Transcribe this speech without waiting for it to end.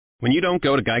When you don't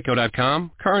go to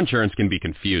Geico.com, car insurance can be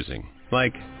confusing.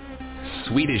 Like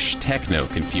Swedish techno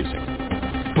confusing.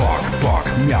 Bark, bark,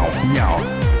 meow, meow.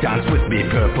 Dance with me,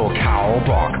 purple cow.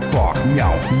 Bark, bark,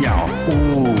 meow, meow.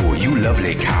 Ooh, you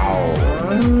lovely cow.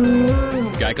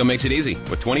 Geico makes it easy.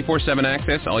 With 24/7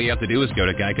 access, all you have to do is go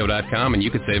to Geico.com and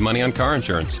you could save money on car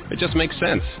insurance. It just makes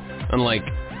sense. Unlike,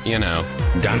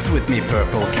 Dance with me,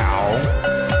 purple cow.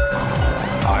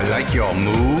 I like your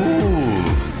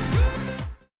move.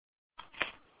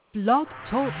 Blog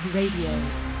Talk Radio.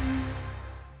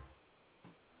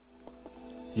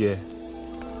 Yeah.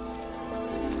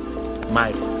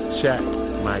 Mic check,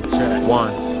 1,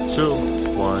 2,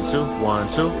 1, 2,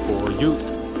 1, 2 for you.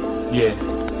 Yeah.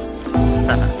 You know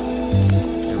what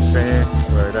I'm saying?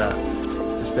 Word up.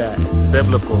 It's that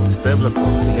biblical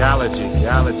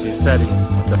theology study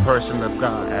of the person of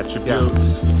God, attributes.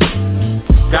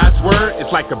 God's word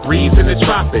is like a breeze in the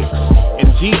tropics,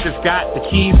 and Jesus got the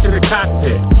keys to the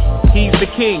cockpit. He's the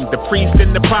king, the priest,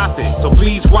 and the prophet. So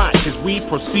please watch as we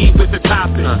proceed with the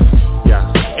topic.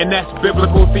 And that's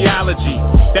biblical theology.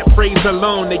 That phrase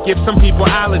alone, they give some people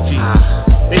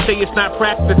allergies. They say it's not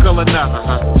practical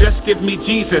enough. Just give me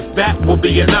Jesus, that will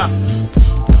be enough.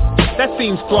 That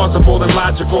seems plausible and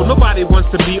logical. Nobody wants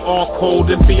to be all cold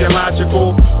and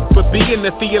theological. But being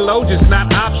a theologian's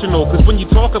not optional, because when you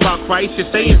talk about Christ,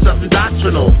 you're saying something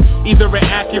doctrinal. Either it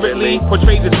accurately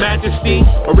portrays his majesty,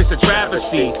 or it's a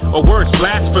travesty, or worse,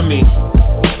 blasphemy.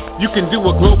 You can do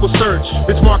a global search.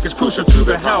 This mark is crucial to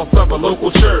the health of a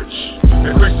local church.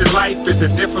 The Christian life is a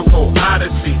difficult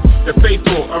odyssey. The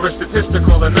faithful are a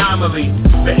statistical anomaly.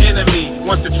 The enemy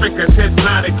wants to trick us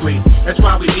hypnotically. That's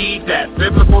why we need that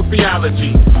biblical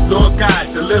theology. Lord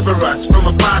God, deliver us from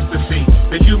apostasy.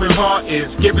 The human heart is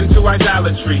given to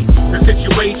idolatry. The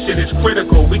situation is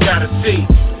critical, we gotta see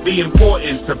the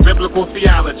importance of biblical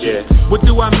theology. What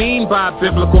do I mean by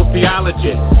biblical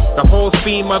theology? The whole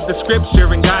theme of the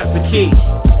scripture, and God's the key.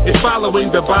 It's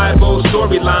following the Bible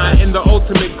storyline, and the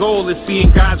ultimate goal is seeing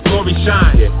God's glory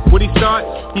shine. What he starts,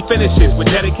 he finishes with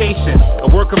dedication. A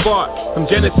work of art from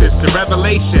Genesis to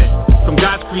Revelation, from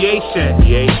God's creation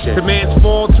to man's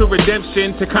fall to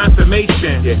redemption to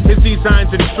consummation. His designs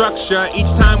and structure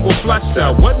each time will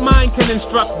fluster. What mind can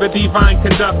instruct the divine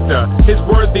conductor? His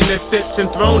worthiness sits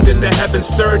enthroned in the heavens,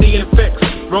 sturdy and fixed.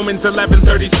 Romans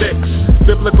 11:36.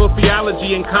 Biblical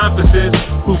theology encompasses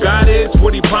who God is,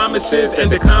 what he promises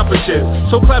and accomplishes.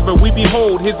 So clever, we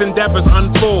behold his endeavors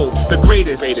unfold. The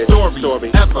greatest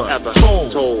story ever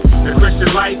told. The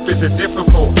Christian life is a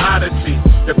difficult odyssey.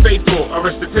 The faithful are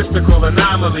a statistical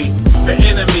anomaly. The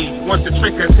enemy wants to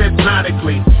trick us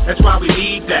hypnotically. That's why we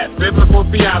need that biblical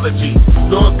theology.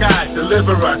 Lord God,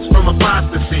 deliver us from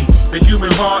apostasy. The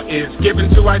human heart is given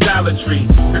to idolatry.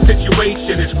 The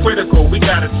situation is critical, we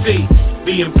gotta see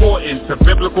the importance of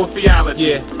biblical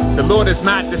theology. The Lord has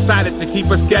not decided to keep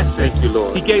us guessing. Thank you,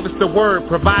 Lord. He gave us the word,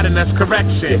 providing us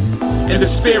correction, and the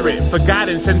spirit for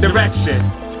guidance and direction.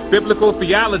 Biblical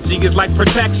theology is like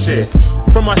protection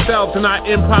from ourselves and our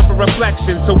improper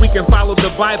reflections, so we can follow the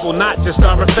Bible, not just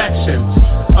our affections.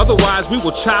 Otherwise, we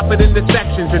will chop it into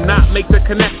sections and not make the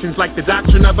connections like the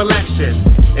doctrine of election.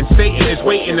 And Satan is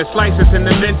waiting to slice us in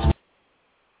the mince.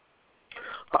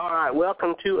 All right,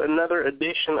 welcome to another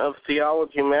edition of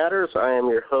Theology Matters. I am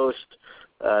your host,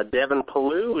 Devin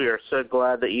Pellews. We are so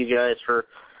glad that you guys are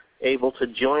able to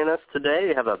join us today.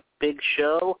 We have a big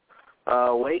show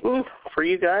waiting for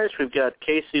you guys. We've got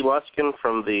Casey Luskin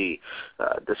from the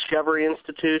Discovery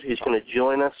Institute. He's going to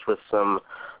join us with some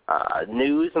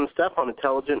news and stuff on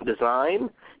intelligent design.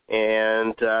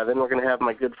 And then we're going to have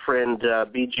my good friend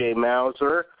B.J.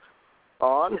 Mauser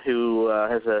on, who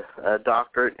has a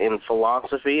doctorate in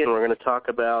philosophy, and we're going to talk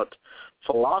about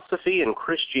philosophy and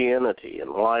Christianity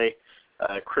and why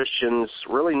Christians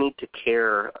really need to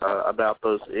care about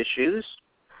those issues,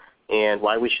 and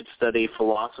why we should study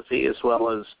philosophy as well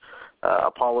as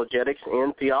apologetics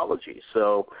and theology.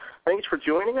 So thanks for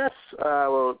joining us.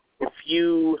 If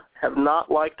you have not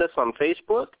liked us on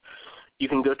Facebook, you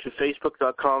can go to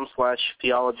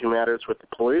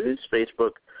facebook.com/theologymatterswiththepellews,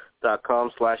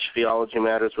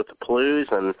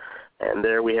 facebook.com/theologymatterswiththepellews, and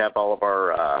there we have all of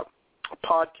our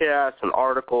podcasts and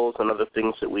articles and other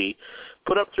things that we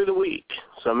put up through the week.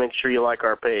 So make sure you like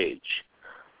our page.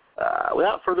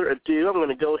 Without further ado, I'm going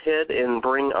to go ahead and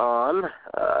bring on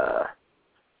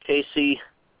Casey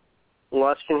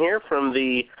Luskin here from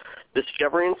the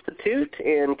Discovery Institute.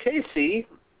 And Casey,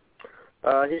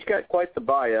 he's got quite the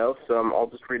bio, so I'll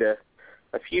just read a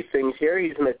few things here.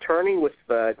 He's an attorney with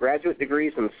graduate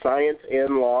degrees in science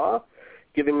and law,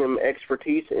 giving him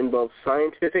expertise in both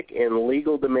scientific and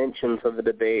legal dimensions of the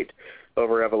debate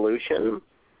over evolution.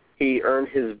 He earned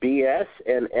his BS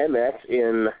and MS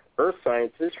in Earth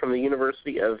Sciences from the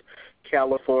University of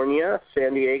California,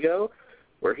 San Diego,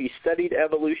 where he studied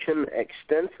evolution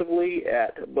extensively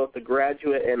at both the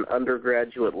graduate and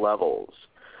undergraduate levels.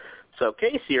 So,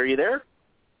 Casey, are you there?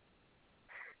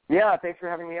 Yeah, thanks for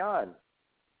having me on.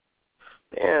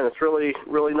 Man, it's really,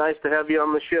 really nice to have you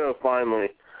on the show finally.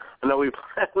 I know we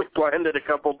planned it a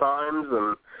couple times,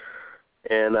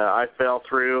 and I fell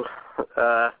through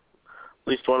at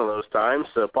least one of those times,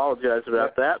 so apologize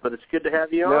about that, but it's good to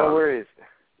have you on. No worries.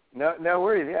 No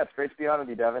worries. Yeah, it's great to be on with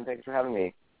you, Devin. Thanks for having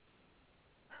me.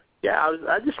 Yeah,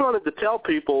 I just wanted to tell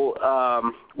people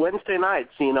Wednesday nights,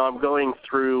 I'm going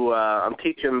through, I'm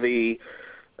teaching the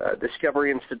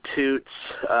Discovery Institute's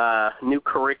new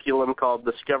curriculum called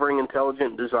Discovering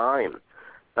Intelligent Design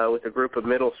with a group of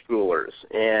middle schoolers.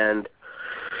 And,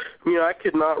 I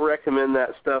could not recommend that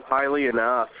stuff highly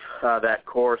enough, that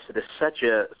course. It is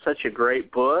such a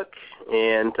great book,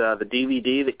 and the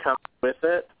DVD that comes with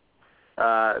it.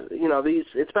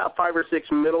 It's about 5 or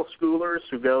 6 middle schoolers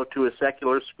who go to a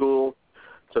secular school,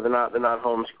 so they're not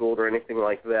homeschooled or anything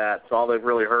like that. So all they've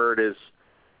really heard is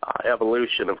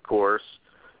evolution, of course.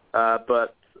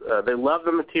 But they love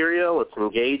the material. It's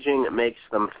engaging. It makes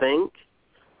them think.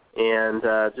 And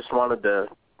just wanted to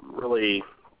really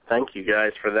thank you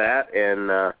guys for that. And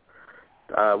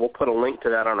we'll put a link to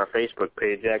that on our Facebook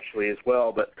page, actually, as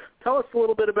well. But tell us a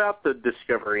little bit about the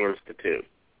Discovery Institute.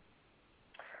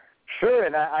 Sure,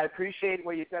 and I appreciate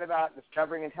what you said about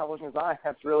Discovering Intelligent Design.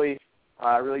 That's really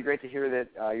great to hear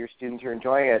that your students are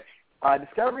enjoying it.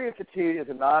 Discovery Institute is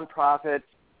a nonprofit,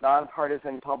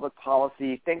 nonpartisan public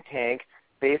policy think tank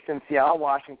based in Seattle,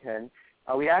 Washington.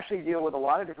 We actually deal with a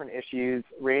lot of different issues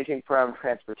ranging from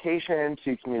transportation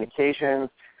to communications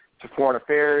to foreign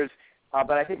affairs,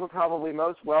 but I think we're probably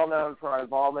most well-known for our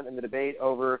involvement in the debate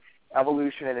over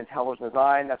evolution and intelligent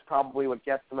design. That's probably what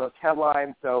gets the most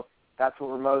headlines, so that's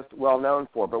what we're most well-known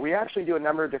for. But we actually do a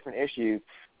number of different issues.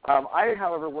 I,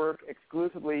 however, work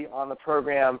exclusively on the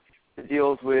program that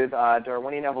deals with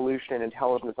Darwinian evolution and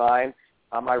intelligent design.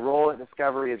 My role at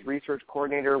Discovery is research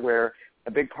coordinator, where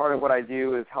a big part of what I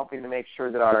do is helping to make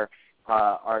sure that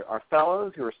our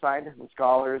fellows, who are scientists and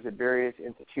scholars at various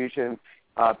institutions,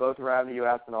 both around the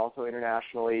U.S. and also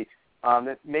internationally,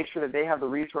 that make sure that they have the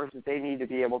resources they need to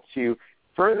be able to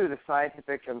further the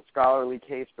scientific and scholarly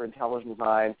case for intelligent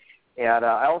design. And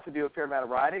I also do a fair amount of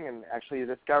writing, and actually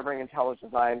the Discovering Intelligent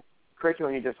Design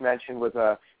curriculum you just mentioned was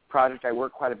a project I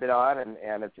work quite a bit on,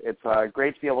 and it's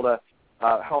great to be able to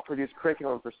help produce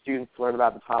curriculum for students to learn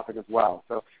about the topic as well.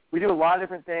 So we do a lot of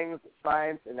different things,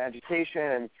 science and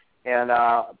education, and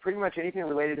pretty much anything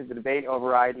related to the debate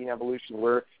over ID and evolution.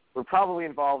 We're probably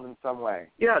involved in some way.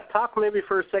 Yeah, talk maybe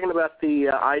for a second about the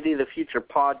ID the Future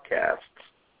podcasts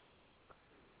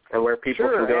and where people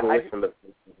can go to listen to.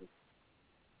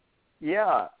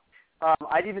 Yeah.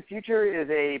 ID the Future is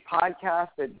a podcast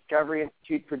that Discovery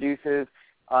Institute produces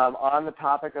on the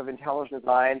topic of intelligent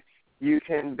design. You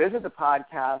can visit the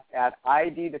podcast at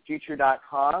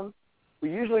idthefuture.com.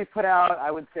 We usually put out,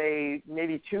 I would say,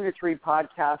 maybe 2 to 3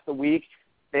 podcasts a week.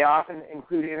 They often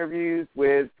include interviews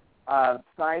with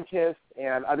scientists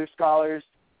and other scholars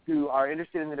who are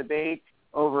interested in the debate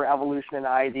over evolution and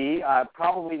ID.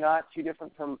 Probably not too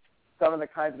different from some of the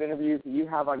kinds of interviews that you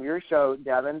have on your show,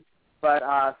 Devin. But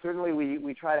certainly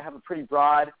we try to have a pretty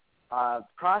broad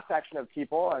cross-section of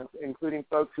people, including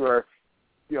folks who are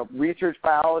research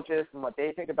biologists and what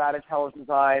they think about intelligent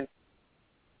design.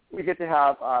 We get to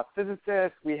have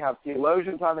physicists. We have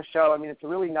theologians on the show. I mean, it's a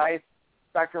really nice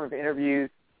spectrum of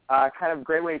interviews, kind of a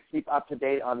great way to keep up to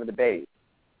date on the debate.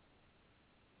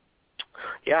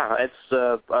 Yeah,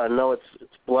 I know it's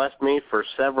blessed me for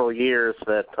several years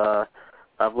that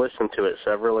I've listened to it,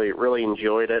 so I've really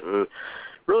enjoyed it and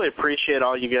really appreciate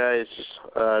all you guys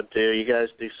do. You guys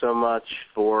do so much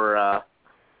for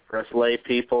us lay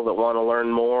people that want to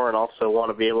learn more and also want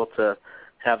to be able to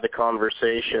have the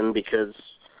conversation, because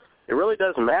it really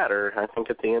does matter. I think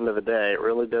at the end of the day, it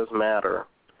really does matter.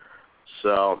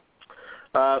 So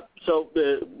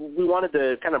we wanted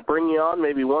to kind of bring you on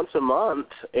maybe once a month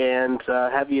and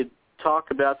have you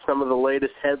talk about some of the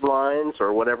latest headlines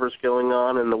or whatever's going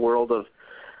on in the world of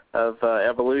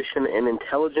evolution and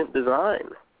intelligent design.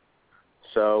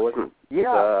 So,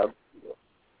 go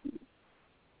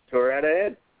right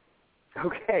ahead.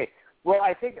 Okay. Well,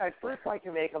 I think I'd first like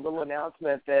to make a little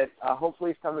announcement that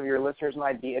hopefully some of your listeners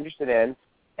might be interested in,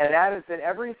 and that is that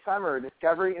every summer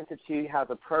Discovery Institute has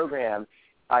a program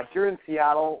here in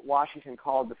Seattle, Washington,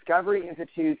 called Discovery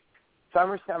Institute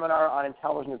Summer Seminar on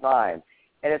Intelligent Design.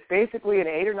 And it's basically an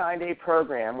 8 or 9 day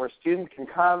program where students can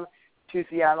come to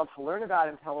Seattle to learn about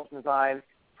intelligent design,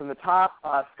 from the top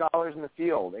scholars in the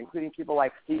field, including people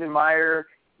like Stephen Meyer,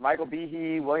 Michael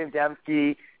Behe, William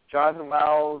Dembski, Jonathan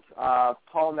Wells,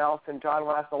 Paul Nelson, John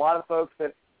West, a lot of folks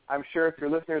that I'm sure if your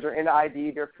listeners are into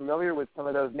ID, they're familiar with some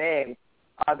of those names.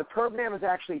 The program is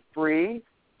actually free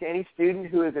to any student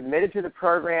who is admitted to the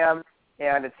program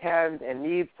and attends and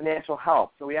needs financial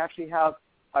help. So we actually have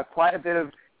quite a bit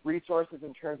of resources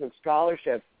in terms of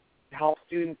scholarships to help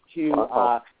students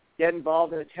to get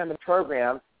involved and attend the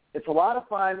program. It's a lot of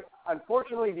fun.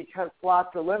 Unfortunately, because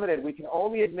slots are limited, we can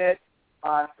only admit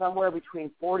somewhere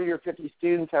between 40 or 50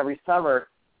 students every summer.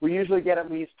 We usually get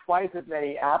at least twice as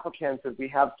many applicants as we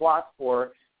have slots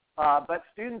for. But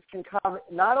students can come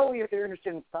not only if they're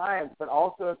interested in science, but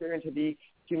also if they're into the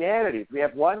humanities. We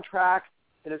have one track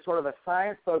that is sort of a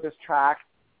science-focused track,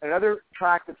 and another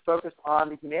track that's focused on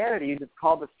the humanities. It's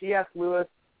called the C.S. Lewis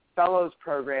Fellows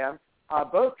Program.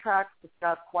 Both tracks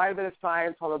discuss quite a bit of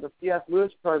science, although the C.S.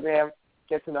 Lewis program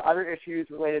gets into other issues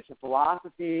related to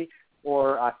philosophy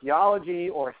or theology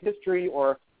or history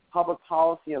or public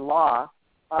policy and law.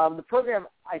 The program,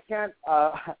 I can't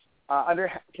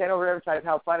overemphasize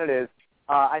how fun it is.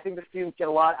 I think the students get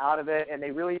a lot out of it, and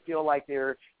they really feel like they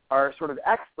are sort of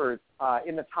experts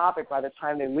in the topic by the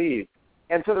time they leave.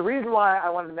 And so the reason why I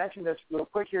wanted to mention this real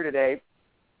quick here today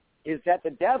is that the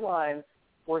deadline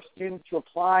for students to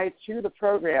apply to the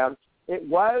program, it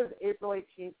was April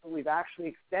 18th, but we've actually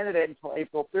extended it until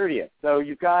April 30th. So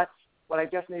you've got what I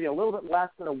guess maybe a little bit less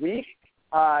than a week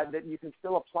that you can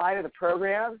still apply to the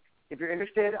program if you're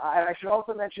interested. I should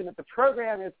also mention that the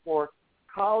program is for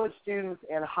college students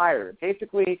and higher.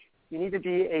 Basically, you need to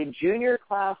be a junior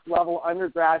class level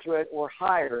undergraduate or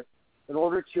higher in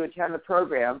order to attend the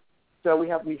program. So we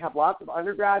have lots of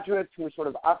undergraduates who are sort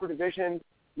of upper division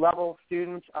level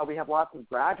students. We have lots of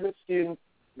graduate students,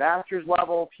 master's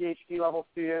level, PhD level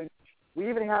students. We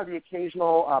even have the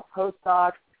occasional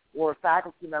postdoc or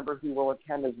faculty member who will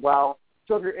attend as well.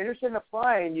 So if you're interested in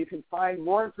applying, you can find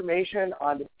more information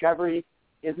on Discovery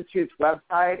Institute's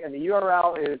website, and the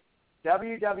URL is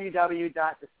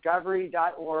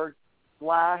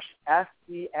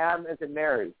www.discovery.org/SEM as in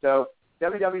Mary. So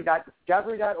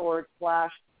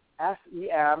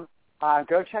www.discovery.org/SEM.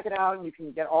 Go check it out, and you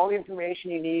can get all the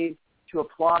information you need to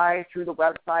apply through the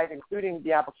website, including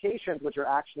the applications, which are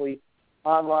actually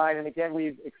online. And again,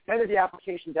 we've extended the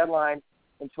application deadline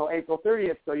until April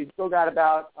 30th, so you've still got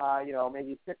about,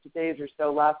 maybe 60 days or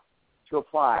so left to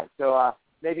apply. So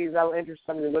maybe that'll interest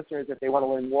some of your listeners if they want to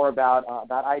learn more about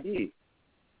ID.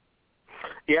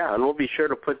 Yeah, and we'll be sure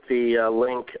to put the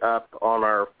link up on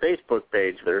our Facebook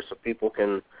page there so people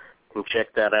can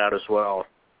check that out as well.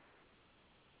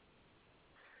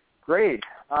 Great.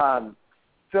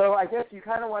 So I guess you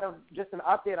kind of want just an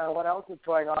update on what else is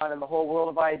going on in the whole world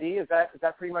of ID. Is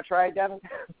that pretty much right, Devin?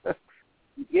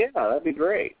 Yeah, that'd be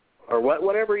great. Or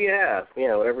whatever you have.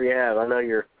 Whatever you have. I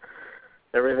know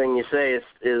everything you say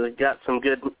is got some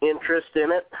good interest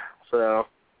in it. So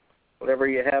whatever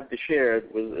you have to share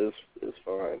is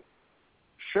fine.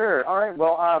 Sure. All right.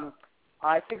 Well,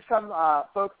 I think some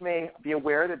folks may be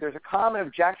aware that there's a common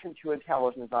objection to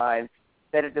intelligent design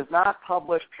that it does not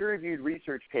publish peer-reviewed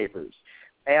research papers.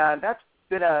 And that's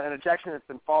been an objection that's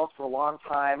been false for a long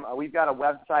time. We've got a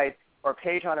website or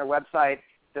page on our website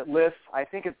that lists, I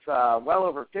think it's well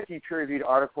over 50 peer-reviewed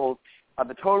articles.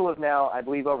 The total is now, I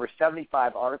believe, over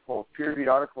 75 articles, peer-reviewed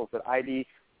articles that ID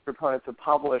proponents have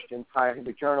published in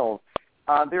scientific journals.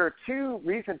 There are two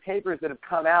recent papers that have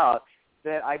come out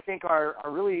that I think are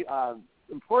really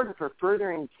important for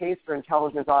furthering the case for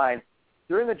intelligent design.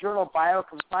 They're in the journal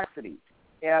Biocomplexity.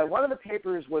 And one of the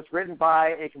papers was written by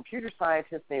a computer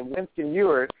scientist named Winston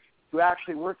Ewart, who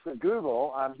actually works with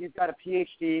Google. He's got a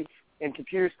PhD in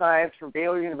computer science from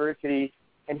Baylor University,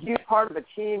 and he's part of a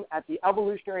team at the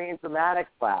Evolutionary Informatics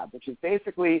Lab, which is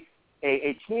basically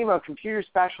a team of computer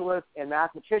specialists and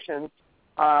mathematicians.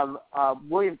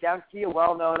 William Dembski, a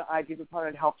well-known ID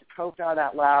proponent, helped to co-found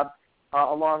that lab,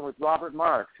 along with Robert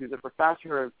Marks, who's a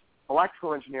professor of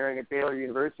electrical engineering at Baylor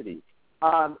University.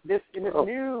 In this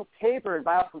new paper in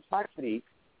Biocomplexity,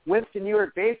 Winston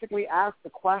Ewart basically asked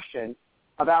the question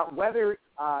about whether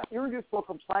irreducible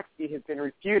complexity has been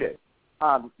refuted.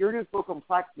 Irreducible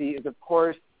complexity is, of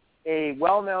course, a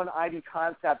well-known ID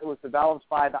concept that was developed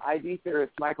by the ID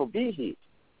theorist Michael Behe.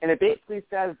 And it basically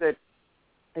says that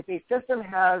if a system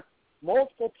has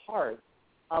multiple parts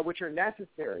which are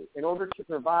necessary in order to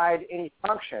provide any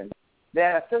function,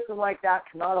 then a system like that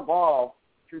cannot evolve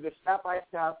through the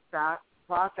step-by-step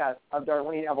process of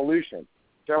Darwinian evolution.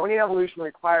 Darwinian evolution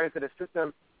requires that a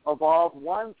system evolve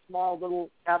one small little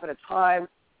step at a time,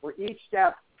 where each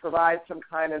step provides some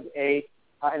kind of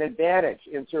an advantage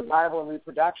in survival and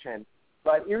reproduction.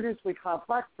 but irreducibly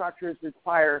complex structures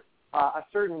require a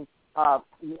certain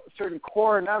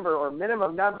core number or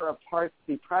minimum number of parts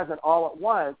to be present all at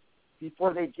once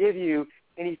before they give you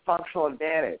any functional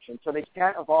advantage. And so they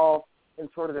can't evolve in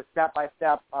sort of the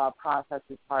step-by-step process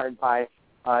required by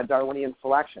Darwinian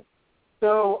selection.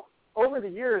 So over the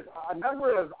years, a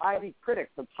number of ID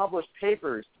critics have published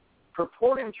papers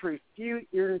purporting to refute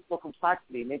irreducible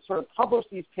complexity. And they sort of published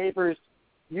these papers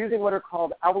using what are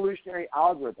called evolutionary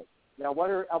algorithms. Now, what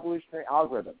are evolutionary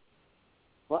algorithms?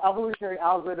 Well, evolutionary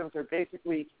algorithms are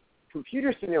basically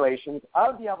computer simulations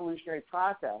of the evolutionary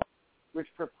process which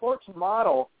purport to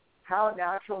model how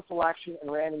natural selection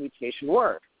and random mutation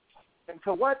work. And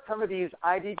so what some of these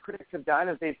ID critics have done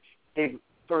is they've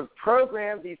sort of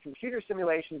programmed these computer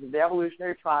simulations of the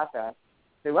evolutionary process.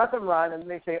 They let them run, and then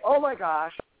they say, oh, my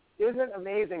gosh, isn't it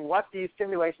amazing what these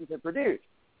simulations have produced?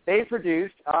 They've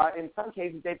produced, in some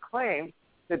cases, they've claimed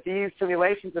that these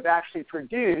simulations have actually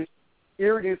produced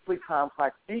irreducibly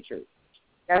complex features.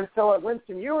 And so what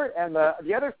Winston Ewart and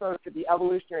the other folks at the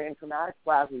Evolutionary Informatics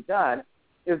Lab have done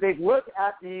is they've looked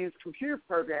at these computer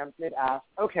programs and they've asked,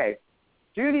 okay,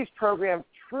 do these programs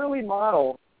truly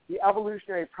model the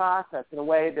evolutionary process in a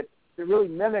way that really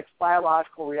mimics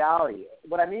biological reality?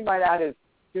 What I mean by that is,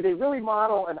 do they really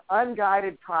model an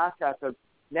unguided process of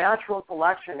natural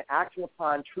selection acting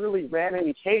upon truly random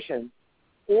mutations,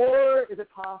 or is it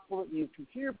possible that these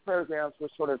computer programs were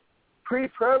sort of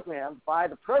pre-programmed by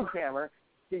the programmer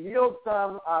to yield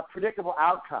some predictable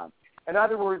outcome? In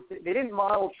other words, they didn't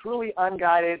model truly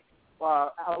unguided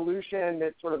evolution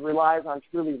that sort of relies on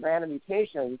truly random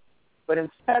mutations, but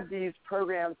instead these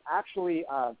programs actually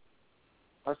are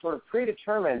sort of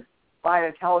predetermined by an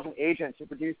intelligent agent to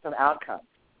produce some outcome.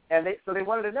 And so they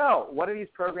wanted to know, what do these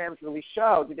programs really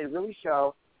show? Do they really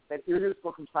show that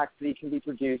irreducible complexity can be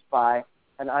produced by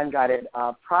an unguided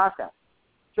process?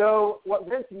 So what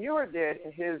Winston Ewart did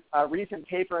in his recent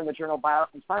paper in the journal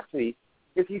Biocomplexity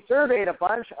is he surveyed a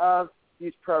bunch of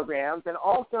these programs and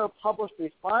also published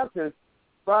responses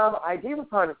from ID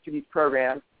proponents to these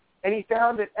programs, and he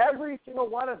found that every single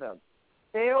one of them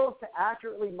fails to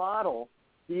accurately model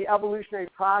the evolutionary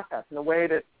process in a way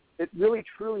that it really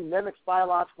truly mimics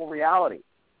biological reality.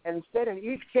 And instead, in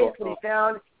each case, what he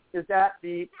found is that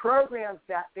the programs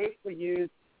that basically use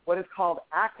what is called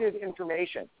active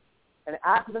information. And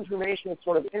active information is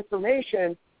sort of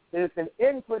information that has been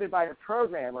inputted by the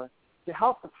programmer to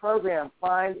help the program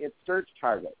find its search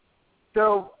target.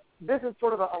 So this is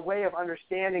sort of a way of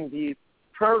understanding these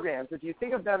programs. If you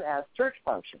think of them as search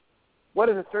functions, what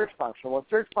is a search function? Well, a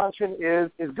search function is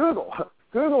Google.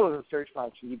 Google is a search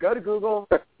function. You go to Google,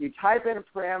 you type in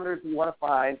parameters you want to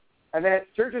find, and then it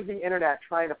searches the Internet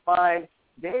trying to find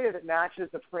data that matches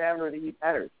the parameter that you've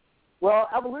entered. Well,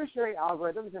 evolutionary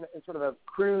algorithms, in sort of a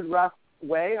crude, rough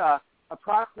way,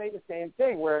 approximate the same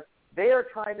thing, where they are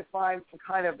trying to find some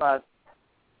kind of a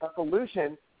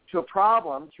solution to a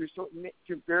problem through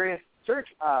various search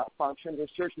functions or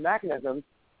search mechanisms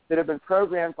that have been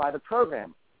programmed by the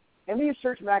program. And these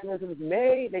search mechanisms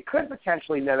they could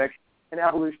potentially mimic an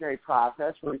evolutionary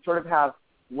process where we sort of have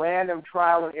random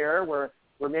trial and error where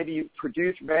maybe you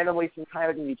produce randomly some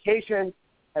kind of a mutation,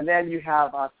 and then you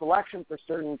have selection for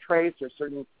certain traits or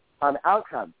certain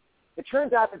outcomes. It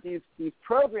turns out that these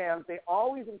programs, they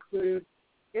always include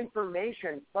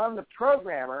information from the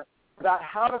programmer about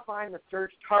how to find the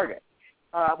search target,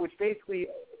 which basically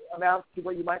amounts to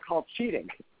what you might call cheating.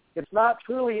 It's not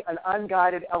truly an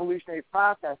unguided evolutionary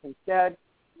process. Instead,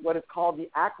 what is called the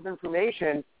active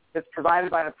information that's provided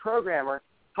by the programmer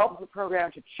helps the program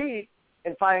to cheat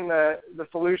in finding the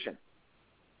solution.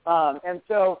 And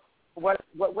so what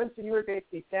Winston Ewart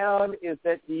basically found is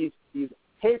that these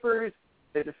papers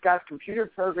that discuss computer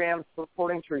programs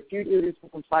purporting to refute irreducible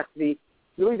complexity,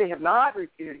 really they have not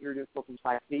refuted irreducible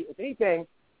complexity. If anything,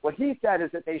 what he said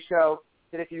is that they show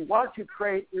that if you want to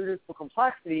create irreducible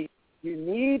complexity, you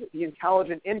need the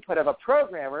intelligent input of a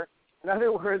programmer. In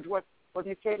other words, what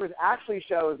these papers actually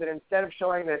show is that instead of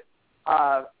showing that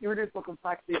irreducible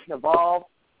complexity can evolve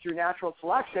through natural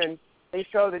selection, they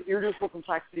show that irreducible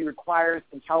complexity requires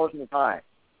intelligent design.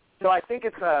 So I think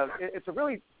it's a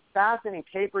really fascinating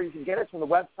paper. You can get it from the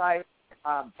website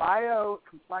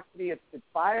Biocomplexity. It's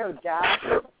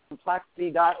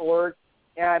bio-complexity.org,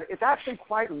 and it's actually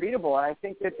quite readable. And I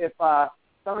think that if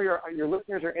some of your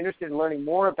listeners are interested in learning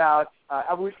more about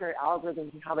evolutionary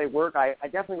algorithms and how they work, I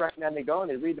definitely recommend they go and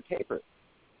they read the paper.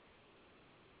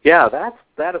 Yeah, that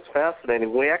is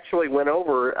fascinating. We actually went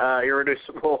over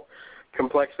irreducible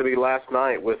complexity last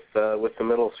night with the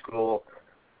middle school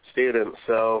students.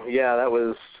 So yeah,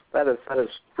 that is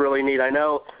really neat. I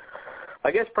know I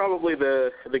guess probably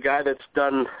the guy that's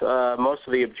done most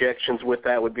of the objections with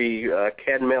that would be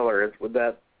Ken Miller. Is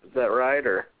that right,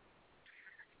 or?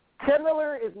 Ken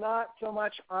Miller is not so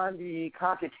much on the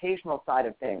computational side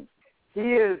of things.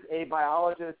 He is a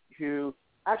biologist who,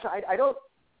 actually, I don't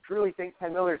truly think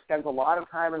Ken Miller spends a lot of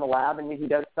time in the lab. I mean, he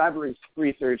does some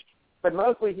research, but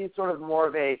mostly he's sort of more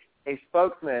of a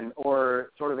spokesman,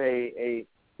 or sort of he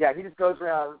just goes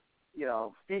around,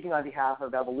 speaking on behalf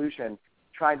of evolution,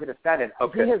 trying to defend it.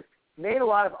 Okay. He has made a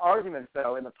lot of arguments,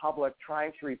 though, in the public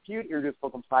trying to refute irreducible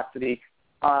complexity,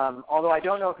 although I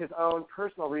don't know if his own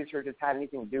personal research has had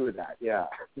anything to do with that. Yeah.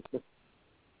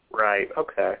 Right.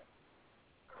 Okay.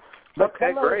 But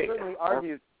Ken Miller certainly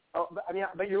argues.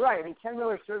 But you're right. I mean, Ken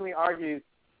Miller certainly argues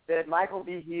that Michael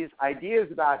Behe's ideas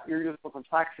about irreducible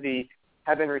complexity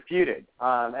have been refuted,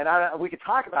 and we could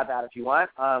talk about that if you want.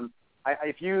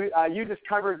 If you just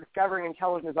covered Discovering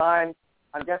Intelligent Design,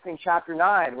 I'm guessing Chapter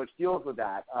 9, which deals with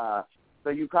that. So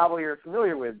you probably are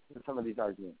familiar with some of these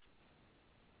arguments.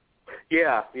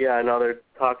 Yeah, I know they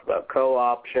talk about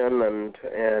co-option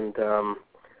and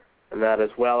that as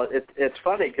well. It's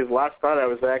funny because last night I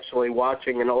was actually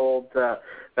watching that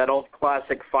old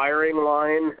classic firing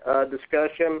line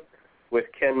discussion with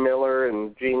Ken Miller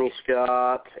and Jeannie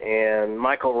Scott and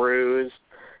Michael Ruse,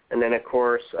 and then of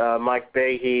course Mike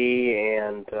Behe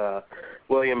and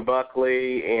William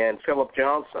Buckley and Philip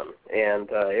Johnson, and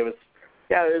it was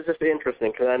just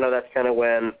interesting because I know that's kind of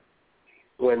when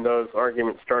those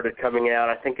arguments started coming out.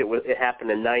 I think it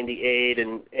happened in '98,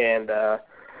 and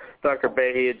Dr.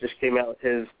 Behe had just came out with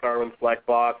his Darwin's Black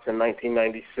Box in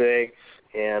 1996,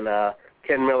 and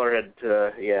Ken Miller had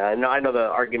I know the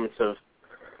arguments have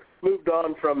moved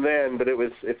on from then, but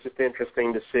it's just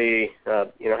interesting to see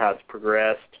how it's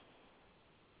progressed.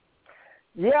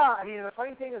 Yeah, I mean, the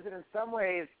funny thing is that in some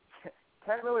ways,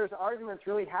 Ken Miller's arguments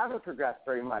really haven't progressed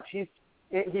very much. He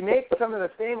makes some of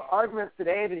the same arguments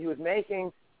today that he was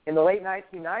making in the late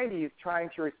 1990s trying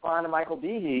to respond to Michael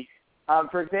Behe.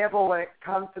 For example, when it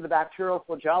comes to the bacterial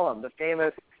flagellum, the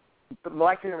famous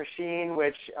molecular machine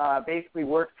which basically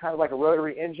works kind of like a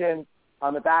rotary engine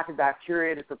on the back of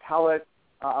bacteria to propel it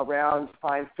around to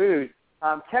find food,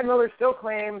 Ken Miller still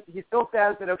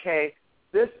says that, okay,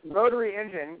 this rotary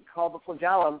engine called the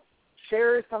flagellum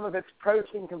shares some of its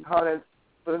protein components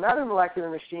with another molecular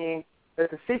machine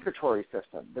that's a secretory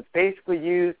system that's basically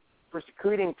used for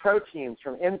secreting proteins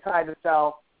from inside the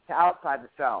cell to outside the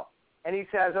cell. And he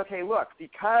says, okay, look,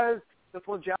 because the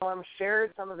flagellum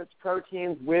shared some of its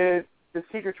proteins with the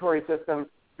secretory system,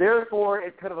 therefore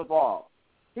it could have evolved.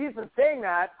 He's been saying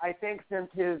that, I think, since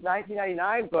his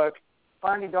 1999 book,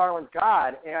 Finding Darwin's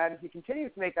God, and he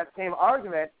continues to make that same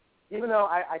argument, even though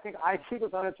I think IT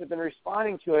proponents have been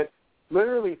responding to it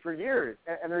literally for years.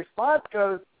 And the response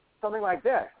goes something like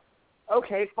this.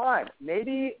 Okay, fine.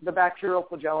 Maybe the bacterial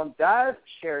flagellum does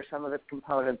share some of its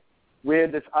components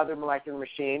with this other molecular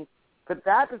machine, but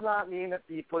that does not mean that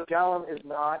the flagellum is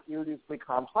not irreducibly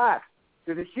complex.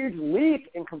 There's a huge leap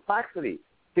in complexity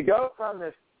to go from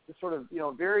this sort of,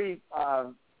 very,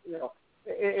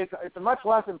 it's a much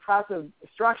less impressive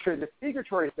structure, the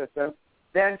secretory system,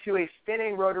 than to a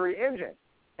spinning rotary engine.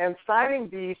 And citing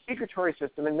the secretory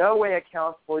system in no way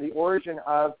accounts for the origin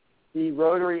of the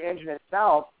rotary engine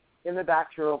itself in the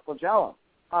bacterial flagellum.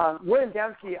 William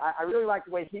Dembski, I really like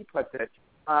the way he puts it.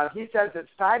 He says that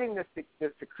citing the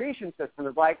secretion system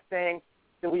is like saying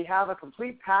that we have a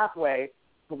complete pathway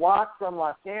to walk from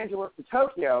Los Angeles to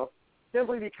Tokyo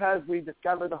simply because we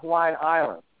discovered the Hawaiian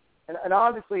Islands. And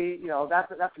obviously,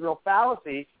 that's a real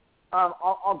fallacy.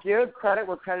 I'll give credit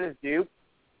where credit is due.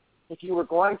 If you were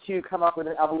going to come up with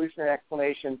an evolutionary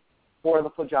explanation for the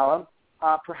flagellum,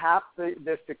 perhaps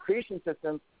the secretion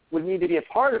system would need to be a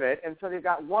part of it. And so they've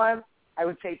got one, I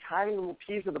would say, tiny little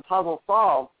piece of the puzzle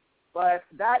solved, but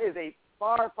that is a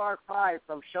far, far cry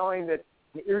from showing that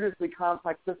an irreducibly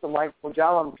complex system like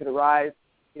flagellum could arise,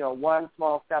 one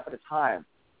small step at a time.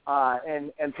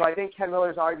 And so I think Ken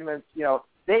Miller's arguments,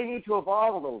 they need to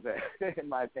evolve a little bit, in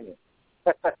my opinion.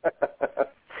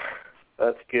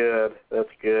 That's good.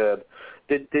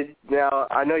 Now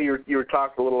I know you were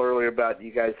talking a little earlier about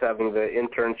you guys having the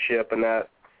internship and that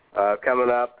coming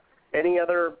up. Any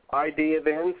other ID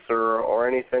events or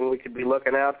anything we could be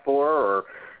looking out for, or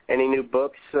any new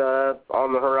books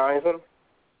on the horizon?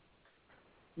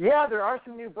 Yeah, there are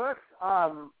some new books.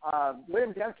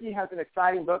 William Dembski has an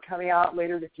exciting book coming out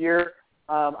later this year.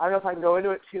 I don't know if I can go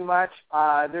into it too much.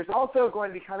 There's also going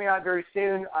to be coming out very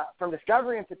soon from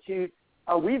Discovery Institute.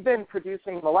 We've been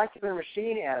producing molecular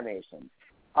machine animations.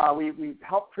 We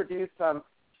helped produce some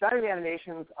stunning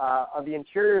animations of the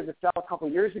interior of the cell a couple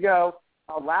years ago.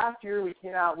 last year we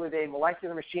came out with a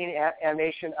molecular machine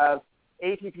animation of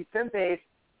ATP synthase,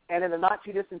 and in the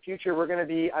not-too-distant future we're going to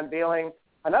be unveiling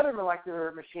another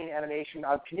molecular machine animation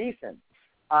of kinesin.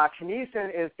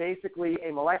 Kinesin is basically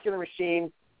a molecular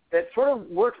machine that sort of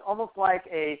works almost like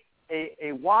a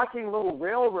walking little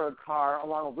railroad car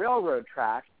along a railroad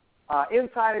track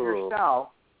inside of your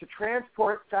cell to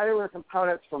transport cellular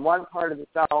components from one part of the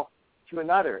cell to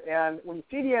another. And when you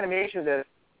see the animation of this,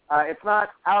 it's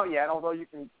not out yet, although you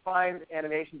can find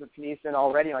animations of kinesin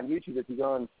already on YouTube if you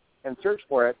go and search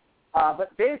for it.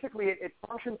 But basically it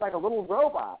functions like a little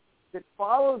robot that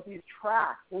follows these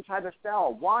tracks inside the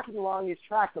cell, walking along these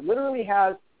tracks. It literally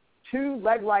has two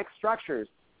leg-like structures.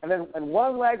 And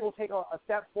one leg will take a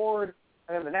step forward,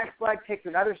 and then the next leg takes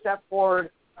another step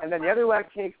forward, and then the other leg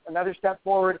takes another step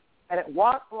forward, and it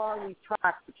walks along these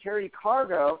tracks to carry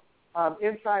cargo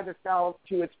inside the cells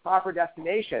to its proper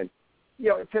destination.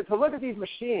 To look at these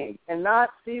machines and not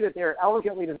see that they're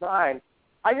elegantly designed,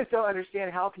 I just don't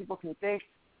understand how people can think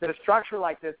that a structure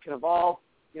like this can evolve,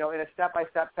 in a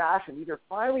step-by-step fashion. These are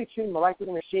finely tuned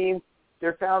molecular machines.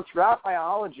 They're found throughout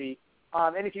biology.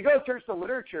 And if you go search the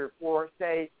literature for,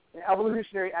 say, an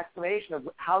evolutionary explanation of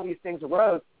how these things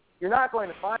arose, you're not going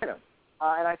to find them.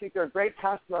 And I think they're a great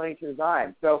testimony to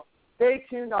design. So stay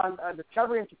tuned on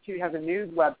Discovery Institute has a news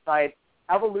website,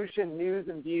 Evolution News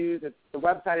and Views. The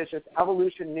website is just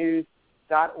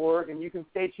evolutionnews.org, and you can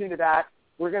stay tuned to that.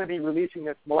 We're going to be releasing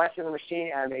this molecular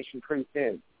machine animation pretty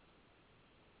soon.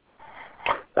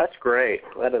 That's great.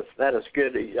 That is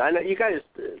good. I know you guys.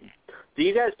 Do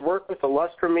you guys work with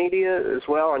Illustra Media as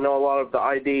well? I know a lot of the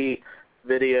ID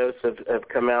videos have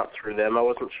come out through them. I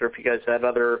wasn't sure if you guys had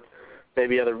other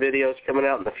videos coming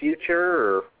out in the future.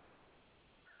 Or...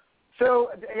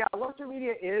 So, yeah, Illustra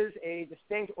Media is a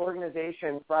distinct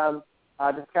organization from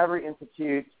Discovery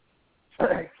Institute.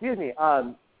 Excuse me.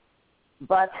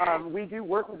 But we do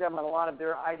work with them on a lot of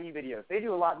their ID videos. They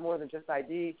do a lot more than just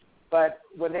ID, but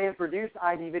when they have produced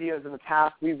ID videos in the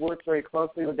past, we've worked very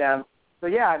closely with them. So,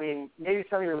 yeah, I mean, maybe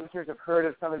some of your listeners have heard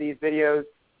of some of these videos,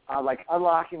 like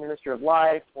Unlocking the Mystery of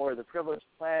Life or The Privileged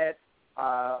Planet.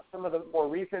 Some of the more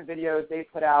recent videos they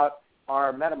put out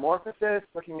are Metamorphosis,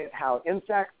 looking at how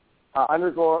insects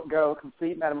undergo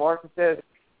complete metamorphosis.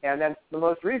 And then the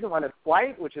most recent one is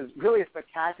Flight, which is really a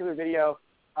spectacular video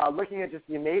looking at just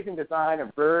the amazing design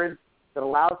of birds that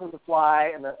allows them to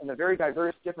fly and the very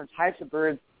diverse different types of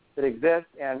birds that exist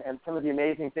and some of the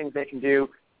amazing things they can do.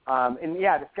 And,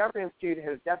 yeah, Discovery Institute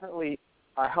has definitely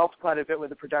helped quite a bit with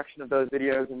the production of those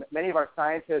videos, and many of our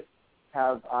scientists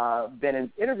have been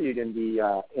interviewed in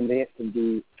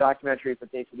the documentaries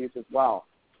that they produce as well.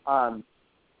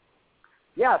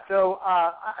 So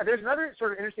there's another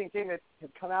sort of interesting thing that has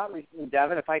come out recently,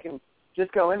 Devin, if I can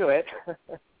just go into it.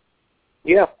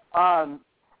 Yeah.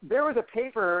 There was a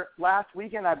paper last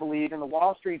weekend, I believe, in the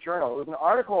Wall Street Journal. It was an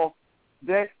article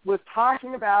that was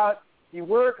talking about the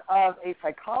work of a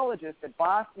psychologist at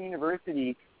Boston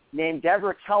University named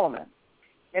Deborah Kellerman.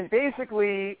 And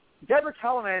basically, Deborah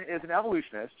Kellerman is an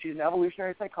evolutionist. She's an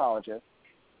evolutionary psychologist.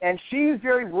 And she's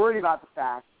very worried about the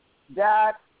fact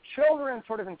that children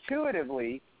sort of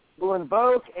intuitively will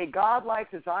invoke a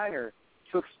godlike designer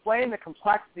to explain the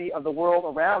complexity of the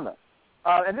world around them.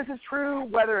 And this is true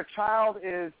whether a child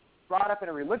is brought up in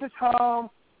a religious home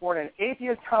or in an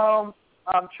atheist home.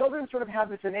 Children sort of have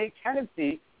this innate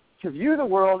tendency to view the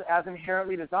world as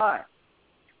inherently designed.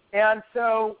 And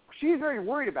so she's very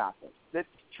worried about this, that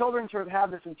children sort of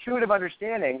have this intuitive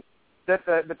understanding that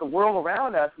the world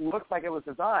around us looks like it was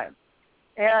designed.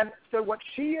 And so what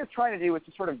she is trying to do is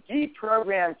to sort of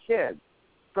deprogram kids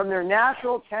from their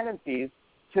natural tendencies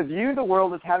to view the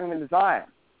world as having been designed.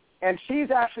 And she's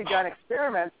actually done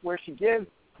experiments where she gives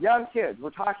young kids,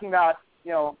 we're talking about,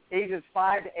 ages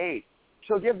 5 to 8,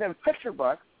 she'll give them picture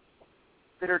books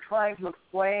that are trying to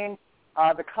explain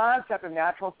the concept of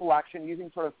natural selection using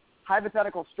sort of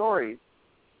hypothetical stories.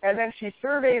 And then she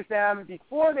surveys them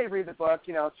before they read the book,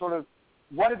 sort of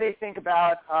what do they think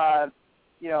about,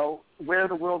 where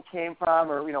the world came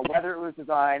from or, whether it was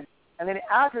designed. And then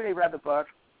after they read the book,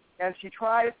 and she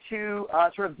tries to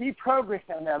sort of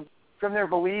deprogram them from their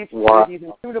beliefs, these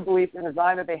intuitive beliefs in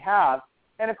design that they have.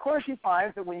 And, of course, she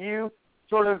finds that when you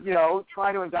sort of,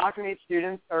 try to indoctrinate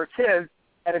students or kids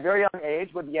at a very young age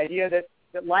with the idea that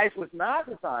life was not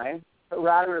designed, but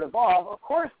rather it evolved, of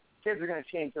course kids are going to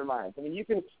change their minds. I mean,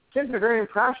 kids are very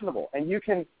impressionable, and you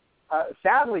can,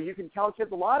 sadly, you can tell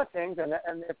kids a lot of things, and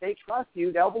if they trust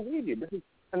you, they'll believe you. This is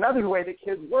another way that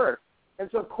kids work. And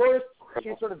so, of course,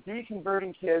 she's sort of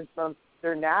deconverting kids from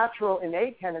their natural,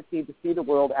 innate tendency to see the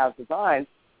world as designed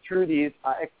through these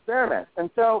experiments. And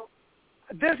so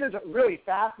this is really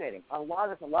fascinating on a lot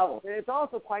of different levels. And it's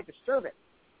also quite disturbing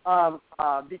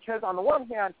because on the one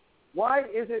hand, why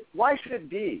should it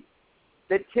be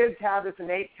that kids have this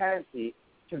innate tendency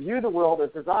to view the world as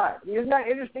design? I mean, isn't that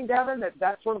interesting, Devin, that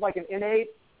that's sort of like an innate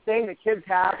thing that kids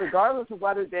have, regardless of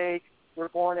whether they were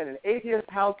born in an atheist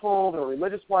household or a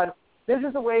religious one? This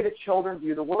is the way that children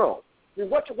view the world. I mean,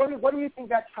 what do you think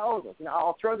that tells us?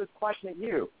 I'll throw this question at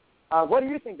you. What do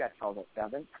you think that tells us,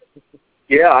 Devin?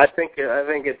 Yeah, I think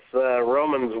it's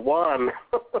Romans 1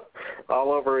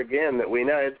 all over again that we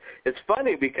know. It's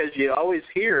funny because you always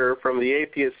hear from the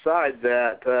atheist side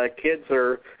that kids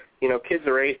are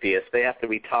atheists. They have to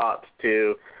be taught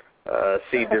to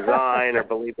see design or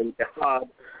believe in God.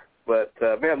 But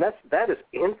man, that is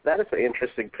an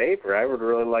interesting paper. I would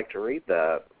really like to read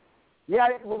that. Yeah,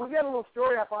 well, we've got a little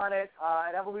story up on it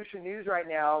at Evolution News right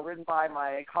now, written by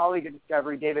my colleague at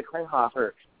Discovery, David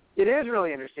Klinghoffer. It is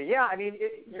really interesting. Yeah, I mean,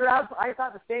 I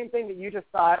thought the same thing that you just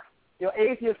thought.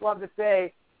 Atheists love to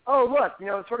say, oh, look,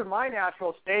 it's sort of my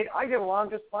natural state. I get along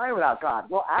just fine without God.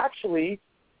 Well, actually,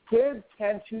 kids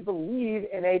tend to believe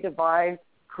in a divine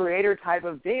creator type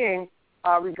of being,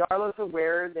 regardless of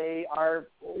where they are.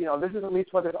 This is at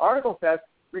least what this article says,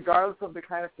 regardless of the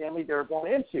kind of family they're born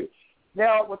into.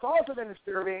 Now, what's also been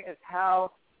disturbing is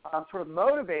how sort of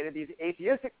motivated these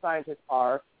atheistic scientists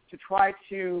are to try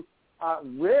to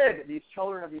rid these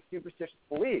children of these superstitious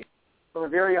beliefs from a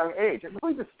very young age. It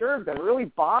really disturbs them. It really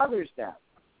bothers them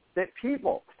that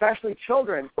people, especially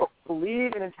children,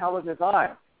 believe in intelligent design.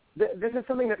 This is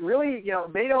something that really,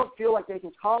 they don't feel like they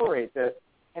can tolerate this,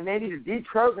 and they need to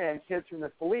deprogram kids from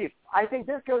this belief. I think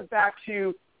this goes back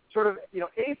to sort of,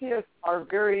 atheists are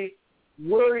very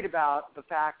worried about the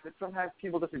fact that sometimes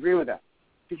people disagree with them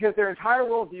because their entire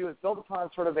worldview is built upon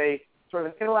sort of an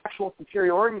intellectual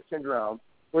superiority syndrome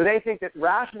where they think that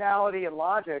rationality and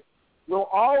logic will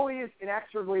always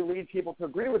inexorably lead people to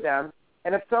agree with them.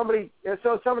 And if somebody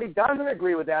doesn't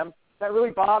agree with them, that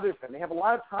really bothers them. They have a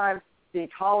lot of time being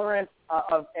tolerant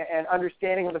of and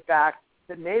understanding of the fact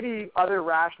that maybe other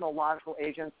rational, logical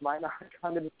agents might not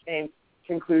come to the same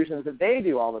conclusions that they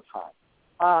do all the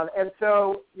time. And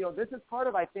so, this is part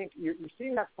of, I think, you're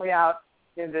seeing that play out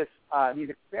in these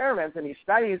experiments and these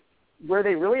studies where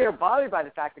they really are bothered by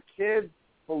the fact that kids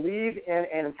believe in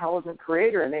an intelligent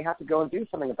creator and they have to go and do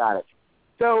something about it.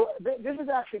 So this is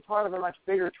actually part of a much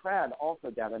bigger trend also,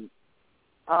 Devin.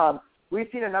 We've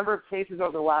seen a number of cases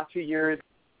over the last few years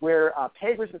where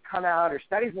papers have come out or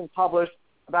studies have been published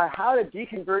about how to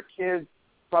deconvert kids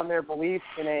from their belief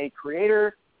in a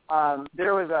creator.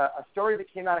 There was a story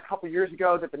that came out a couple years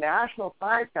ago that the National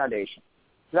Science Foundation,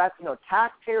 so that's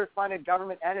taxpayer-funded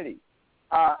government entity,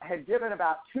 had given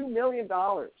about $2 million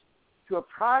to a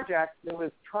project that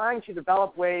was trying to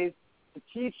develop ways to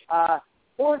teach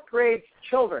fourth grade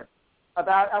children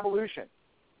about evolution.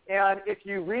 And if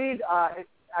you read,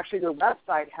 actually their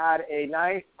website had a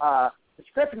nice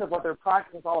description of what their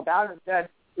project was all about, and it said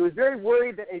it was very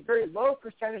worried that a very low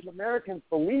percentage of Americans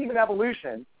believe in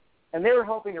evolution, and they were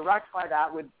hoping to rectify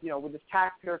that with this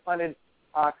taxpayer-funded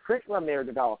curriculum they were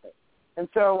developing. And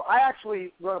so I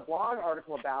actually wrote a blog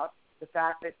article about the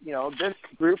fact that, this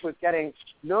group was getting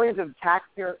millions of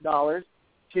taxpayer dollars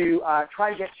to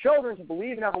try to get children to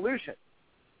believe in evolution.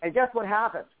 And guess what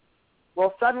happened?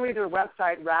 Well, suddenly their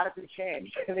website radically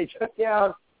changed, and they took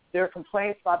down their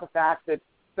complaints about the fact that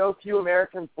so few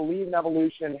Americans believe in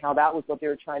evolution, how that was what they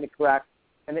were trying to correct,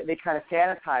 and they kind of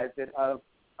sanitized it of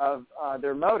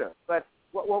their motive. But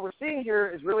what we're seeing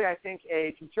here is really, I think,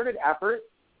 a concerted effort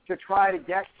to try to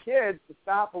get kids to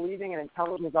stop believing in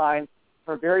intelligent design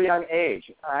from a very young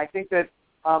age. I think that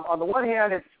on the one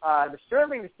hand, it's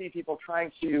disturbing to see people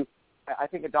trying to, I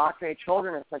think, indoctrinate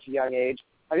children at such a young age.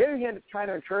 On the other hand, it's kind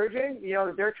of encouraging.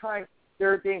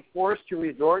 They're being forced to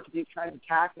resort to these kinds of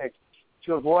tactics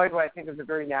to avoid what I think is a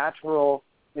very natural,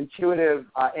 intuitive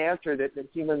answer that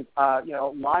humans,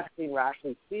 logically and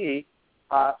rationally see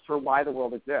for why the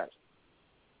world exists.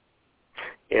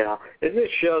 Yeah, it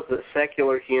just shows that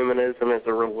secular humanism is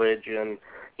a religion.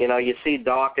 You see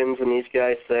Dawkins and these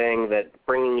guys saying that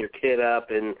bringing your kid up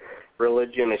in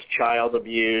religion is child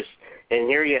abuse, and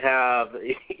here you have,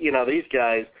 these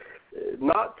guys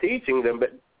not teaching them,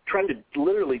 but trying to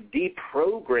literally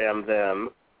deprogram them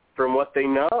from what they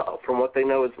know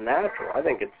is natural. I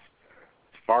think it's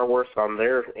far worse on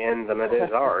their end than it is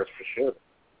ours, for sure.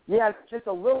 Yeah, it's just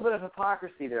a little bit of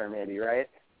hypocrisy there, maybe, right?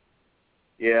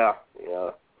 Yeah.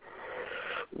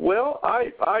 Well,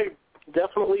 I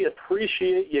definitely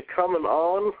appreciate you coming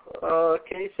on,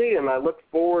 Casey, and I look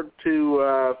forward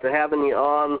to having you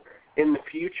on in the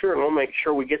future, and we'll make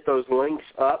sure we get those links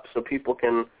up so people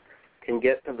can can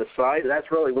get to the site.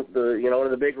 That's really one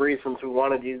of the big reasons we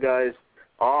wanted you guys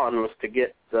on, was to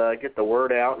get the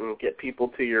word out and get people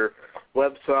to your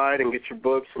website and get your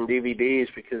books and DVDs,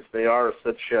 because they are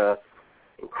such a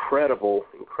incredible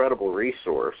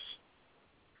resource.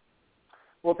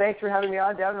 Well, thanks for having me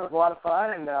on, Devin. It was a lot of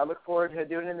fun, and I look forward to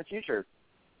doing it in the future.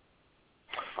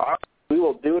 All right. We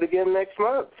will do it again next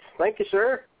month. Thank you,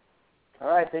 sir. All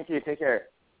right. Thank you. Take care.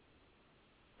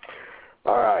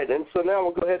 All right. And so now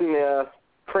we'll go ahead and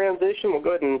transition. We'll go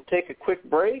ahead and take a quick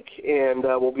break, and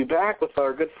we'll be back with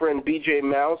our good friend B.J.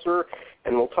 Mauser,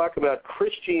 and we'll talk about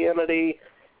Christianity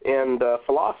and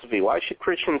philosophy. Why should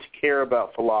Christians care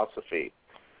about philosophy?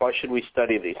 Why should we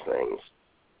study these things?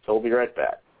 So we'll be right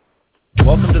back.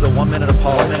 Welcome to the 1 Minute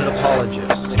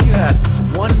Apologist. If you had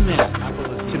 1 minute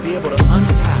to be able to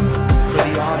unpack for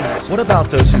the audience, what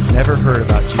about those who've never heard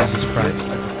about Jesus Christ?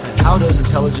 And how does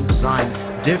intelligent design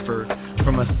differ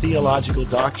from a theological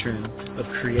doctrine of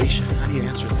creation? How do you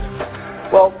answer that?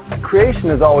 Well, creation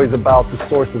is always about the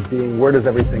source of being. Where does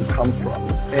everything come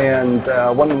from? And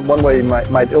one way you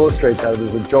might illustrate that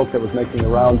is a joke that was making the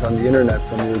rounds on the internet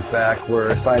some years back,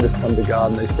 where scientists come to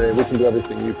God and they say, "We can do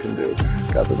everything you can do."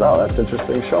 God says, "Oh, that's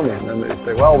interesting. Show me." And then they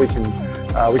say, "Well, we can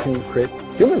create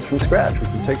humans from scratch. We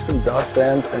can take some dust."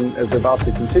 And as they're about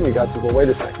to continue, God says, "Well, wait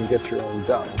a second. Get your own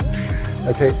dust."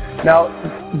 Okay. Now,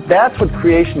 that's what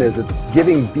creation is. It's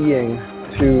giving being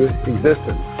to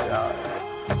existence.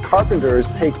 Carpenters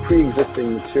take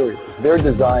pre-existing materials. They're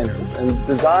designers, and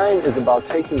design is about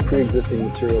taking pre-existing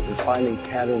materials and finding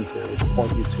patterns there which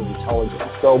point you to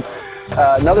intelligence. So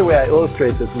another way I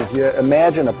illustrate this is, you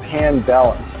imagine a pan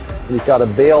balance, and you've got a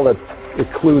bale that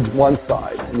excludes one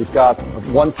side, and you've got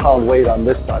 1 pound weight on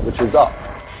this side, which is up.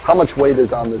 How much weight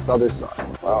is on this other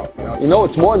side? Well, you know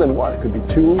it's more than one. It could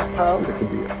be 2 pounds, it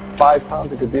could be 5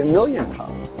 pounds, it could be 1,000,000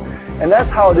 pounds. And that's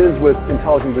how it is with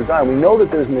intelligent design. We know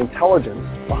that there's an intelligence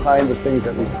behind the things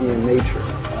that we see in nature,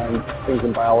 and things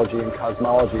in biology and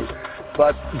cosmology.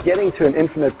 But getting to an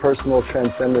infinite, personal,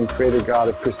 transcendent creator God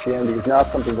of Christianity is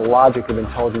not something the logic of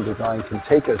intelligent design can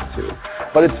take us to.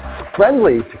 But it's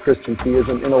friendly to Christian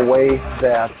theism in a way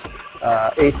that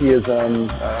atheism,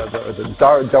 the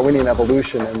Darwinian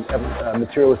evolution, and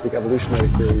materialistic evolutionary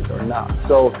theories are not.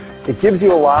 So it gives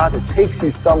you a lot. It takes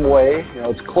you some way.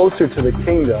 It's closer to the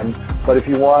kingdom. But if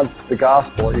you want the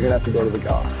gospel, you're going to have to go to the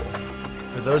gospel.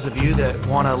 For those of you that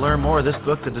want to learn more, this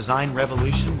book, The Design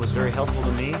Revolution, was very helpful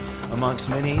to me amongst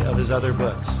many of his other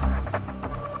books.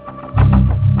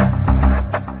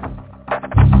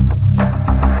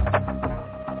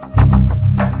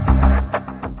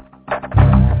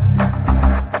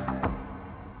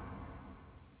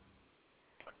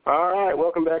 All right,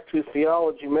 welcome back to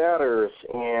Theology Matters,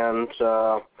 and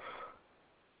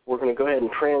we're going to go ahead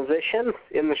and transition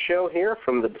in the show here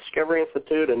from the Discovery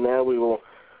Institute, and now we will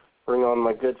bring on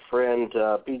my good friend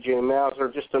B.J. Mauser.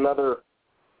 Just another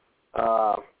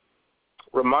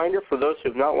reminder for those who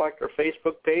have not liked our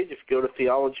Facebook page, if you go to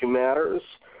Theology Matters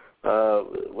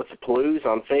with the Pellews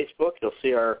on Facebook, you'll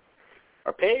see our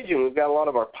page, and we've got a lot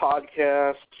of our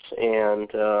podcasts, and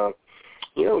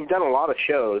we've done a lot of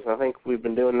shows. I think we've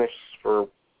been doing this for,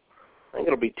 I think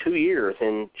it'll be 2 years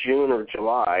in June or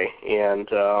July, and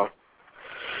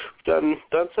we've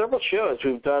done several shows.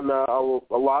 We've done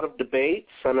a lot of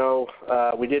debates. I know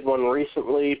we did one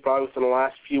recently, probably within the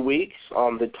last few weeks,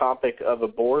 on the topic of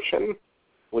abortion,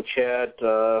 which had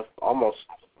almost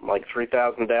like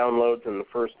 3,000 downloads in the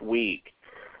first week,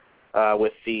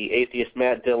 with the atheist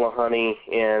Matt Dillahunty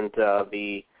and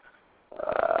the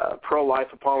pro-life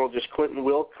apologist Quentin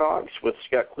Wilcox with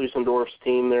Scott Klusendorf's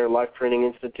team there, Life Training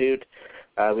Institute.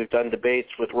 We've done debates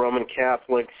with Roman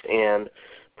Catholics and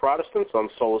Protestants on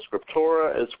Sola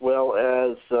Scriptura, as well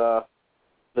as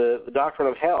the doctrine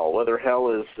of hell, whether hell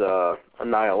is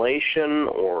annihilation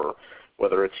or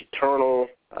whether it's eternal,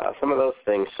 some of those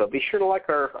things. So be sure to like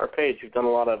our page. We've done a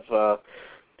lot of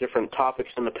different topics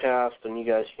in the past, and you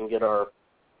guys can get our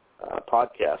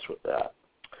podcast with that.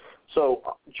 So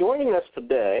joining us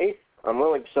today, I'm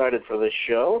really excited for this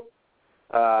show,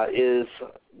 is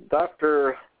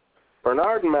Dr.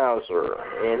 Bernard Mauser,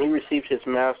 and he received his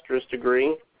master's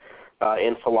degree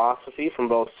in philosophy from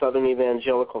both Southern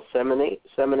Evangelical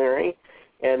Seminary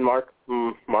and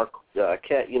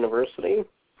Marquette University,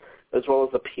 as well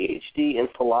as a PhD in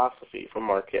philosophy from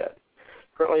Marquette.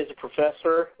 Currently he's a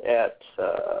professor at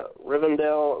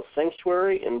Rivendell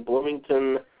Sanctuary in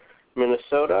Bloomington,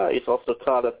 Minnesota. He's also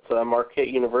taught at Marquette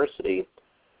University,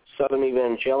 Southern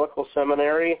Evangelical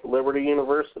Seminary, Liberty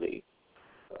University,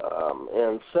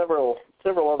 and several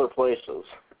other places.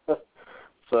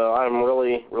 So I'm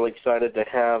really excited to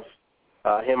have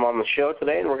him on the show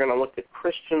today, and we're going to look at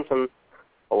Christians and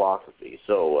philosophy.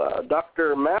 So,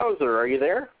 Dr. Mauser, are you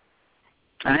there?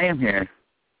 I am here.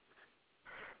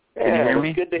 Can you hear me?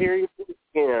 It's good to hear you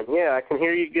again. Yeah, I can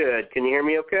hear you good. Can you hear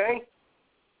me okay?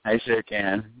 I sure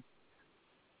can.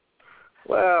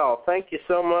 Well, thank you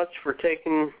so much for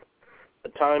taking the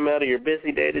time out of your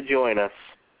busy day to join us.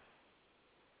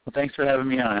 Well, thanks for having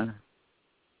me on.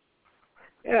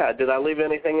 Yeah, did I leave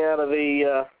anything out of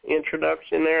the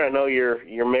introduction there? I know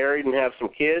you're married and have some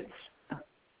kids.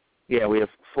 Yeah, we have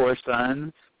 4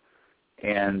 sons,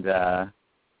 and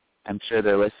I'm sure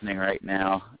they're listening right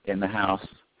now in the house.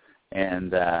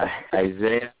 And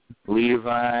Isaiah,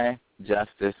 Levi,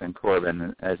 Justice, and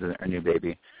Corbin as our new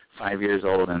baby, 5 years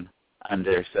old and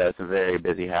under, so it's a very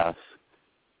busy house.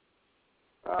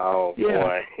 Oh,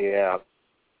 boy, yeah.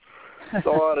 It's a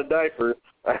lot of diapers.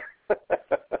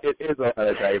 It is a lot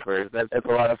of diapers. It's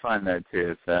a lot of fun, though,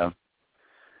 too. So,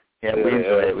 yeah, we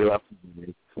enjoy it. We love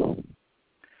it.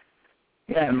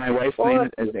 Yeah, and my wife's name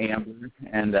is Amber,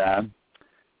 and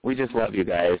we just love you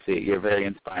guys. You're very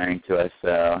inspiring to us.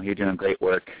 So you're doing great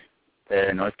work there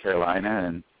in North Carolina,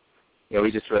 and yeah,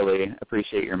 we just really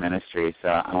appreciate your ministry. So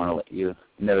I want to let you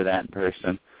know that in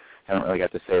person. I haven't really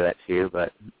got to say that to you,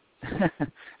 but I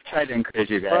tried to encourage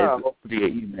you guys via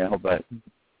email, but.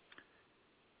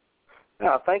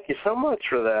 Yeah, thank you so much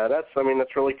for that. That's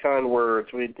really kind words.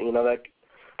 That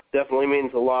definitely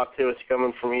means a lot to us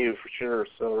coming from you for sure.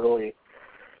 So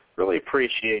really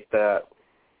appreciate that.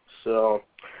 So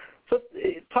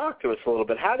talk to us a little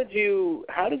bit. How did you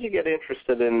get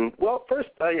interested in? Well, first,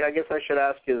 I guess I should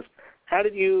ask is, how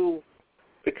did you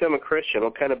become a Christian?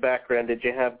 What kind of background did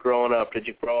you have growing up? Did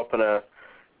you grow up in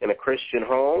a Christian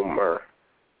home, or?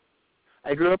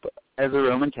 I grew up as a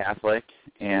Roman Catholic,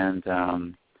 and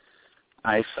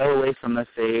I fell away from the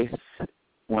faith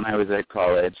when I was at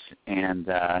college, and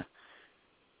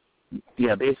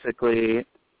basically,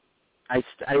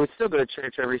 I would still go to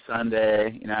church every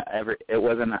Sunday. I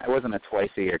wasn't a twice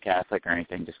a year Catholic or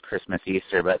anything, just Christmas,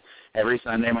 Easter, but every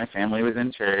Sunday my family was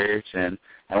in church, and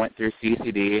I went through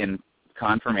CCD and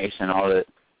confirmation, all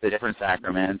the different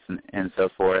sacraments and so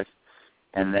forth,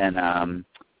 and then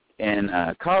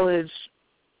in college,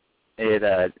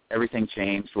 everything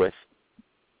changed with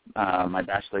my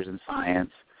bachelor's in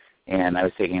science, and I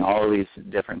was taking all of these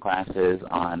different classes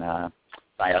on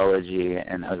biology,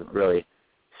 and I was really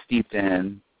steeped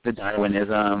in the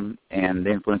Darwinism and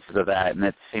the influences of that, and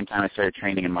at the same time I started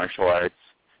training in martial arts,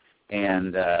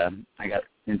 and I got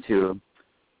into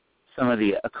some of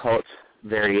the occult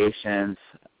variations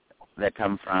that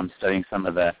come from studying some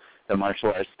of the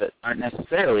martial arts that aren't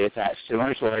necessarily attached to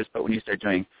martial arts, but when you start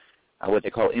doing what they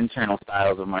call internal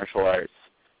styles of martial arts,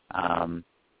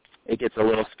 it gets a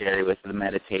little scary with the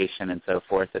meditation and so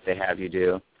forth that they have you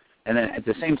do. And then at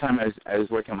the same time I was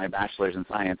working on my bachelor's in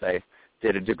science, I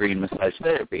did a degree in massage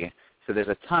therapy. So there's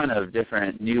a ton of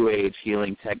different New Age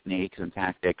healing techniques and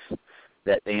tactics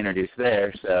that they introduce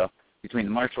there. So between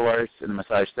the martial arts and the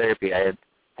massage therapy, I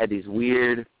had these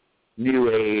weird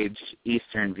New Age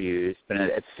Eastern views, but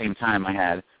at the same time I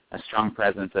had a strong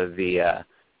presence of the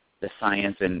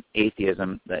science and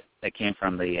atheism that came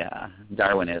from the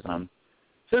Darwinism.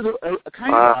 So it was a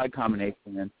kind of odd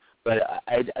combination, but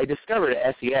I discovered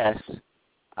at SES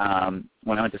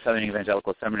when I went to Southern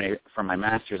Evangelical Seminary for my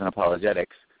master's in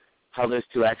apologetics, how those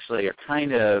two actually are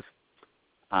kind of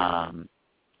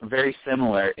very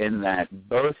similar in that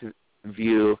both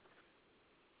view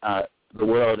the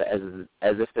world as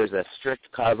if there's a strict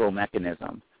causal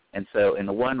mechanism. And so in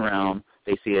the one realm,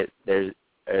 they see it, there's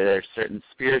certain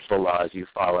spiritual laws you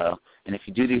follow, and if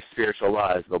you do these spiritual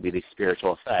laws, there'll be these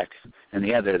spiritual effects. And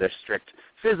the other, there's strict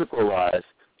physical laws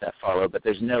that follow, but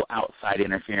there's no outside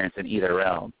interference in either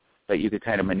realm. But you could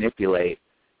kind of manipulate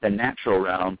the natural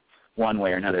realm one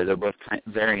way or another. They're both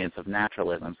variants of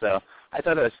naturalism. So I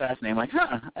thought it was fascinating. Like,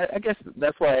 I guess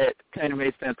that's why it kind of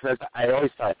made sense, because I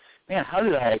always thought, man, how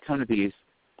did I come to these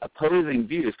opposing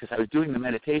views? Because I was doing the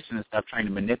meditation and stuff, trying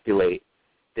to manipulate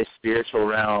this spiritual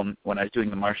realm when I was doing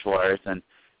the martial arts and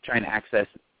trying to access,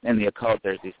 in the occult,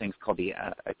 there's these things called the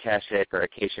Akashic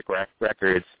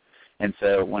records. And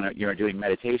so when you're doing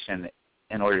meditation,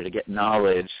 in order to get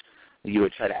knowledge, you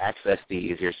would try to access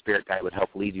these. Your spirit guide would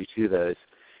help lead you to those.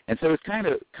 And so it's kind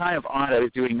of odd I was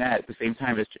doing that at the same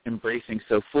time as embracing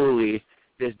so fully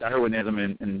this Darwinism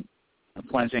and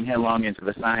plunging headlong into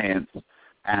the science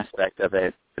aspect of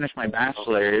it. Finished my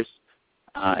bachelor's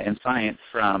in science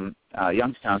from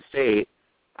Youngstown State.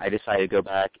 I decided to go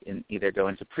back and either go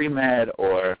into pre-med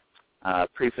or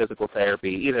pre-physical therapy.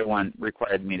 Either one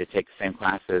required me to take the same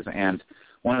classes, and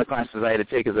one of the classes I had to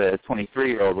take as a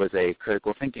 23-year-old was a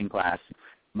critical thinking class.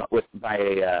 by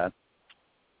a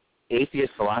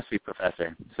atheist philosophy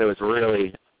professor. So it was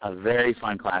really a very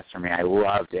fun class for me. I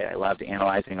loved it. I loved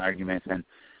analyzing arguments and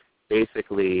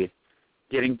basically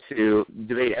getting to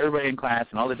debate everybody in class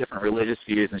and all the different religious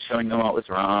views and showing them what was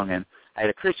wrong. And I had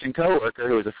a Christian coworker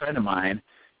who was a friend of mine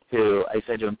who I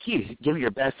said to him, Keith, give me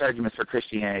your best arguments for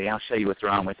Christianity. I'll show you what's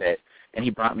wrong with it. And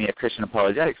he brought me a Christian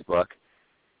Apologetics book.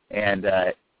 And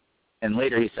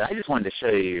later he said, I just wanted to show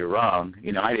you you're wrong.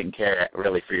 You know, I didn't care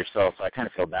really for your soul, so I kind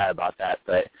of feel bad about that.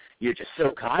 But you're just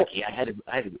so cocky. I had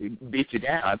to beat you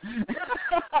down.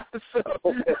 So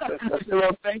I said,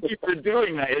 well, thank you for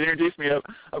doing that. It introduced me to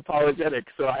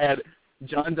apologetics. So I had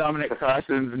John Dominic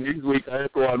Crossan's Newsweek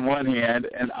article on one hand,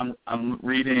 and I'm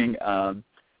reading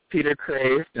Peter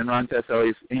Kraft and Ron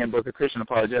Tesselli's Handbook of Christian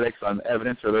Apologetics on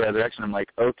evidence for the resurrection. I'm like,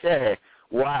 okay,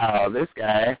 wow, this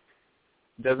guy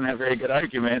doesn't have very good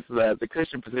arguments. The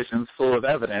Christian position is full of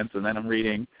evidence, and then I'm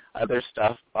reading other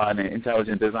stuff on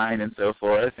intelligent design and so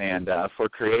forth, and for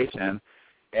creation,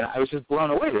 and I was just blown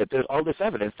away that there's all this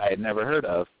evidence I had never heard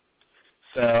of.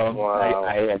 So wow.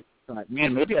 I thought,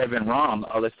 man, maybe I've been wrong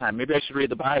all this time. Maybe I should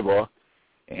read the Bible.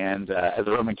 And as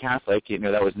a Roman Catholic, you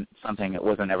know, that was something that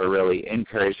wasn't ever really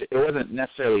encouraged. It wasn't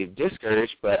necessarily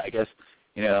discouraged, but I guess,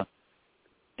 you know,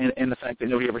 in the fact that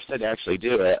nobody ever said to actually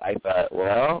do it, I thought,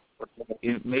 well,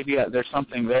 maybe there's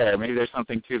something there. Maybe there's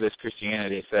something to this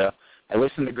Christianity. So I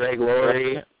listened to Greg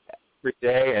Laurie every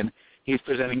day, and he's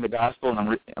presenting the gospel,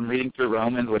 and I'm reading through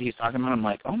Romans, what he's talking about. I'm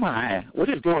like, oh, my, what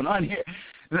is going on here?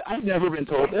 I've never been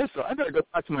told this, so I better go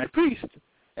talk to my priest.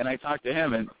 And I talked to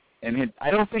him, and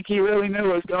I don't think he really knew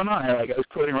what was going on. I was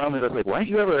quoting Romans. I was like, why don't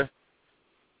you ever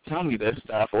tell me this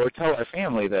stuff or tell our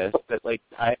family this? That, like,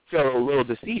 I feel a little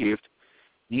deceived.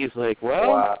 And he's like, well,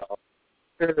 wow.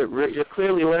 You're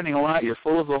clearly learning a lot. You're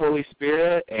full of the Holy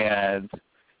Spirit, and,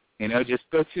 you know, just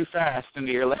go too fast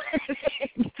into your learning.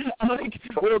 I'm like,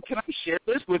 well, can I share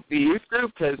this with the youth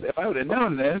group? Because if I would have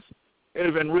known this, it would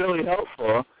have been really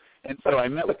helpful. And so I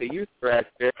met with the youth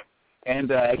director.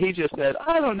 And he just said,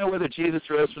 I don't know whether Jesus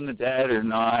rose from the dead or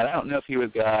not. I don't know if he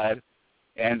was God.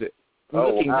 And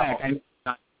looking back, I'm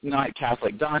not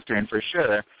Catholic doctrine for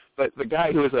sure, but the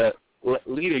guy who was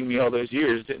leading me all those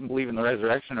years didn't believe in the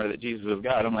resurrection or that Jesus was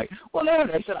God. I'm like, well, no.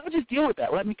 I said, I'll just deal with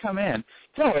that. Let me come in.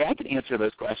 Don't worry, I can answer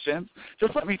those questions.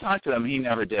 Just let me talk to them. He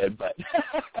never did. But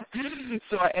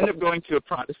so I ended up going to a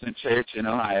Protestant church in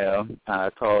Ohio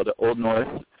called Old North.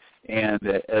 And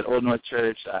at Old North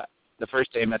Church, the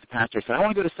first day I met the pastor, I said, I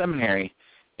want to go to seminary.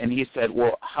 And he said,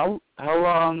 well, how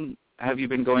long have you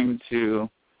been going to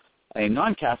a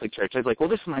non-Catholic church? I was like, well,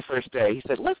 this is my first day. He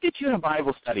said, let's get you in a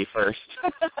Bible study first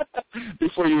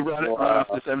before you run off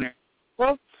to seminary.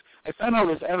 Well, I found all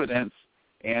this evidence,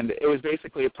 and it was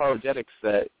basically apologetics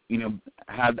that, you know,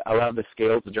 had allowed the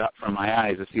scales to drop from my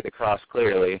eyes to see the cross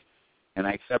clearly. And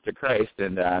I accepted Christ,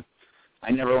 and I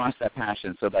never lost that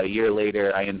passion. So about a year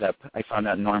later, I found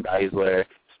out Norm Geisler,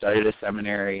 started a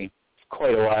seminary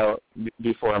quite a while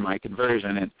before my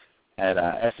conversion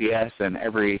at SES, and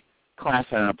every class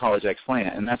had an apologetics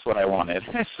slant, and that's what I wanted.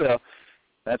 So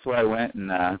that's where I went,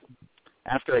 and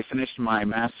after I finished my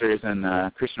master's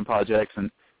in Christian apologetics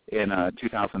in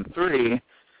 2003,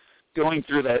 going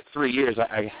through that 3 years,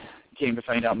 I came to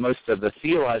find out most of the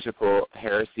theological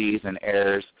heresies and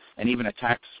errors and even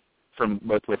attacks from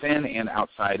both within and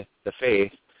outside the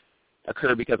faith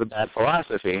occur because of bad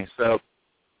philosophy. So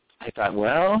I thought,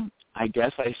 well, I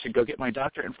guess I should go get my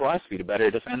doctorate in philosophy to better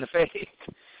defend the faith.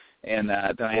 And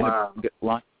then I ended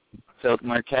up Philip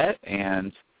Marquette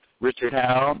and Richard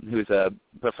Howe, who's a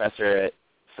professor at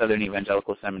Southern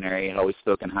Evangelical Seminary, had always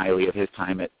spoken highly of his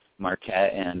time at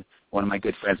Marquette. And one of my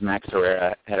good friends, Max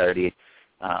Herrera, had already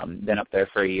been up there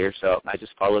for a year. So I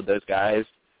just followed those guys.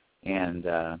 And,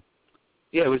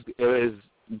 yeah, it was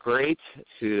great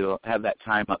to have that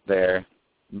time up there,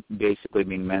 basically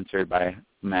being mentored by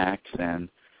Max, and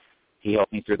he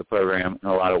helped me through the program in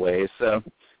a lot of ways. So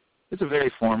it's a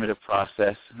very formative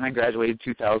process. I graduated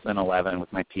in 2011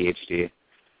 with my PhD.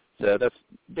 So that's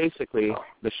basically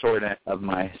the short end of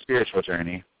my spiritual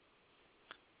journey.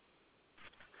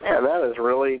 Yeah, that is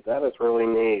really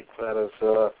neat.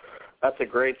 That's a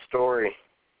great story.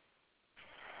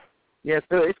 Yeah,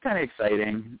 so it's kind of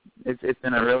exciting. It's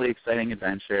been a really exciting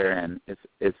adventure, and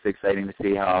it's exciting to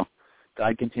see how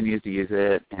God continues to use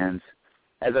it. And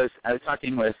as I was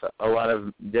talking with a lot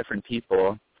of different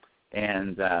people,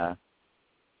 and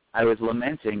I was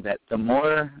lamenting that the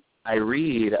more I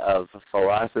read of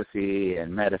philosophy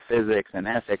and metaphysics and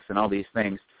ethics and all these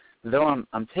things, though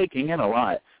I'm taking in a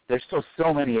lot, there's still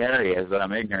so many areas that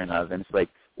I'm ignorant of, and it's like,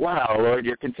 wow, Lord,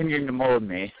 you're continuing to mold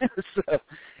me. So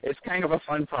it's kind of a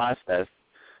fun process.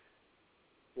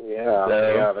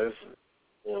 Yeah, there's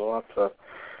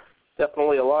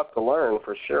definitely a lot to learn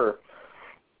for sure.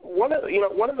 One of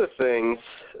the things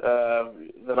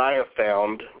that I have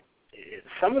found,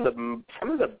 some of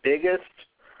the biggest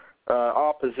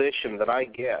opposition that I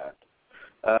get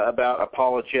about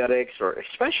apologetics, or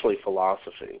especially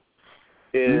philosophy,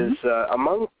 is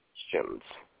among Christians,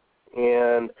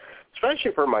 and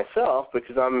especially for myself,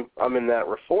 because I'm in that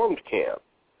Reformed camp,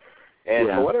 and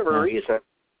for whatever reason,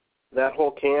 that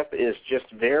whole camp is just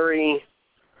very,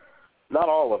 not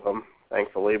all of them,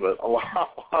 thankfully, but a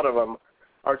lot of them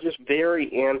are just very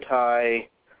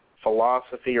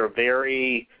anti-philosophy, or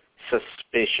very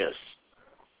suspicious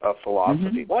of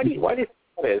philosophy. Why do you think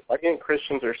that is? Why do you think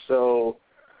Christians are so,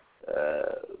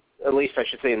 at least I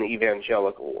should say in the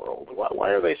evangelical world, why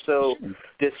are they so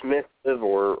dismissive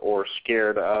or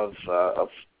scared of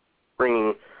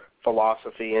bringing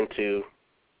philosophy into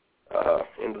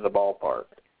the ballpark?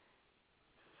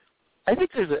 I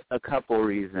think there's a couple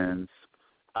reasons.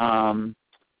 One,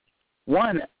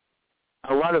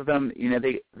 a lot of them,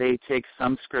 they take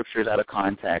some scriptures out of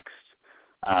context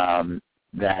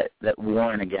that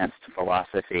warn against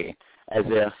philosophy, as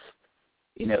if,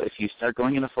 if you start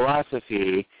going into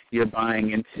philosophy, you're buying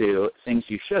into things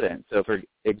you shouldn't. So, for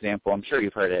example, I'm sure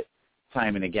you've heard it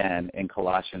time and again in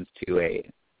Colossians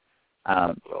 2:8.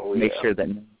 Make sure that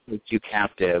no one takes you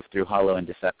captive through hollow and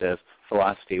deceptive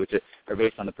philosophy, which are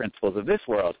based on the principles of this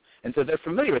world. And so they're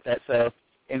familiar with that. So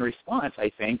in response, I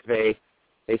think they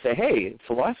say, hey,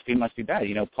 philosophy must be bad.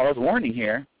 Paul's warning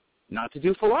here not to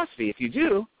do philosophy. If you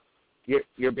do,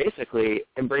 you're basically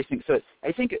embracing. So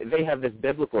I think they have this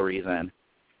biblical reason,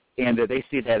 and they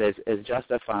see that as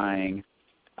justifying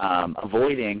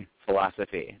avoiding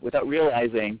philosophy without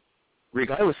realizing,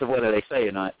 regardless of whether they say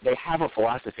or not, they have a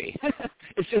philosophy.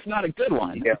 It's just not a good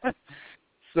one. Yeah.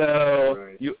 So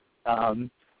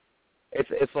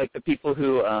it's like the people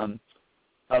who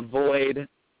avoid.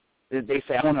 They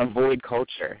say, I want to avoid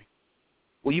culture.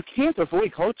 Well, you can't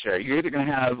avoid culture. You're either going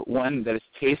to have one that is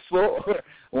tasteful or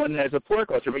one that is a poor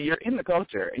culture, but you're in the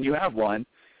culture, and you have one.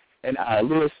 And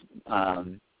Lewis, I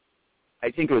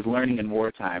think it was Learning in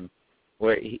Wartime,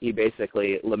 where he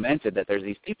basically lamented that there's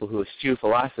these people who eschew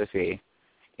philosophy,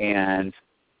 and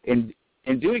in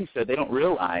doing so, they don't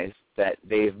realize that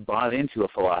they've bought into a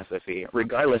philosophy,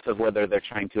 regardless of whether they're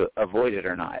trying to avoid it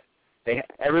or not.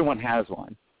 Everyone has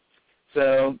one.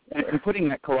 So, in putting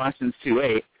that Colossians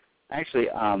 2:8, actually,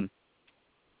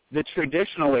 the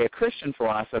traditional way a Christian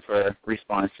philosopher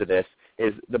responds to this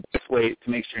is the best way to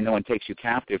make sure no one takes you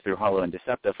captive through hollow and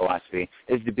deceptive philosophy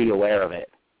is to be aware of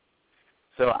it.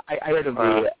 So I heard of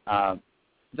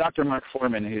Dr. Mark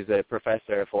Foreman, who's a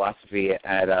professor of philosophy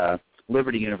at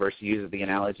Liberty University, uses the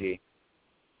analogy.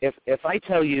 If I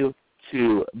tell you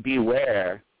to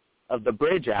beware of the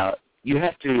bridge out, you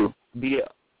have to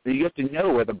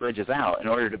know where the bridge is out in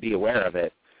order to be aware of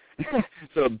it.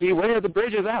 So beware the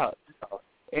bridge is out.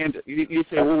 And you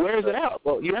say, well, where is it out?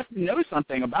 Well, you have to know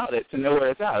something about it to know where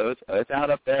it's out. It's out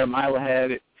up there a mile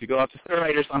ahead if you go off to the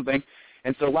right or something.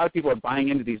 And so a lot of people are buying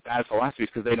into these bad philosophies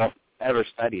because they don't ever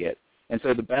study it. And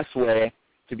so the best way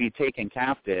to be taken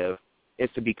captive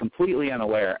is to be completely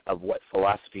unaware of what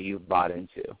philosophy you've bought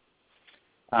into.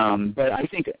 But I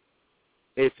think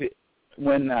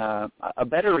when a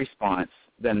better response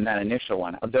than that initial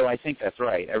one, though I think that's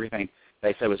right, everything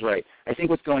that I said was right, I think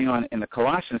what's going on in the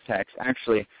Colossians text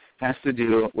actually has to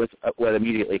do with what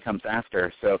immediately comes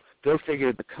after. So go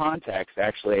figure, the context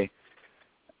actually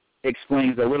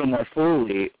explains a little more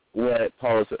fully what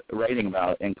Paul is writing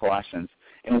about in Colossians.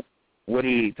 And what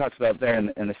he talks about there in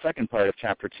the second part of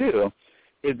chapter 2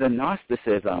 is the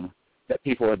Gnosticism that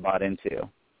people had bought into.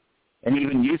 And he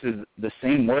even uses the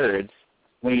same words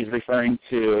when he's referring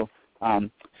to,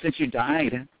 since you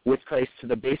died with Christ to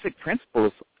the basic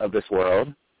principles of this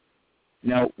world.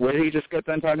 Now, where did he just get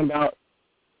done talking about?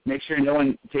 Make sure no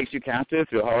one takes you captive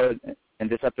through hollow and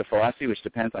deceptive philosophy, which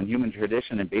depends on human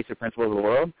tradition and basic principles of the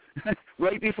world.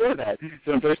 Right before that.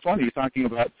 So in verse 20, he's talking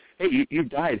about, hey, you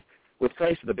died with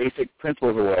Christ to the basic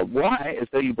principles of the world. Why? As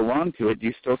though you belong to it, do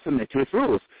you still submit to its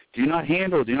rules? Do not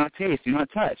handle, do not taste, do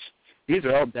not touch. These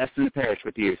are all destined to perish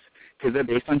with use, because they're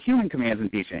based on human commands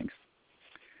and teachings.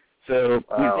 So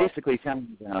he's basically telling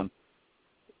them,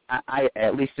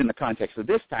 at least in the context of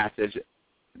this passage,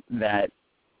 that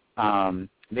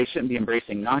they shouldn't be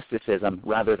embracing Gnosticism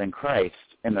rather than Christ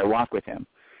in their walk with him.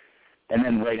 And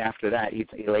then right after that, he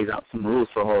lays out some rules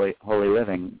for holy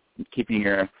living, keeping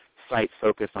your sights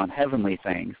focused on heavenly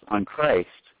things, on Christ,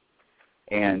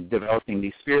 and developing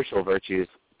these spiritual virtues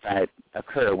that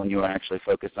occur when you are actually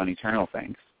focused on eternal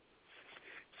things.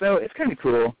 So it's kind of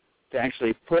cool to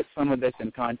actually put some of this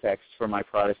in context for my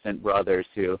Protestant brothers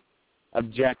who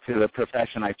object to the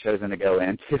profession I've chosen to go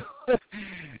into.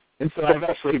 And so I've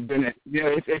actually been,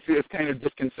 it's kind of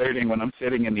disconcerting when I'm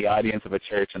sitting in the audience of a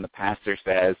church and the pastor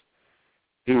says,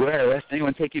 beware, lest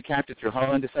anyone take you captive through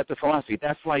hollow and deceptive philosophy.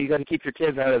 That's why you got to keep your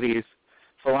kids out of these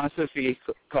philosophy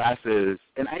classes.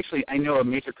 And actually, I know a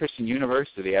major Christian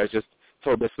university, I was just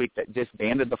told this week, that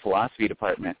disbanded the philosophy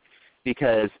department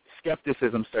because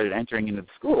skepticism started entering into the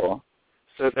school.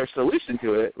 So their solution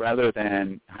to it, rather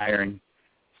than hiring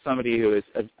somebody who is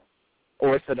an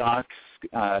orthodox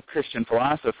Christian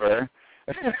philosopher,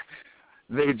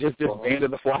 they just disbanded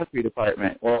the philosophy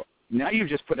department. Well, now you've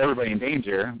just put everybody in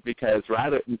danger because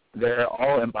rather they're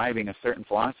all imbibing a certain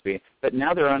philosophy, but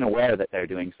now they're unaware that they're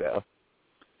doing so.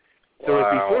 So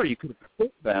Wow. Before you could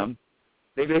quit them,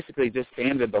 they basically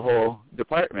disbanded the whole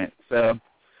department. So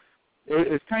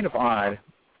it's kind of odd.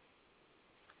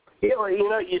 Yeah, well,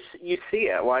 you see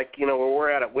it, like, where we're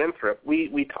at Winthrop,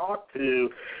 we talk to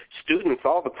students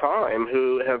all the time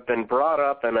who have been brought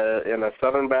up in a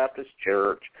Southern Baptist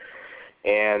church,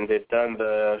 and they've done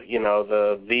the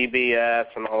VBS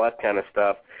and all that kind of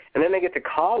stuff, and then they get to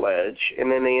college,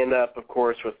 and then they end up, of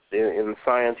course, in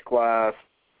science class.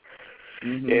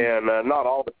 Mm-hmm. And not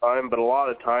all the time, but a lot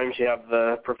of times you have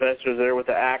the professors there with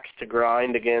the axe to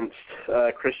grind against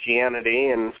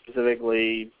Christianity and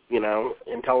specifically,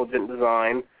 intelligent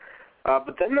design.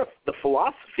 But then the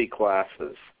philosophy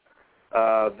classes,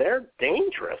 they're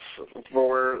dangerous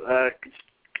for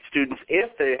students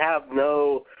if they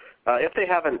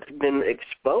haven't been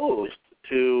exposed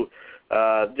to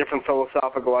different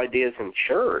philosophical ideas in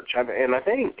church.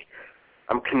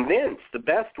 I'm convinced the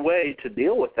best way to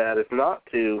deal with that is not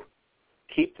to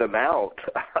keep them out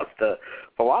of the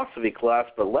philosophy class,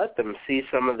 but let them see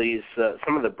some of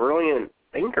the brilliant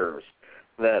thinkers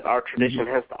that our tradition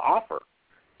has to offer.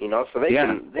 So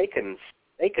they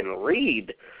can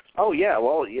read. Oh yeah,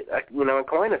 well,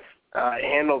 Aquinas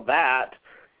handled that,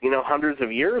 hundreds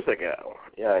of years ago.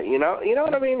 Yeah, you know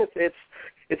what I mean?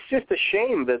 It's just a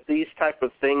shame that these type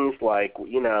of things, like,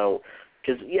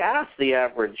 because you ask the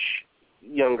average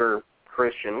younger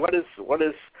Christian, what is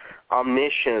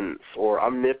omniscience or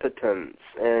omnipotence?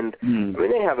 And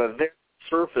they have a very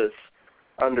surface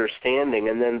understanding,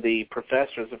 and then the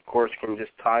professors, of course, can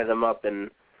just tie them up in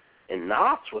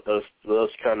knots with those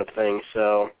kind of things.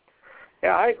 So,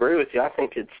 yeah, I agree with you. I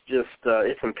think it's just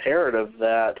it's imperative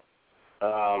that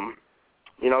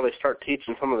they start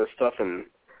teaching some of this stuff, and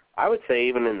I would say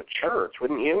even in the church,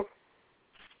 wouldn't you?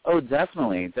 Oh,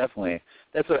 definitely. That's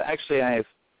what actually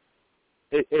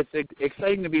It's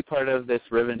exciting to be part of this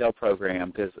Rivendell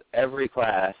program because every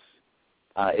class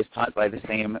is taught by the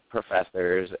same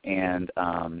professors, and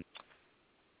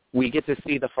we get to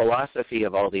see the philosophy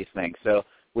of all these things. So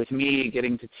with me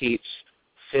getting to teach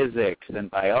physics and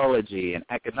biology and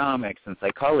economics and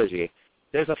psychology,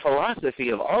 there's a philosophy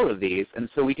of all of these, and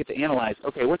so we get to analyze,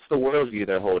 okay, what's the worldview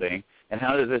they're holding, and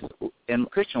how does this, in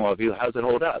Christian worldview, how does it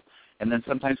hold up? And then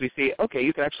sometimes we see, okay,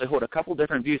 you can actually hold a couple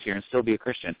different views here and still be a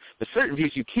Christian. But certain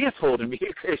views you can't hold and be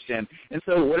a Christian. And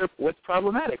so what's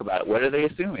problematic about it? What are they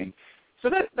assuming? So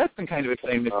that's been kind of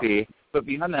exciting to see. But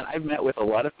beyond that, I've met with a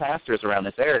lot of pastors around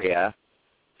this area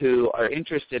who are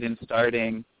interested in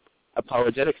starting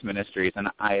apologetics ministries. And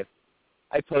I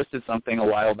posted something a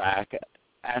while back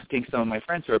asking some of my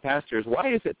friends who are pastors,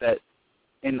 why is it that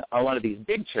in a lot of these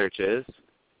big churches,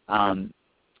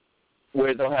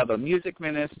 where they'll have a music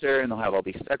minister and they'll have all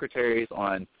these secretaries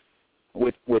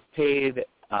with paid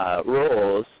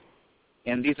roles,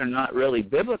 and these are not really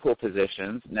biblical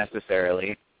positions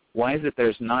necessarily. Why is it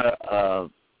there's not a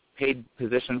paid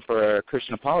position for a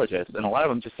Christian apologist? And a lot of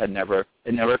them just it never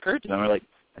occurred to them. They're like,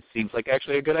 it seems like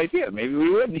actually a good idea. Maybe we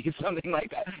would need something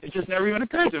like that. It just never even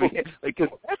occurred to me. Because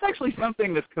that's actually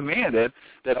something that's commanded,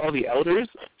 that all the elders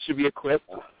should be equipped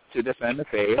to defend the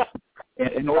faith.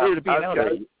 In order to be an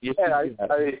elder, you should do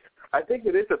that. I think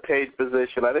it is a paid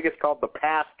position. I think it's called the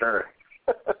pastor.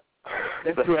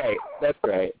 That's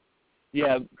right.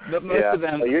 Yeah, but most of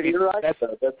them. You're right.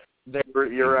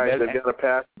 You're right. They've got a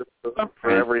pastor for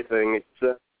everything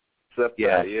except that.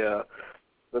 Yeah,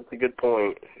 that's a good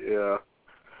point. Yeah.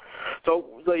 So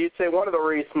you'd say one of the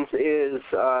reasons is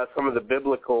some of the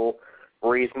biblical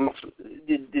reasons.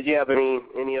 Did you have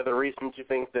any other reasons you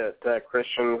think that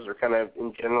Christians are kind of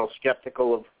in general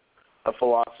skeptical of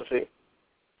philosophy?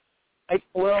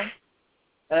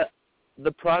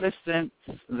 The Protestants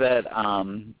that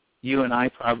you and I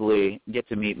probably get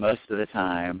to meet most of the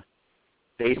time,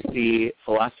 they see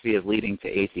philosophy as leading to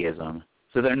atheism.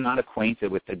 So they're not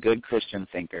acquainted with the good Christian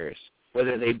thinkers,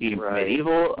 whether they be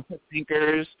medieval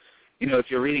thinkers, if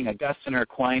you're reading Augustine or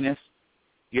Aquinas,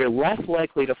 you're less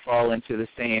likely to fall into the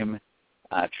same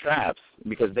traps,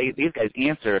 because these guys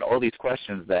answered all these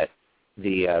questions that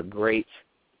the great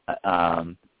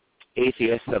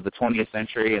atheists of the 20th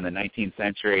century and the 19th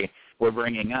century were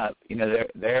bringing up.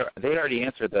 They already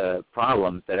answered the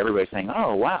problems that everybody's saying,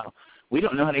 oh, wow, we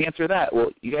don't know how to answer that.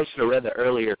 Well, you guys should have read the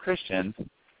earlier Christians.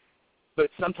 But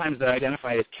sometimes they're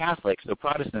identified as Catholics, so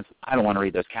Protestants, I don't want to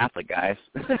read those Catholic guys.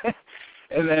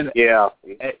 And then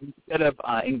instead of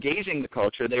engaging the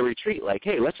culture, they retreat like,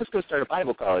 hey, let's just go start a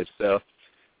Bible college. So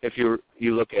if you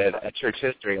look at church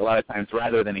history, a lot of times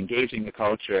rather than engaging the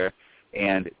culture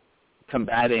and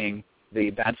combating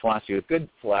the bad philosophy with good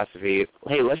philosophy,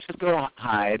 hey, let's just go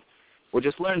hide. We'll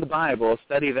just learn the Bible,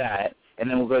 study that, and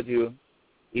then we'll go do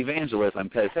evangelism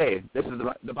because, hey, this is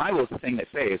the Bible is the thing that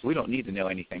saves. We don't need to know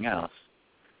anything else.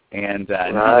 And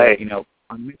now that,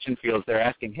 on mission fields, they're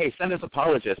asking, hey, send us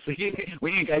apologists. We need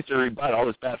you guys to rebut all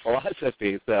this bad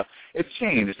philosophy. So it's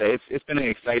changed. It's been an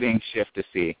exciting shift to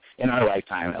see in our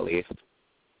lifetime, at least.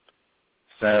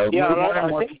 So more and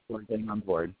more people are getting on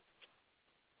board.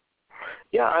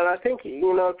 Yeah, and I think,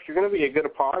 if you're going to be a good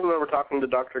apologist, I remember talking to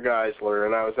Dr. Geisler,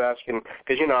 and I was asking,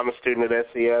 because, I'm a student at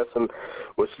SES, and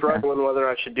was struggling whether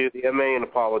I should do the MA in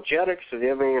apologetics or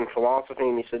the MA in philosophy,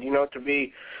 and he said, to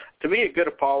be a good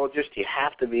apologist, you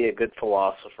have to be a good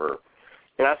philosopher.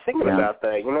 And I was thinking about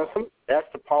that. Some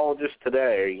best apologists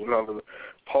today, the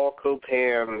Paul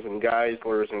Copans and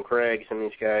Geislers and Craigs and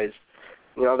these guys,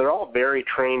 they're all very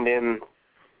trained in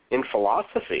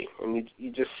philosophy, and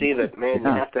you just see that, man, you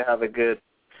have to have a good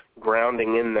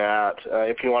grounding in that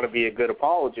if you want to be a good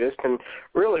apologist. And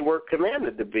really, we're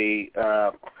commanded to be,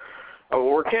 commanded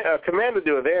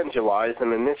to evangelize.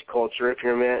 And in this culture,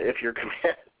 if you're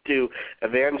commanded to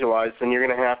evangelize, then you're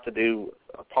going to have to do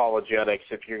apologetics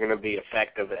if you're going to be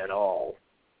effective at all.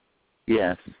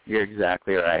 Yes, you're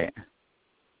exactly right.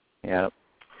 Yep.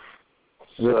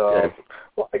 So,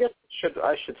 well, I guess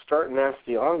I should start and ask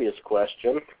the obvious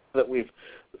question that we've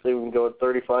been going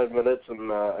 35 minutes, and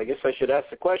I guess I should ask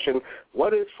the question,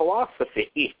 what is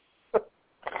philosophy?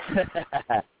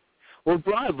 Well,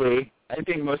 broadly, I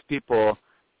think most people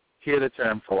hear the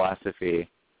term philosophy,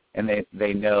 and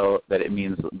they know that it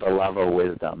means the love of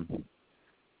wisdom.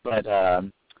 But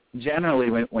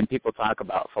generally, when people talk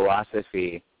about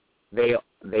philosophy, they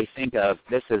think of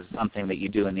this as something that you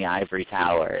do in the ivory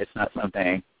tower. It's not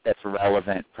something that's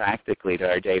relevant practically to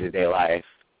our day-to-day life.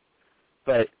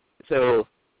 But so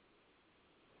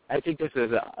I think this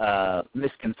is a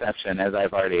misconception, as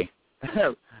I've already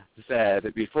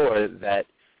said before, that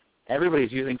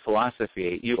everybody's using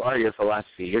philosophy. You are your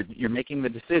philosophy. You're making the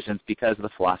decisions because of the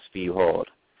philosophy you hold.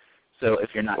 So if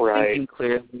you're not thinking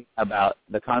clearly about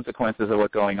the consequences of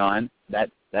what's going on, that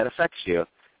affects you.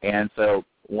 And so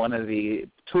one of the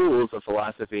tools of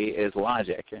philosophy is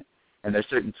logic, and there's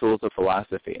certain tools of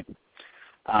philosophy.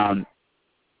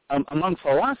 Among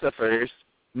philosophers,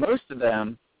 most of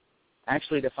them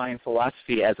actually define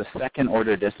philosophy as a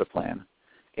second-order discipline.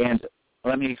 And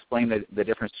let me explain the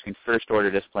difference between first-order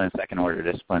discipline and second-order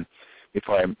discipline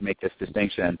before I make this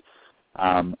distinction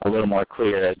a little more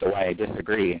clear as to why I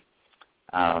disagree.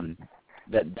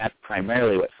 That's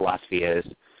primarily what philosophy is.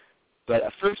 But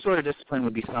a first-order discipline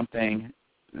would be something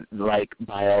like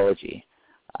biology.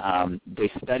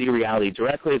 They study reality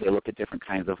directly. They look at different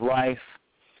kinds of life.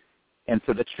 And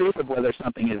so the truth of whether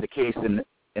something is the case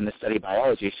in the study of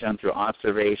biology is shown through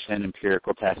observation,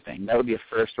 empirical testing. That would be a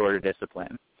first-order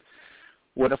discipline.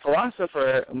 What a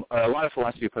philosopher, or a lot of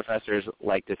philosophy professors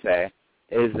like to say,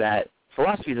 is that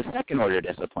philosophy is a second-order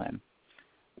discipline.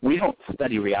 We don't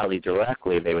study reality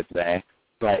directly, they would say,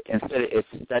 but instead it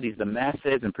studies the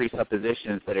methods and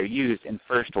presuppositions that are used in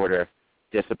first-order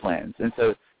disciplines. And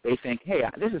so they think, hey,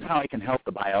 this is how I can help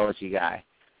the biology guy,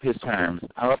 his terms.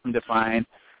 I'll help him define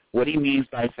what he means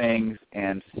by things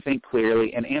and think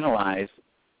clearly and analyze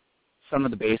some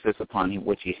of the basis upon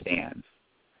which he stands.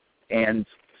 And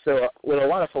so what a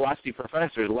lot of philosophy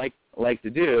professors like to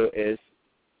do is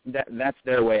that's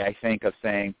their way, I think, of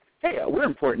saying, hey, we're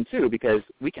important too because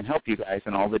we can help you guys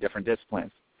in all the different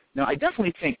disciplines. Now, I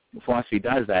definitely think philosophy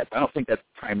does that, but I don't think that's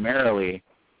primarily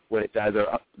what it does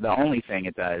or the only thing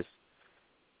it does.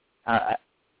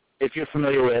 If you're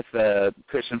familiar with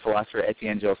Christian philosopher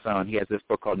Etienne Gilson, he has this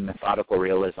book called Methodical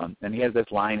Realism, and he has this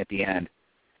line at the end,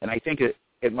 and I think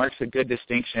it marks a good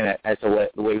distinction as to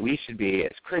the way we should be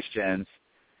as Christians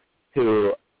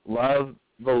who love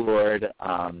the Lord,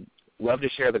 love to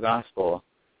share the gospel,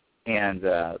 and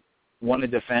want to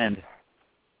defend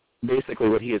basically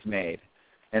what he has made.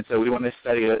 And so we want to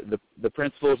study the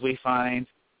principles we find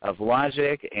of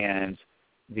logic and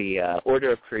the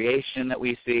order of creation that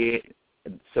we see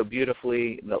so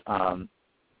beautifully.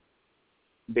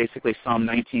 Basically, Psalm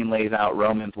 19 lays out,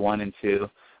 Romans 1 and 2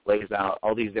 lays out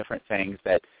all these different things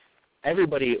that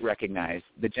everybody recognizes.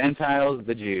 The Gentiles,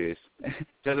 the Jews.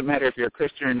 Doesn't matter if you're a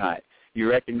Christian or not. You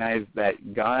recognize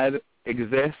that God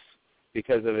exists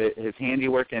because of his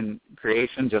handiwork in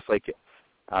creation, just like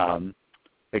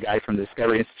the guy from the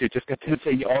Discovery Institute just got to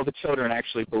say all the children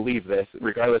actually believe this,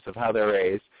 regardless of how they're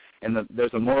raised, and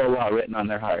there's a moral law written on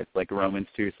their hearts, like Romans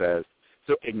 2 says.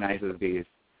 So it recognizes these.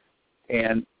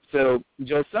 And so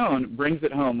Joson brings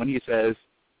it home when he says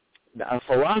a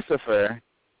philosopher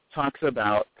talks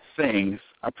about things,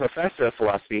 a professor of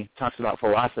philosophy talks about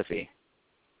philosophy.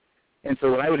 And so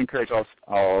what I would encourage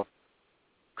all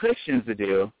Christians to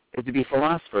do is to be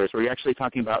philosophers, where you're actually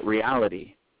talking about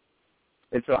reality.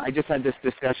 And so I just had this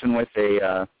discussion with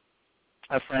a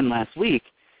friend last week,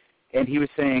 and he was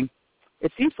saying,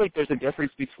 it seems like there's a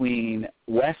difference between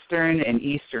Western and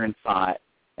Eastern thought,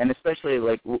 and especially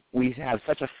like we have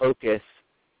such a focus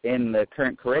in the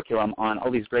current curriculum on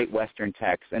all these great Western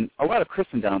texts, and a lot of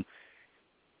Christendom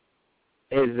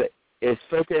is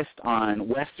focused on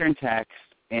Western texts,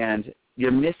 and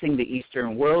you're missing the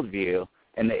Eastern worldview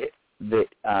and the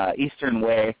Eastern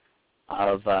way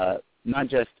of not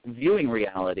just viewing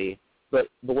reality, but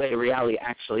the way reality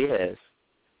actually is.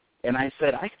 And I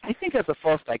said, I think that's a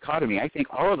false dichotomy. I think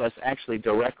all of us actually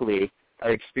directly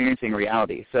are experiencing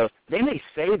reality. So they may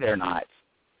say they're not,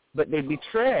 but they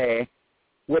betray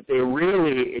what they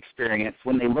really experience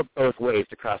when they look both ways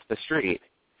across the street.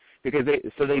 Because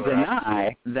they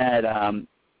deny that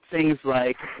things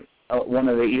like one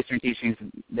of the Eastern teachings,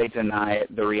 they deny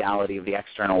the reality of the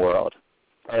external world.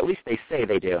 Or at least they say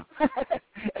they do.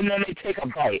 And then they take a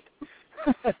bite.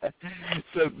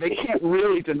 So they can't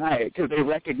really deny it because they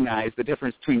recognize the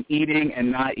difference between eating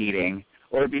and not eating,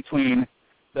 or between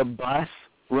the bus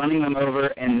running them over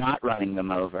and not running them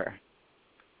over.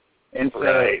 And so,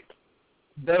 right.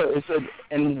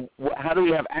 How do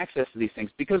we have access to these things?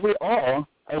 Because we all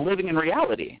are living in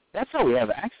reality. That's how we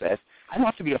have access. I don't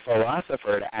have to be a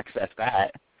philosopher to access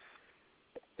that.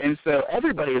 And so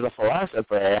everybody is a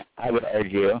philosopher, I would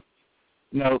argue.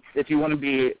 If you want to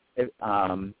be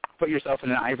put yourself in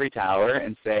an ivory tower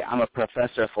and say, I'm a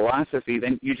professor of philosophy,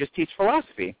 then you just teach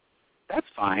philosophy. That's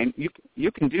fine.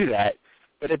 You can do that.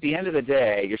 But at the end of the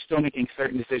day, you're still making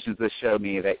certain decisions that show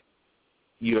me that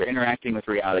you're interacting with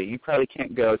reality. You probably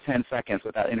can't go 10 seconds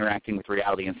without interacting with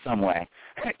reality in some way.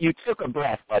 You took a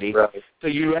breath, buddy. Right. So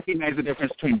you recognize the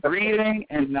difference between breathing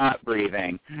and not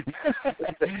breathing.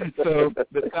 So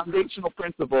the foundational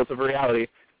principles of reality,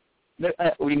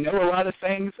 we know a lot of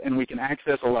things and we can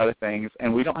access a lot of things,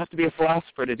 and we don't have to be a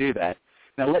philosopher to do that.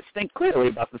 Now let's think clearly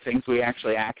about the things we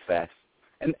actually access.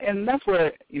 And that's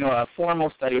where, a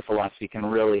formal study of philosophy can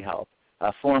really help,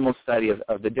 a formal study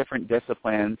of the different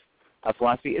disciplines of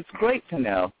philosophy. It's great to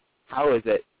know how is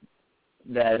it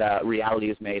that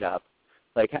reality is made up.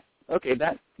 Like, okay,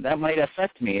 that might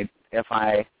affect me if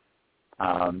I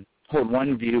hold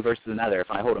one view versus another,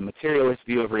 if I hold a materialist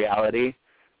view of reality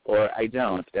or I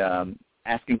don't.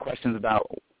 Asking questions about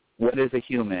what is a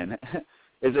human.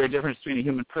 Is there a difference between a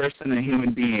human person and a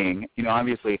human being?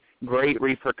 Obviously, great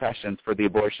repercussions for the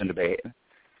abortion debate.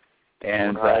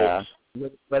 And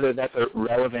whether that's a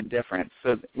relevant difference.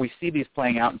 So we see these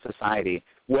playing out in society.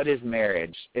 What is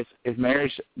marriage? Is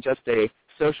marriage just a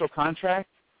social contract,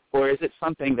 or is it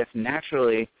something that's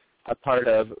naturally a part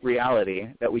of reality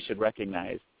that we should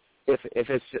recognize? If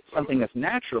it's something that's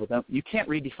natural, then you can't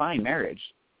redefine marriage.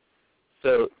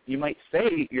 So you might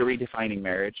say you're redefining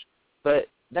marriage, but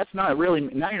that's not really,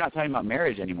 now you're not talking about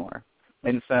marriage anymore.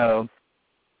 And so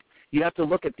you have to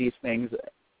look at these things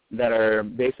that are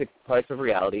basic parts of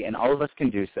reality, and all of us can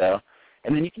do so.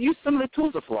 And then you can use some of the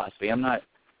tools of philosophy. I'm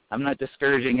not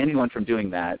discouraging anyone from doing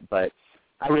that, but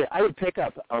I would pick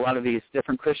up a lot of these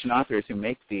different Christian authors who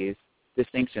make these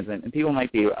distinctions, and people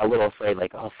might be a little afraid,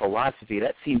 like, oh, philosophy,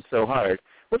 that seems so hard.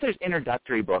 Well, there's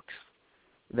introductory books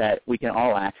that we can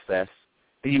all access.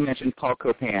 You mentioned Paul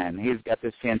Copan. He's got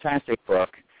this fantastic book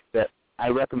that I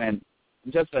recommend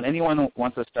just about anyone who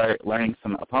wants to start learning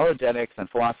some apologetics and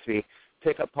philosophy.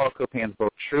 Pick up Paul Copan's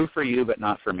book, True for You but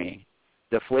Not for Me,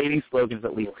 Deflating Slogans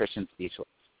That Leave Christians Speechless.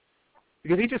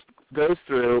 Because he just goes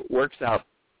through, works out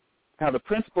how the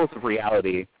principles of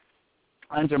reality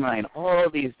undermine all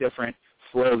these different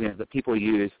slogans that people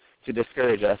use to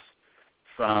discourage us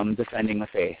from defending the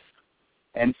faith.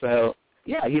 And so,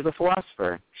 yeah, he's a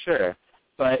philosopher, sure,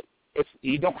 but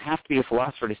you don't have to be a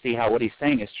philosopher to see how what he's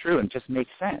saying is true and just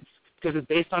makes sense, because it's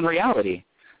based on reality.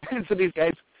 And so these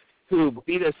guys who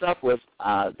beat us up with,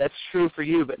 that's true for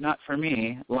you but not for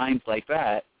me, lines like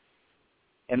that,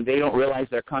 and they don't realize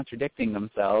they're contradicting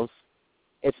themselves,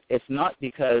 it's not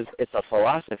because it's a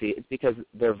philosophy. It's because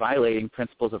they're violating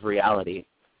principles of reality.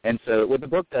 And so what the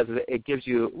book does is it gives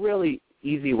you really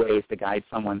easy ways to guide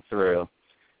someone through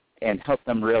and help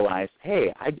them realize,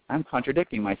 hey, I'm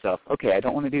contradicting myself. Okay, I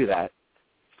don't want to do that.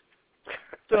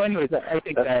 So anyways, I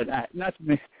think that, not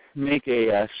to make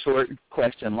a short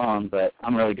question long, but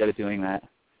I'm really good at doing that.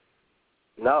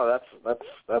 No, that's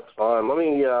fine. Let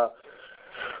me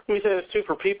say this too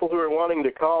for people who are wanting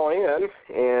to call in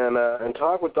and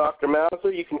talk with Dr.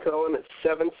 Mauser. You can call in at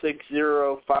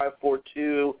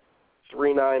 760-542-3907,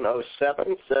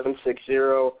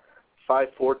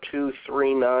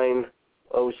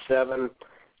 760-542-3907,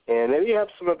 and maybe you have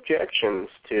some objections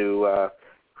to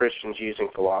Christians using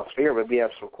philosophy, or maybe you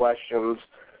have some questions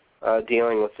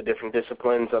dealing with the different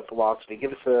disciplines of philosophy.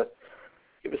 Give us a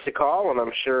call, and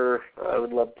I'm sure I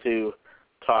would love to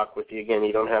talk with you. Again,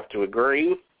 you don't have to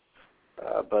agree,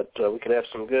 but we could have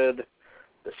some good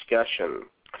discussion.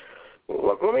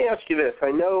 Well, let me ask you this.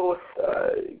 I know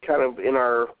kind of in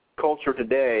our culture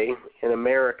today, in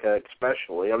America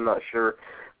especially, I'm not sure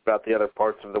about the other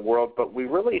parts of the world, but we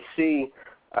really see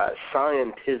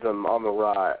scientism on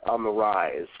the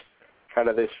rise, kind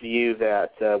of this view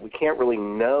that we can't really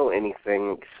know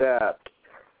anything except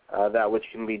that which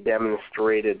can be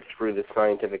demonstrated through the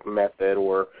scientific method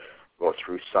or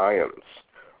through science.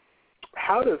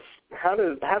 How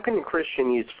can a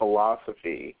Christian use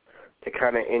philosophy to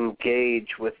kind of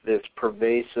engage with this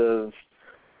pervasive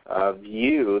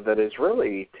view that is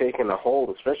really taken a hold,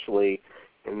 especially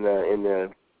in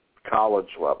the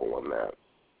college level on that?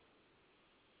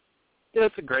 Yeah,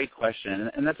 that's a great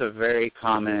question, and that's a very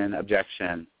common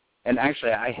objection. And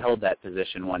actually, I held that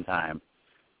position one time.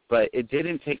 But it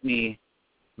didn't take me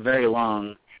very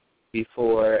long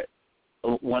before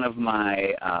one of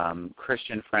my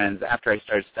Christian friends, after I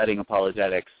started studying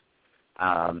apologetics,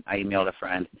 I emailed a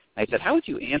friend. I said, how would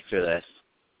you answer this?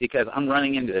 Because I'm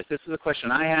running into this. This is a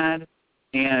question I had,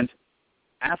 and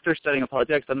after studying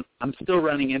apologetics, I'm still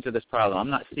running into this problem. I'm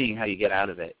not seeing how you get out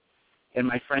of it. And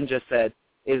my friend just said,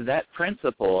 is that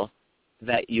principle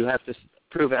that you have to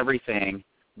prove everything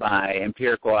by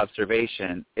empirical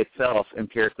observation itself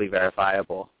empirically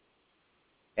verifiable?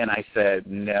 And I said,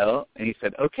 no. And he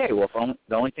said, okay, well, if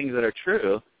the only things that are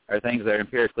true are things that are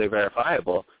empirically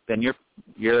verifiable, then your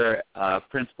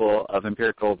principle of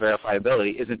empirical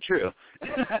verifiability isn't true.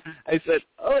 I said,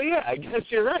 oh, yeah, I guess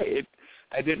you're right.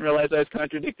 I didn't realize I was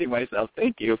contradicting myself.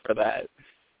 Thank you for that.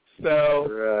 So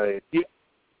right.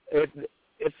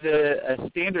 If a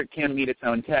standard can meet its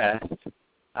own test,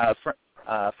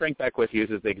 Frank Beckwith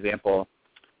uses the example,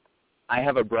 I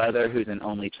have a brother who's an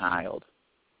only child.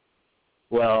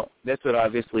 Well, this would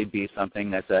obviously be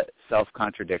something that's a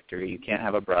self-contradictory. You can't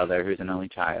have a brother who's an only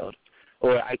child.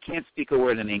 Or I can't speak a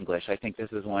word in English. I think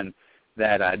this is one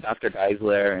that Dr.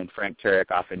 Geisler and Frank Turek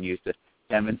often use to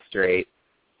demonstrate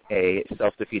a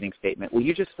self-defeating statement. Well,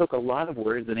 you just spoke a lot of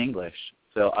words in English,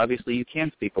 so obviously you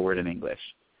can speak a word in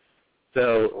English.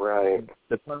 So right.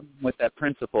 The problem with that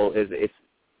principle is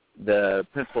the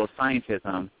principle of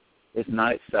scientism is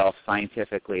not itself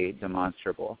scientifically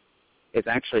demonstrable. It's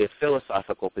actually a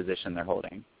philosophical position they're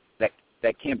holding that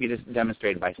can't be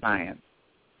demonstrated by science.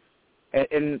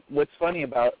 And what's funny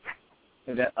about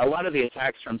that, a lot of the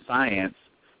attacks from science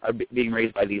are being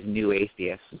raised by these new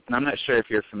atheists. And I'm not sure if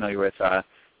you're familiar with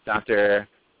Dr.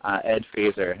 Ed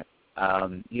Fazer.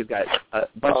 He's got a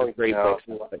bunch of great books.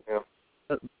 Yeah.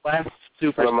 The Last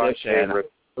Superstition.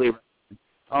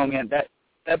 Oh, man,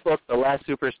 that book, The Last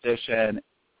Superstition,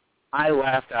 I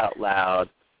laughed out loud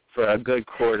for a good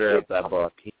quarter of that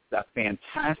book. He's a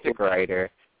fantastic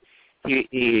writer. He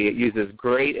uses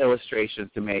great illustrations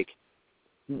to make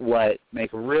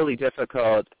really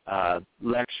difficult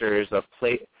lectures of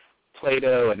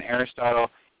Plato and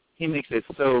Aristotle. He makes it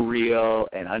so real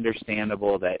and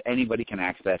understandable that anybody can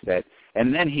access it.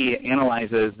 And then he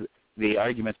analyzes the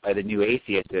arguments by the new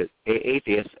atheists,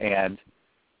 and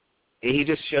he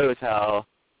just shows how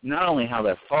not only how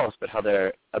they're false, but how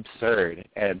they're absurd.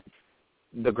 And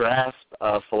the grasp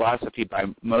of philosophy by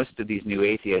most of these new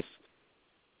atheists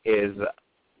is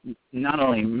not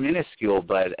only minuscule,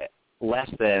 but less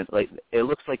than, like, it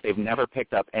looks like they've never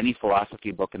picked up any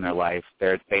philosophy book in their life.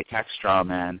 They attack straw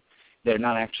men. They're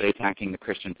not actually attacking the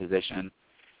Christian position.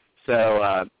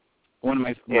 So one of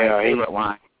my favorite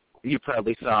lines, you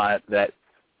probably saw it, that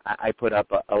I put up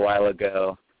a while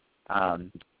ago,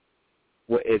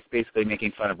 it's basically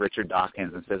making fun of Richard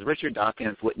Dawkins and says, Richard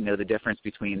Dawkins wouldn't know the difference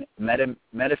between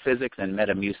metaphysics and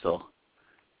metamucil.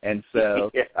 And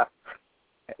so,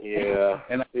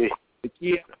 and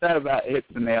that about hits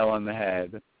the nail on the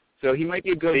head. So he might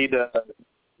be a good.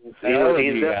 He's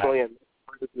definitely a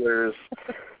particulars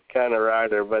kind of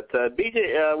rider. But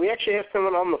BJ, we actually have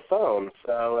someone on the phone,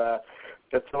 so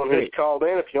got someone who's called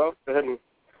in. If you want, go ahead and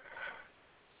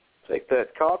take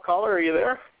that call. Caller, are you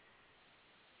there?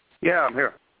 Yeah, I'm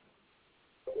here.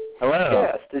 Hello.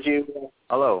 Yes.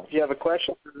 Hello. Did you have a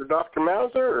question for Dr.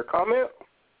 Mauser or comment?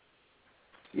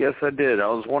 Yes, I did. I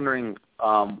was wondering,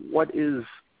 what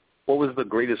was the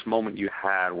greatest moment you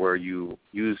had where you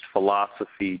used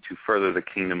philosophy to further the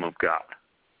kingdom of God?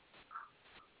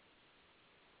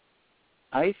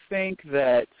 I think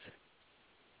that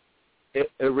it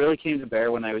really came to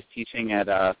bear when I was teaching at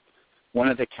one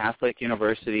of the Catholic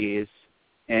universities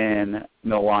in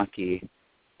Milwaukee.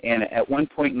 And at one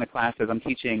point in the class, as I'm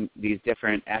teaching these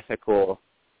different ethical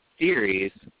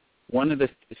theories, one of the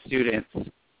students,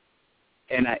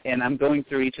 and I'm going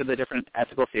through each of the different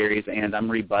ethical theories, and I'm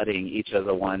rebutting each of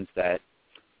the ones that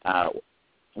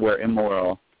were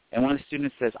immoral. And one of the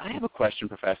students says, I have a question,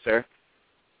 Professor.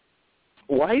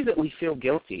 Why is it we feel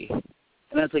guilty?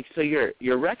 And I was like, so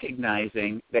you're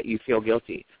recognizing that you feel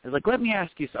guilty. I was like, let me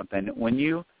ask you something. When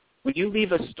you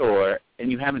leave a store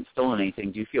and you haven't stolen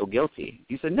anything, do you feel guilty?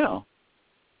 He said, no.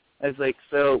 I was like,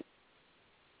 so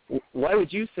why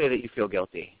would you say that you feel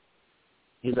guilty?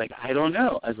 He's like, I don't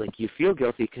know. I was like, you feel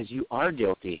guilty because you are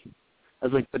guilty. I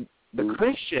was like, but the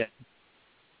Christian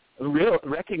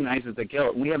recognizes the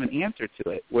guilt, and we have an answer to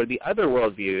it, where the other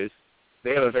worldviews,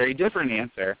 they have a very different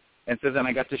answer. And so then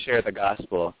I got to share the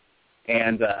gospel.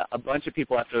 And a bunch of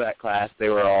people after that class, they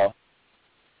were all,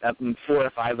 4 or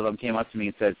 5 of them came up to me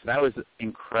and said, so that was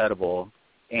incredible.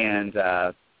 And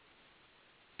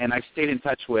I've stayed in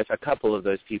touch with a couple of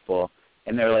those people,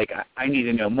 and they're like, I need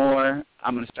to know more.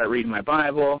 I'm going to start reading my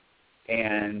Bible.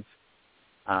 And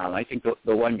I think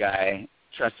the one guy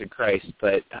trusted Christ,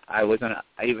 but I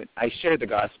shared the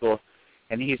gospel,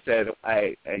 and he said,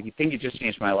 I think it just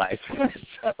changed my life.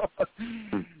 So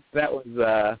that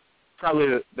was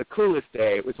probably the coolest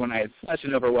day. It was when I had such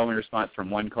an overwhelming response from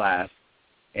one class.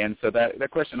 And so that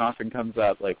question often comes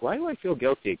up, like, why do I feel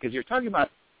guilty? Because you're talking about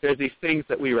there's these things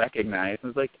that we recognize. And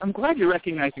it's like, I'm glad you're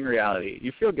recognizing reality.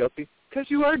 You feel guilty because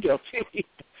you are guilty.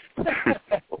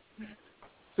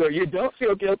 So you don't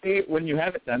feel guilty when you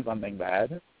haven't done something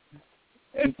bad.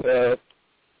 And so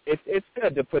it's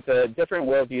good to put the different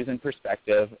worldviews in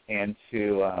perspective and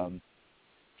to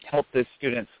help the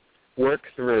students work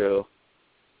through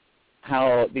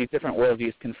how these different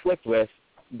worldviews conflict with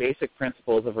basic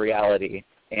principles of reality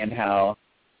and how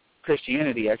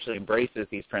Christianity actually embraces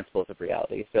these principles of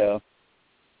reality. So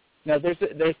now there's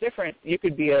different, you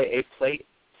could be a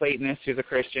Platonist who's a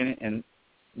Christian and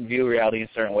view reality in a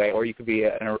certain way, or you could be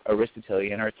an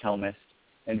Aristotelian or a Thomist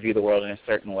and view the world in a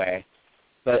certain way.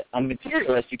 But a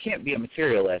materialist, you can't be a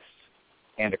materialist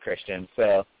and a Christian.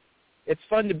 So it's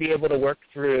fun to be able to work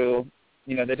through,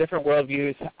 the different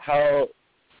worldviews, how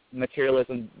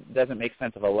materialism doesn't make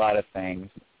sense of a lot of things,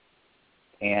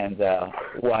 and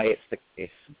why it's the case.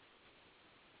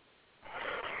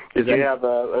 Did you have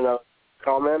a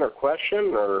comment or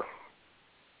question, or?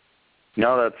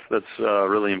 No, that's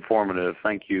really informative.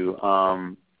 Thank you.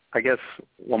 I guess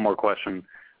one more question.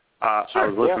 Sure, I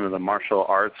was listening to the martial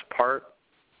arts part,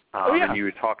 and you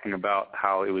were talking about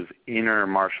how it was inner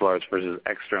martial arts versus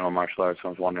external martial arts. I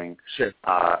was wondering, sure.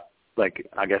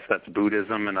 I guess that's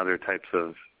Buddhism and other types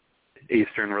of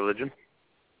Eastern religion?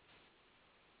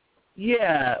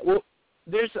 Yeah, well,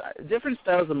 there's different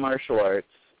styles of martial arts.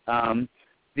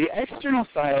 The external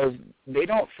styles, they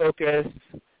don't focus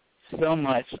so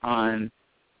much on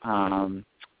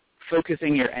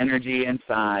focusing your energy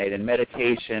inside and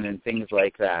meditation and things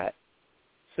like that.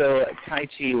 So Tai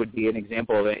Chi would be an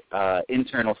example of an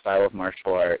internal style of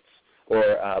martial arts, or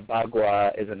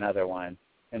Bagua is another one.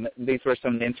 And these were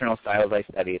some of the internal styles I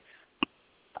studied.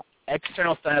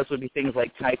 External styles would be things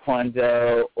like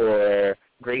Taekwondo or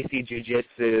Gracie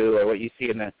Jiu-Jitsu, or what you see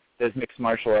in those mixed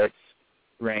martial arts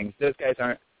rings. Those guys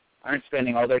aren't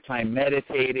spending all their time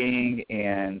meditating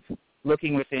and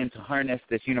looking within to harness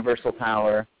this universal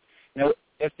power.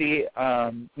 If the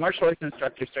martial arts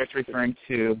instructor starts referring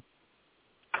to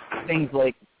things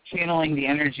like channeling the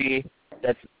energy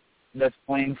that's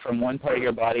flowing from one part of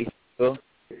your body to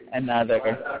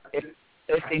another,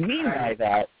 if they mean by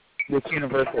that this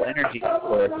universal energy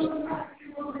force,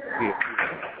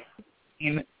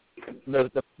 in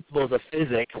the principles of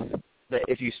physics, that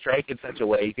if you strike in such a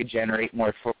way you could generate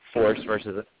more force versus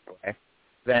another way,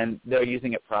 then they're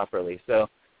using it properly. So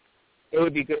it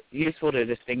would be useful to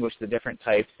distinguish the different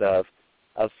types of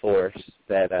force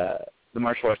that the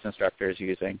martial arts instructor is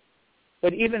using.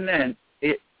 But even then,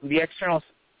 the external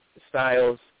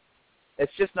styles,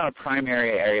 it's just not a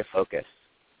primary area of focus.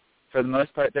 for the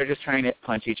most part, they're just trying to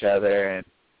punch each other and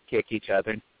kick each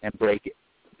other and break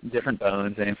different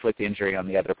bones and inflict injury on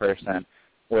the other person.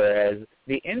 Whereas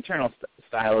the internal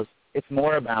styles, it's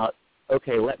more about,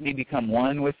 okay, let me become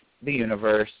one with the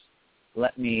universe.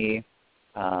 Let me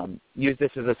use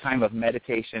this as a time of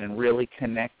meditation and really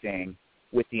connecting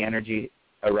with the energy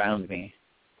around me.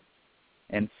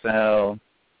 And so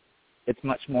it's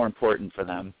much more important for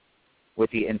them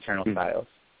with the internal styles.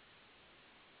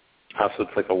 So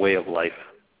it's like a way of life.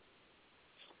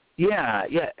 Yeah.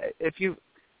 If you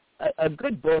a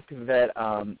good book that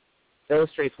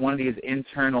illustrates one of these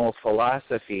internal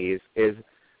philosophies is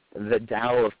the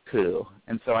Tao of Pooh.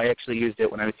 And so I actually used it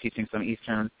when I was teaching some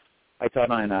Eastern. I taught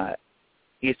on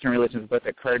Eastern religions, both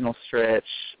at Cardinal Stritch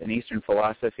and Eastern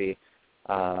philosophy,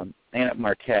 and at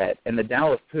Marquette. And the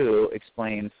Tao of Pooh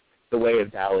explains the way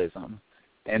of Taoism.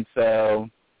 And so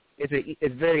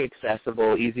it's very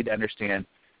accessible, easy to understand.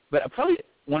 But probably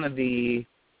one of the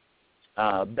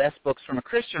best books from a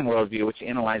Christian worldview, which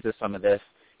analyzes some of this,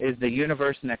 is The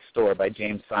Universe Next Door by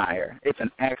James Sire. It's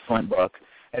an excellent book.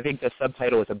 I think the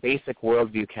subtitle is A Basic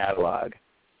Worldview Catalog.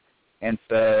 And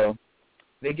so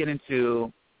they get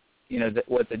into,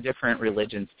 what the different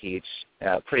religions teach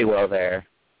pretty well there.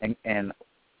 And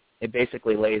it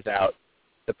basically lays out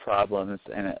the problems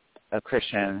and a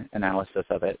Christian analysis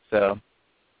of it. So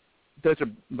those are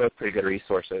both pretty good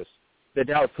resources. The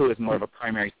Tao of Pooh is more of a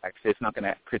primary text. It's not going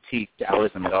to critique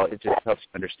Taoism at all. It just helps you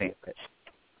understand it.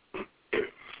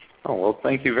 Oh, well,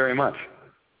 thank you very much.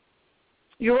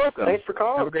 You're welcome. Thanks for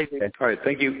calling. Have a great day. All right,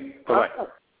 thank you. Bye-bye.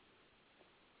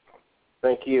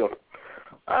 Thank you.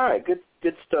 All right, good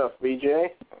stuff, BJ.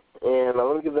 And I'm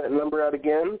going to give that number out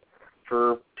again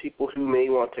for people who may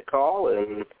want to call,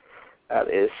 and that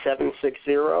is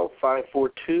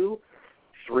 760-542-3907,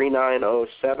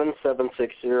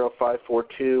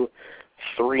 760-542-3907.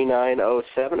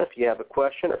 If you have a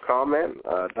question or comment,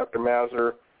 Dr.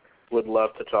 Mauser would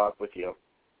love to talk with you.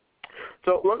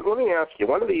 So let me ask you,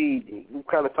 you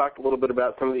kind of talked a little bit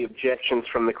about some of the objections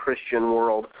from the Christian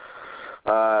world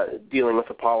dealing with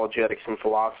apologetics and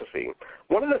philosophy.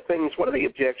 One of the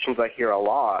objections I hear a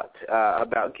lot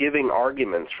about giving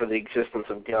arguments for the existence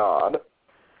of God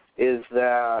is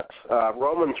that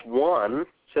Romans 1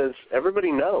 says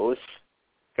everybody knows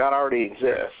God already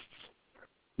exists.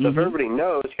 So if everybody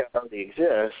knows God already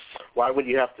exists, why would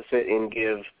you have to sit and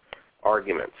give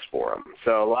arguments for him?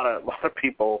 So a lot of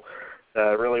people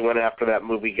really went after that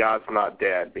movie God's Not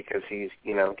Dead because he's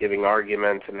giving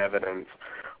arguments and evidence.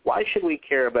 Why should we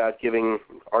care about giving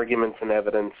arguments and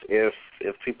evidence if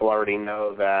people already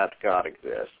know that God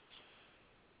exists?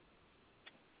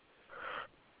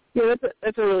 Yeah,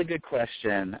 that's a really good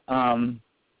question.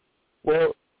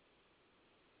 Well,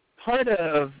 part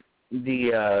of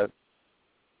the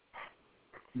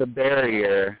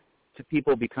barrier to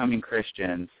people becoming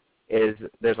Christians is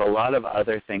there's a lot of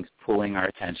other things pulling our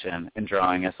attention and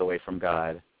drawing us away from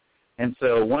God. And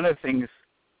so one of the things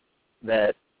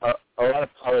that a lot of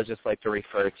apologists like to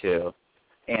refer to,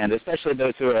 and especially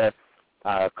those who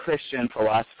are Christian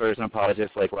philosophers and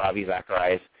apologists like Ravi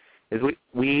Zacharias, is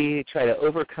we try to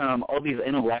overcome all these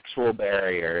intellectual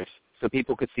barriers so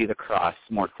people could see the cross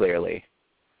more clearly.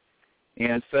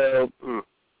 And so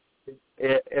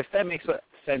if that makes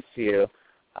sense to you,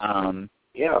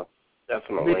 yeah,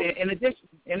 definitely.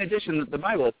 In addition, the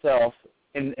Bible itself,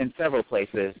 in several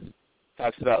places,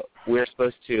 talks about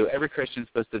every Christian is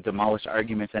supposed to demolish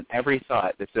arguments and every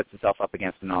thought that sets itself up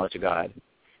against the knowledge of God.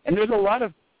 And there's a lot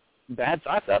of bad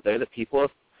thoughts out there that people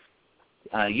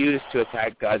have used to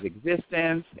attack God's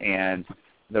existence and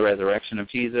the resurrection of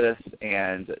Jesus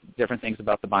and different things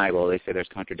about the Bible. They say there's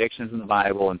contradictions in the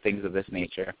Bible and things of this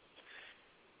nature.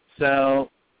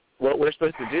 So what we're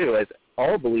supposed to do as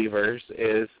all believers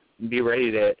is be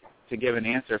ready to give an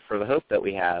answer for the hope that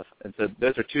we have. And so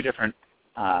those are two different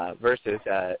verses,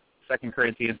 2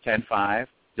 Corinthians 10:5,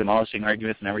 demolishing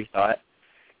arguments and every thought,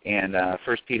 and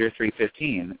 1 Peter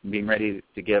 3:15, being ready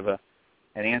to give an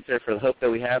answer for the hope that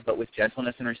we have, but with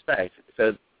gentleness and respect.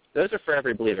 So those are for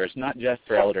every believer. It's not just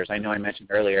for elders. I know I mentioned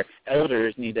earlier,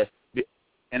 elders need to be,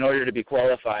 in order to be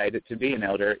qualified to be an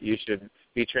elder, you should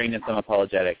be trained in some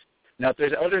apologetics. Now, if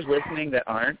there's elders listening that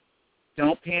aren't,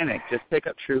 don't panic. Just pick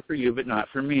up True for You, but not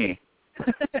for me.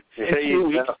 There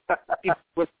you go.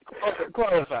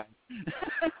 Qualified.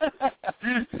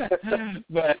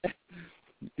 But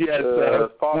yes,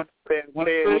 on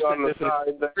the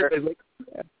side there.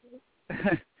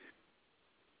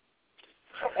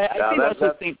 I think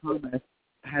also St. Thomas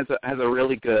has a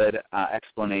really good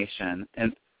explanation,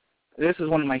 and this is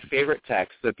one of my favorite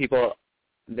texts that people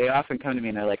they often come to me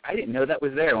and they're like, I didn't know that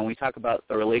was there when we talk about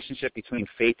the relationship between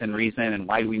faith and reason and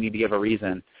why do we need to give a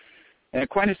reason. And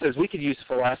Aquinas says we could use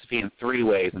philosophy in three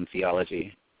ways in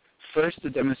theology. First, to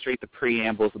demonstrate the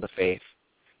preambles of the faith,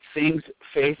 things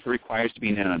faith requires to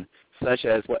be known, such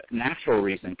as what natural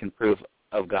reason can prove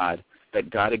of God, that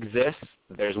God exists,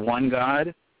 there's one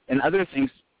God, and other things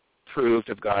proved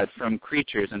of God from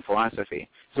creatures and philosophy.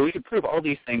 So we could prove all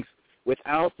these things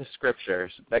without the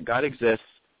scriptures, that God exists,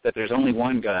 that there's only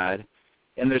one God,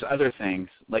 and there's other things,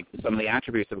 like some of the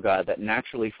attributes of God that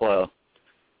naturally flow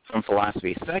from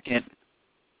philosophy. Second,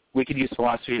 we could use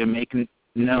philosophy to make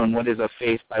known what is a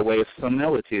faith by way of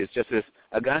similitudes, just as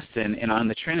Augustine in On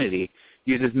the Trinity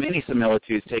uses many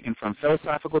similitudes taken from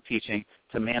philosophical teaching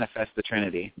to manifest the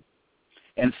Trinity.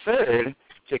 And third,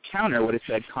 to counter what is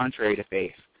said contrary to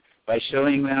faith, by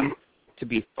showing them to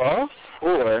be false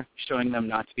or showing them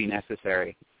not to be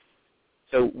necessary.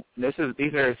 So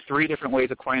these are three different ways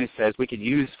Aquinas says we could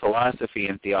use philosophy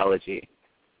in theology.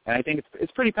 And I think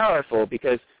it's pretty powerful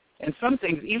because in some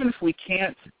things, even if we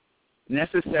can't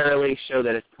necessarily show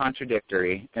that it's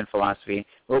contradictory in philosophy,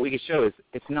 what we could show is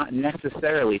it's not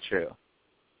necessarily true.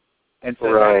 And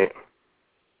so right. That's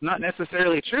not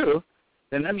necessarily true,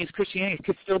 then that means Christianity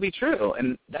could still be true.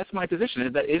 And that's my position,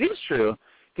 is that it is true,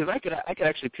 because I could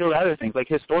actually peel other things, like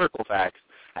historical facts.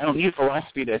 I don't need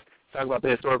philosophy to talk about the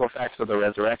historical facts of the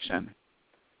resurrection.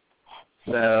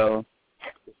 So,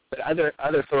 but other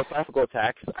philosophical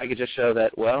attacks, I could just show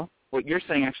that, well, what you're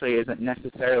saying actually isn't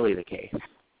necessarily the case.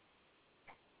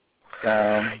 So,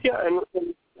 yeah,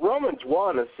 and Romans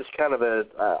 1 is just kind of a,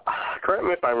 correct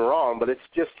me if I'm wrong, but it's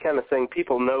just kind of saying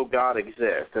people know God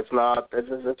exists.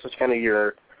 It's just kind of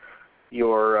your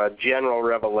general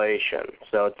revelation.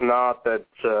 So it's not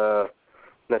that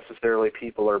necessarily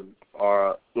people are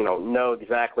know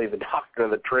exactly the doctrine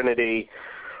of the Trinity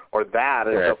or that.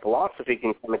 And so philosophy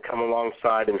can kind of come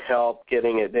alongside and help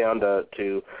getting it down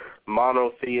to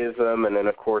monotheism, and then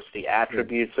of course the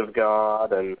attributes of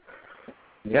God and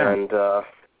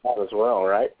that as well,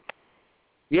 right?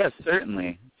 Yes,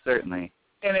 certainly.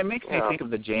 And it makes me think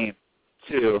of the James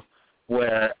too,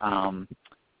 where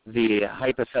the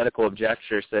hypothetical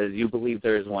objector says, you believe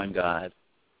there is one God.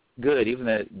 Good, even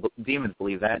the demons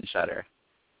believe that and shudder.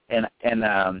 And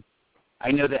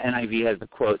I know the NIV has the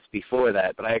quotes before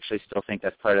that, but I actually still think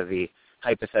that's part of the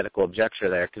hypothetical objector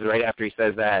there, because right after he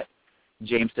says that,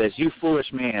 James says, you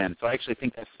foolish man. So I actually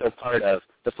think that's still part of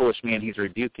the foolish man he's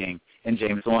rebuking in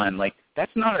James 1. Like,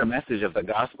 that's not our message of the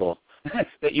gospel,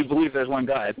 that you believe there's one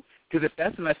God. Because if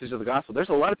that's the message of the gospel, there's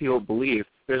a lot of people who believe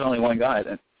there's only one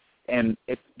God. And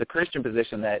it's the Christian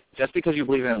position that just because you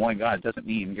believe in one God doesn't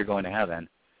mean you're going to heaven.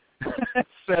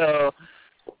 So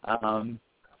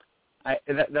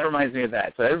that reminds me of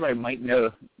that. So everybody might know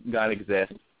God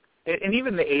exists. And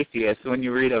even the atheists, when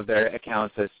you read of their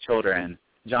accounts as children,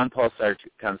 John Paul Sartre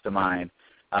comes to mind.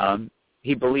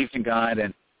 He believed in God,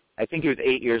 and I think he was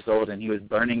 8 years old, and he was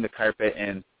burning the carpet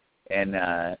in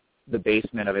the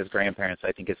basement of his grandparents.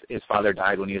 I think his father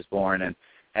died when he was born, and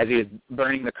as he was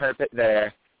burning the carpet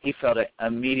there, he felt an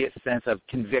immediate sense of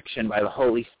conviction by the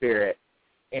Holy Spirit,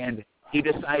 and he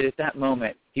decided at that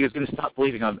moment he was going to stop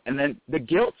believing him, and then the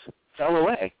guilt fell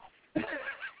away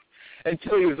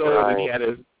until he was old and he had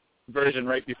his version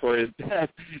right before his death,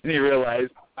 and he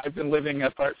realized, I've been living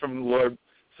apart from the Lord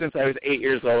since I was 8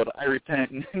 years old. I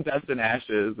repent in dust and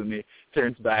ashes. And he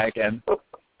turns back, and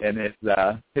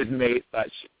his mate thought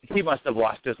he must have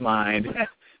lost his mind.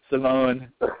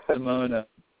 Simone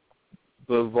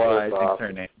Beauvoir, I think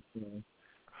her name.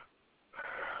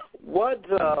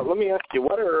 Let me ask you,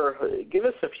 give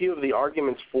us a few of the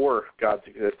arguments for God's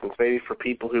existence, maybe for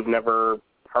people who've never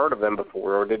heard of them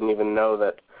before or didn't even know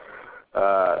that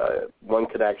one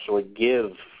could actually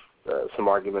give some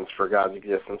arguments for God's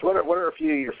existence. What are a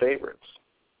few of your favorites?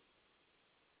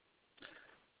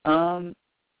 Well,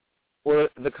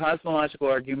 the cosmological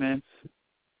arguments,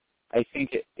 I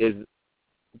think it is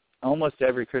almost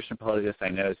every Christian apologist I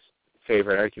know's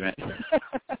favorite argument.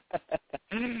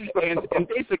 and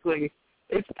basically,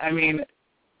 there's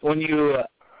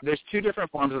two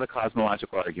different forms of the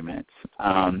cosmological argument.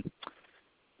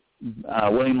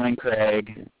 William Lane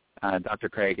Craig, Dr.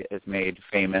 Craig, has made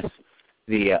famous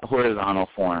the horizontal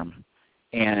form,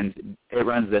 and it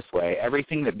runs this way.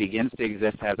 Everything that begins to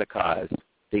exist has a cause.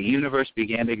 The universe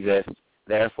began to exist,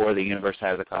 therefore the universe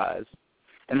has a cause.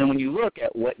 And then when you look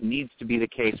at what needs to be the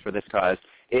case for this cause,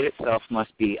 it itself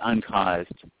must be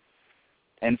uncaused.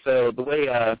 And so the way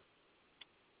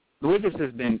this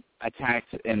has been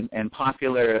attacked in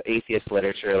popular atheist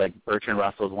literature, like Bertrand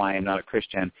Russell's Why I'm Not a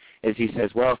Christian, is he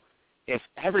says, well, if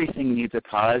everything needs a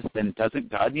cause, then doesn't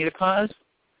God need a cause?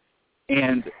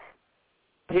 And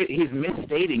he's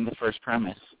misstating the first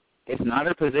premise. It's not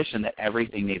a position that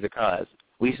everything needs a cause.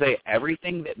 We say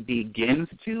everything that begins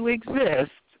to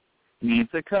exist needs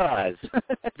a cause.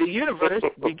 The universe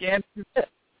began to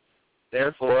exist.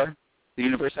 Therefore, the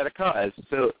universe had a cause.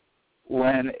 So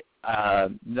when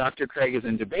Dr. Craig is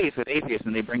in debates with atheists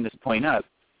and they bring this point up,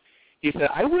 he said,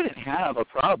 I wouldn't have a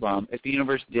problem if the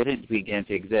universe didn't begin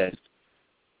to exist.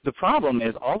 The problem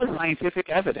is all the scientific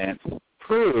evidence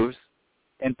proves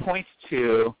and points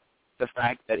to the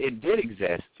fact that it did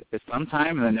exist. At some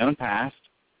time in the known past,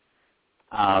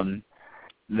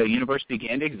 the universe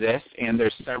began to exist, and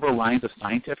there's several lines of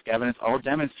scientific evidence all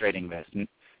demonstrating this. And,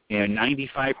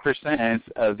 95%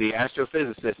 of the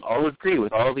astrophysicists all agree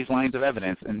with all these lines of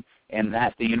evidence, and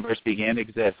that the universe began to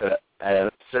exist at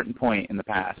a certain point in the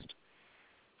past.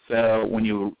 So when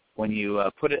you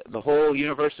put the whole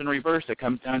universe in reverse, it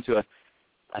comes down to a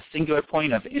singular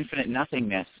point of infinite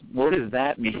nothingness. What does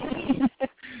that mean?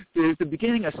 It's the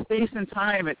beginning of space and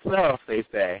time itself, they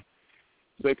say.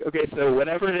 It's like, okay, so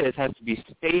whatever it is has to be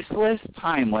spaceless,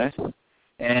 timeless,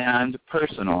 and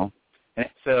personal.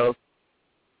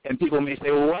 And people may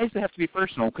say, well, why does it have to be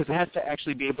personal? Because it has to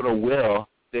actually be able to will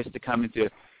this to come into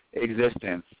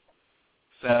existence.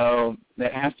 So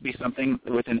there has to be something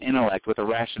with an intellect, with a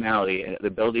rationality, the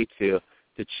ability to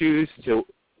choose to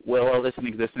will all this in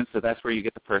existence, so that's where you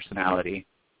get the personality.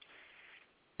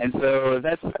 And so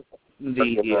that's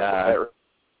the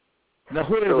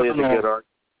horizontal. Really is a good argument.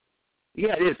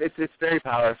 Yeah, it is. It's very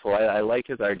powerful. I like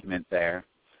his argument there.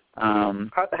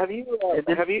 Have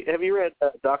you read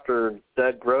Dr.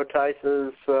 Doug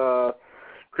Grotice's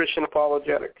Christian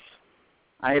Apologetics?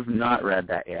 I have not read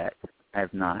that yet. I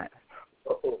have not.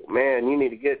 Oh man, you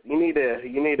need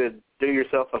to do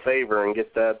yourself a favor and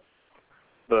get that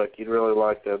book. You'd really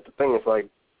like that. The thing is like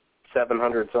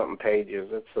 700 something pages.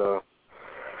 It's a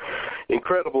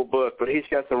incredible book, but he's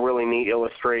got some really neat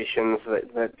illustrations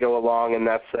that go along in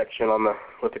that section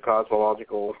with the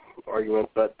cosmological argument.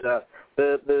 But the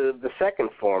second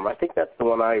form, I think that's the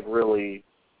one I really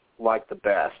like the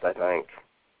best. I think.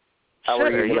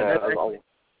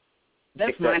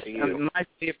 That's my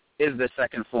favorite is the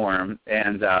second form,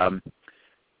 and the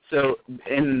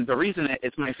reason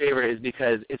it's my favorite is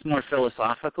because it's more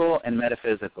philosophical and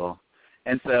metaphysical.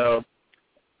 And so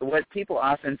what people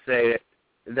often say,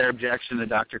 their objection to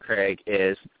Dr. Craig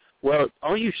is, well,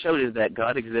 all you showed is that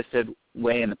God existed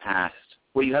way in the past.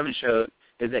 What you haven't showed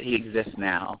is that he exists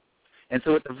now. And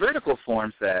so what the vertical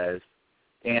form says,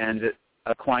 and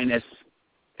Aquinas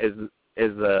is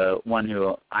the one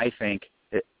who I think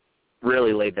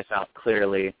really laid this out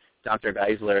clearly. Dr.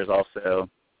 Geisler has also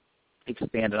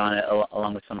expanded on it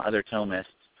along with some other Thomists.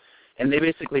 And they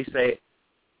basically say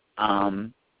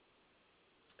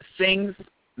things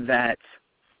that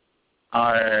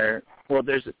are, well,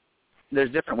 there's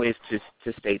different ways to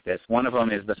state this. One of them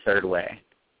is the third way.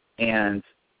 And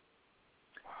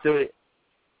so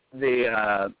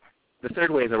the third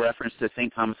way is a reference to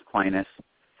St. Thomas Aquinas.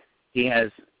 He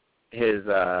has his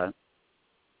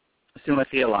Summa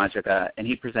Theologica, and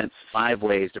he presents 5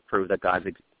 ways to prove that God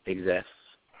exists.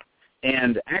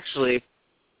 And actually,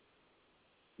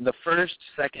 the first,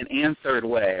 second, and third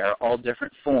way are all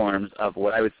different forms of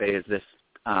what I would say is this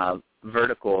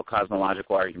vertical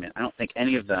cosmological argument. I don't think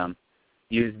any of them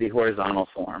use the horizontal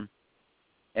form.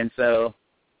 And so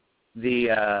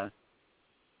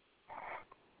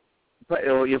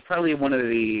probably one of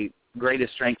the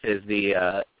greatest strengths is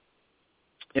the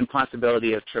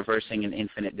impossibility of traversing an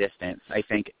infinite distance. I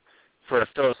think for a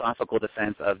philosophical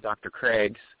defense of Dr.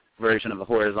 Craig's version of the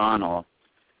horizontal.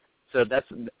 So that's,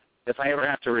 if I ever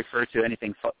have to refer to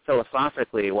anything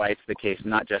philosophically why it's the case,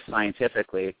 not just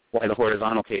scientifically, why the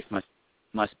horizontal case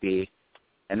must be,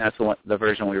 and that's the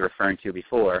version we were referring to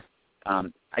before,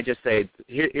 I just say,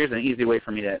 here's an easy way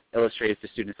for me to illustrate it to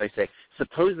students. I say,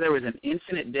 suppose there was an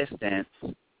infinite distance,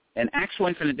 an actual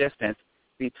infinite distance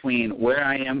between where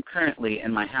I am currently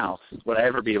and my house. Would I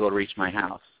ever be able to reach my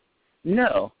house?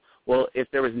 No. Well, if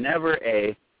there was never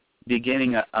a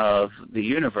beginning of the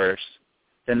universe,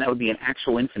 then that would be an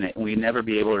actual infinite, and we'd never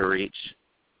be able to reach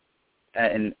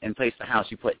and place the house.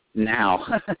 You put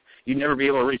now. You'd never be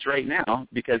able to reach right now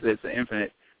because it's an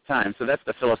infinite time. So that's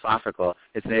the philosophical.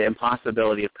 It's the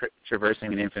impossibility of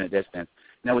traversing an infinite distance.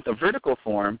 Now, with the vertical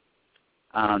form,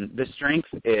 the strength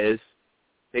is,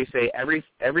 they say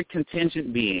every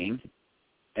contingent being,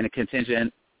 and a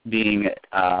contingent being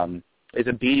is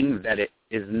a being that it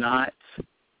is not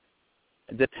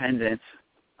dependent,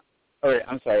 or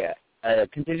I'm sorry, a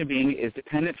contingent being is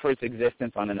dependent for its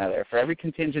existence on another. For every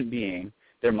contingent being,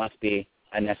 there must be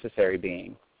a necessary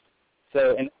being.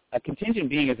 So a contingent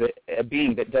being is a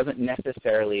being that doesn't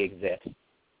necessarily exist.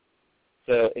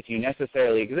 So if you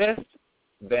necessarily exist,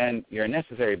 then you're a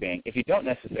necessary being. If you don't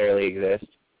necessarily exist,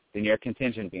 then you're a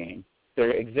contingent being.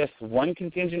 There exists one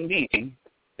contingent being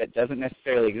that doesn't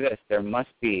necessarily exist. There must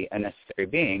be a necessary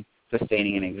being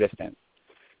sustaining an existence.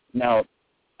 Now,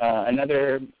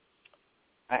 another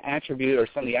attribute, or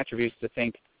some of the attributes to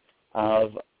think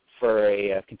of for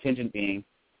a contingent being,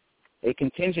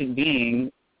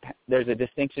 there's a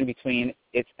distinction between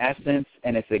its essence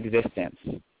and its existence.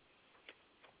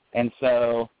 And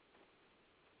so,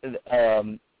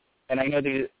 and I know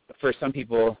for some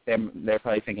people, they're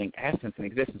probably thinking, essence and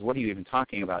existence, what are you even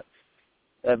talking about?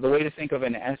 The way to think of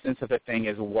an essence of a thing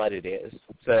is what it is.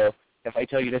 So if I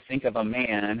tell you to think of a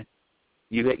man,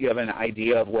 you have an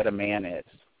idea of what a man is.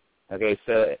 Okay,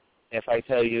 so if I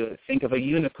tell you, think of a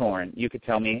unicorn, you could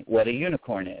tell me what a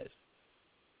unicorn is.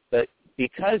 But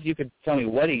because you could tell me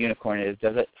what a unicorn is,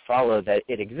 does it follow that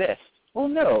it exists? Well,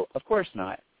 no, of course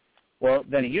not. Well,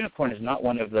 then a unicorn is not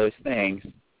one of those things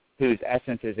whose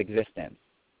essence is existence.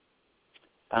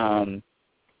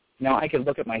 Now, I could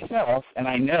look at myself, and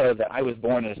I know that I was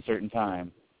born at a certain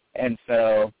time. And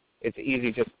so it's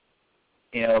easy just,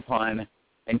 upon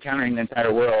encountering the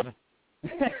entire world,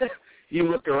 you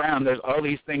look around, there's all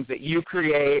these things that you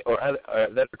create or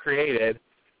that are created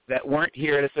that weren't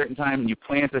here at a certain time, and you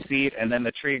plant the seed, and then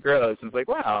the tree grows. And it's like,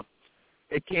 wow,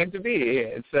 it came to be.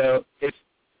 And so its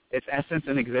essence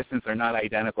and existence are not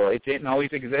identical. It didn't always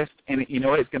exist, and you know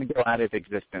what? It's going to go out of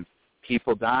existence.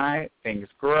 People die, things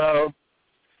grow.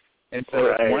 And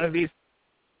so one of these,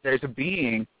 there's a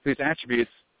being whose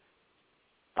attributes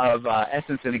of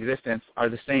essence and existence are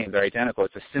the same. They're identical.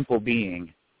 It's a simple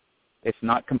being. It's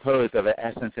not composed of an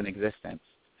essence and existence.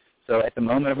 So at the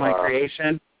moment of my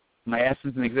creation, my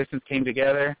essence and existence came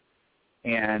together.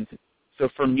 And so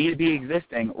for me to be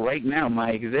existing, right now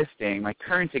my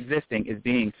current existing is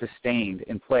being sustained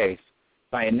in place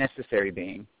by a necessary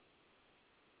being.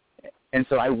 And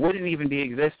so I wouldn't even be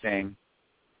existing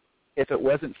if it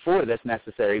wasn't for this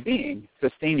necessary being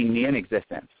sustaining me in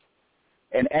existence.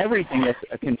 And everything that's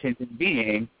a contingent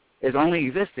being is only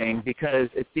existing because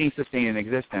it's being sustained in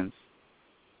existence.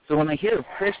 So when I hear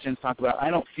Christians talk about, I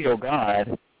don't feel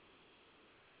God,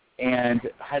 and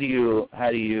how do you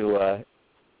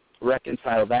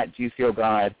reconcile that? Do you feel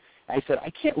God? I said,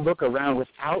 I can't look around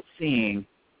without seeing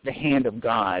the hand of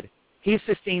God. He's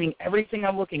sustaining everything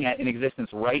I'm looking at in existence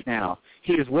right now.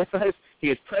 He is with us. He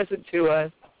is present to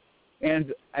us.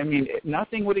 And, I mean,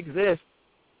 nothing would exist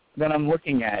that I'm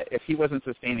looking at if he wasn't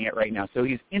sustaining it right now. So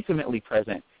he's intimately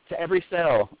present to every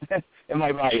cell in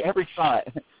my body, every thought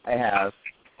I have.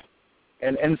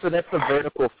 And so that's the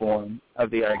vertical form of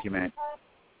the argument.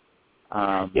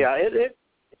 It's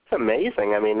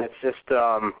amazing. I mean, it's just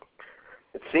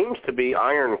it seems to be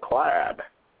ironclad.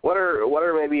 What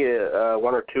are maybe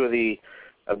one or two of the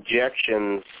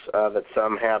objections that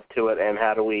some have to it, and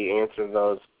how do we answer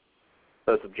those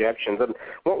objections? And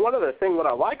one other thing that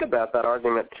I like about that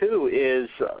argument too is,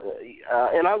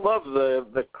 and I love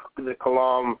the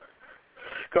Kalam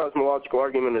cosmological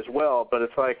argument as well, but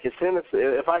it's like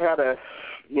if I had to,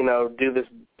 do this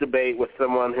debate with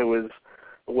someone who is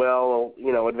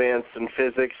advanced in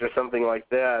physics or something like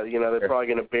that, they're probably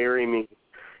going to bury me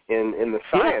in the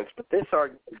science. But this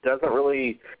argument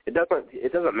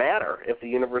doesn't matter if the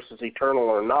universe is eternal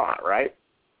or not, right?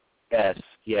 Yes.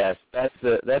 That's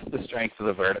the strength of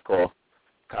the vertical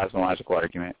cosmological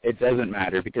argument. It doesn't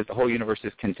matter because the whole universe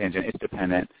is contingent. It's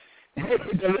dependent.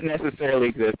 It doesn't necessarily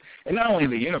exist. And not only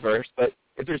the universe, but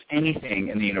if there's anything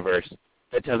in the universe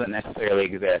that doesn't necessarily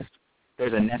exist,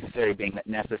 there's a necessary being that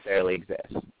necessarily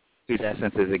exists, whose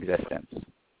essence is existence.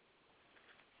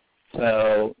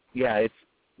 So,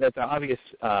 that's an obvious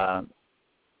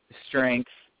strength,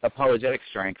 apologetic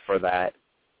strength for that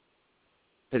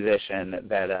position,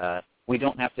 that we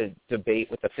don't have to debate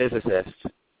with the physicists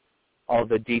all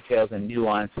the details and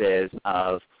nuances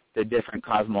of the different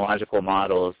cosmological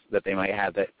models that they might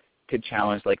have that could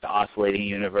challenge, like the oscillating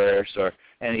universe or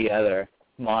any other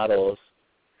models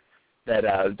that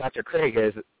Dr. Craig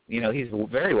is, he's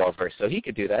very well versed, so he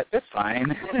could do that. That's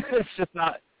fine. It's just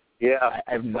not,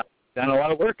 I've not done a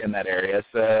lot of work in that area,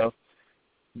 so,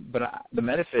 but the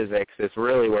metaphysics is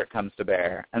really where it comes to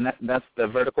bear, and that's the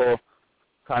vertical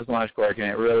cosmological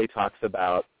argument. It really talks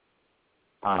about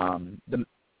the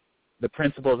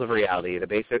principles of reality, the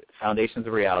basic foundations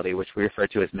of reality, which we refer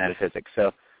to as metaphysics.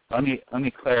 So let me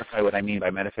clarify what I mean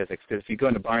by metaphysics, because if you go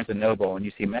into Barnes & Noble and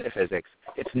you see metaphysics,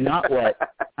 it's not what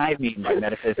I mean by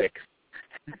metaphysics.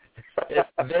 It's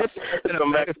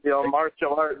Come back to the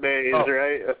martial art days,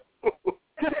 right?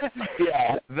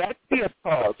 Yeah, that's the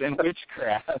occult and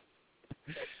witchcraft.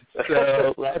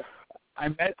 So I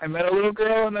met a little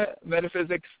girl in the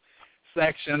metaphysics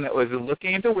section that was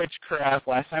looking into witchcraft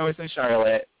last time I was in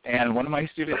Charlotte, and one of my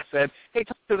students said, "Hey,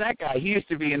 talk to that guy. He used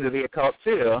to be into the occult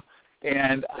too."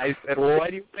 And I said, "Well, why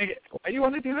do you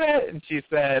want to do that?" And she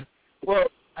said, "Well,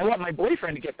 I want my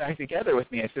boyfriend to get back together with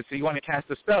me." I said, "So you want to cast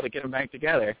a spell to get them back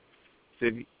together?"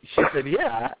 She said,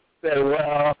 "Yeah." I said,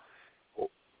 "Well,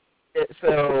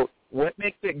 so what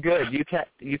makes it good? You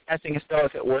casting a spell,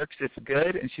 if it works, it's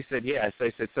good?" And she said, "Yes."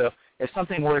 I said, "So if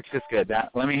something works, it's good.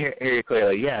 Let me hear you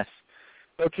clearly." "Yes."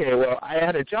 "Okay, well, I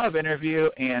had a job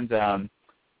interview, and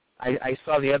I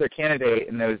saw the other candidate,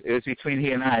 and it was between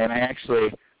he and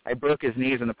I broke his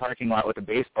knees in the parking lot with a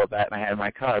baseball bat, and I had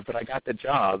my car, but I got the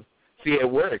job. See, it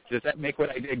worked. Does that make what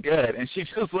I did good?" And she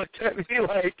just looked at me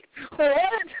like,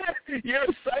 "What? You're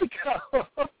a psycho."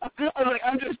 I was like,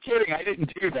 "I'm just kidding. I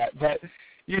didn't do that." But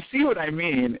you see what I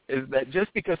mean, is that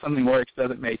just because something works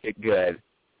doesn't make it good.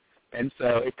 And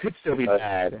so it could still be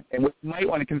bad. And what you might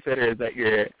want to consider is that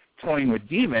you're toying with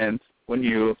demons when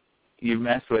you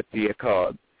mess with the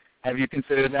occult. Have you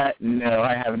considered that? No,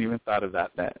 I haven't even thought of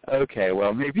that. Okay,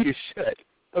 well, maybe you should.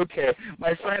 Okay,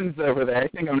 my friend's over there. I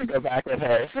think I'm going to go back with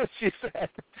her. That's what she said.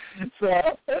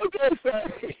 So, okay,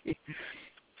 sorry.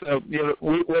 So,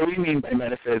 what we mean by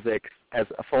metaphysics as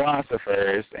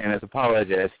philosophers and as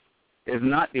apologists is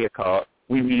not the occult.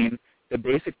 We mean the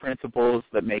basic principles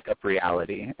that make up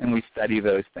reality, and we study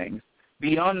those things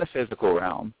beyond the physical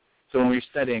realm. So when we're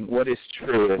studying what is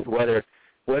truth, what are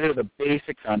the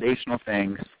basic foundational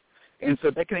things, and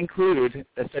so that can include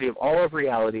a study of all of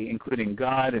reality, including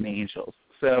God and angels.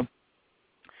 So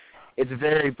it's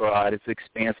very broad, it's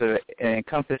expansive, and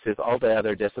encompasses all the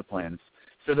other disciplines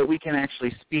so that we can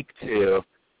actually speak to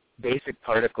basic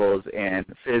particles in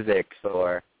physics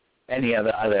or any of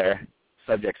the other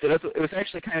subjects. So it was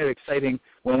actually kind of exciting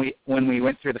when we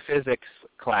went through the physics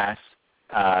class,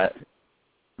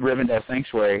 Rivendell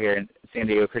Sanctuary here in San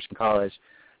Diego Christian College.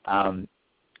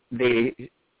 They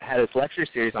had this lecture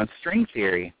series on string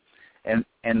theory, and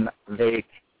they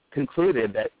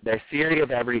concluded that their theory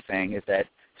of everything is that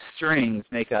strings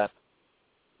make up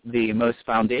the most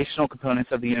foundational components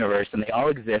of the universe, and they all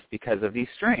exist because of these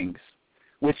strings,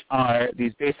 which are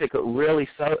these basic, really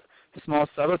small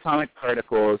subatomic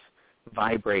particles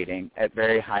vibrating at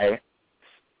very high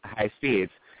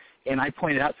speeds. And I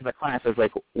pointed out to the class, I was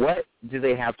like, what do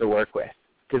they have to work with?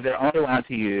 Because they're only allowed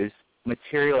to use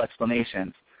material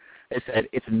explanations. I said,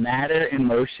 it's matter in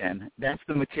motion. That's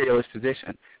the materialist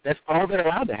position. That's all they're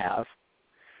allowed to have.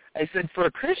 I said, for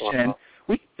a Christian,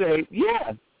 we could say,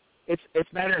 yeah,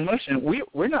 it's matter in motion. We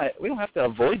don't have to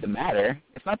avoid the matter.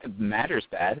 It's not that matter's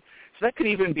bad. So that could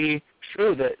even be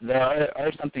true that there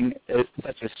are something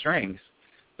such as strings.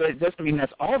 But it doesn't mean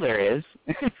that's all there is.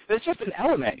 That's just an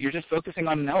element. You're just focusing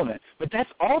on an element. But that's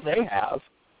all they have.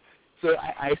 So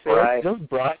I say let's just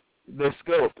broaden the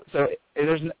scope. So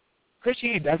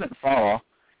Christianity doesn't fall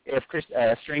if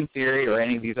string theory or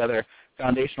any of these other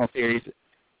foundational theories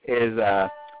is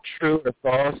true or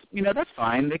false. That's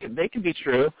fine. They can be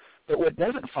true. But what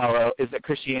doesn't follow is that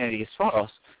Christianity is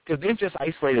false, because they've just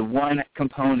isolated one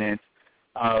component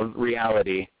of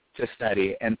reality to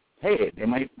study. And, hey, they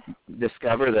might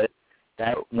discover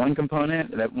that one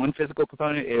component, that one physical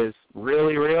component is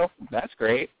really real. That's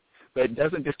great. But it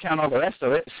doesn't discount all the rest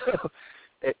of it.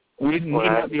 So we need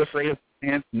not be afraid of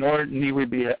science, nor need we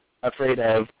be afraid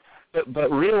of,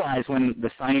 but realize when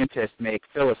the scientists make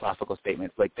philosophical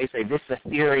statements, like they say, this is a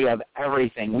theory of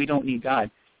everything, we don't need God.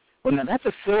 Well, now that's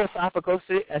a philosophical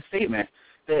statement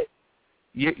that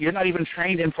you're not even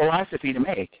trained in philosophy to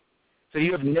make. So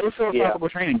you have no philosophical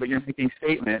training, but you're making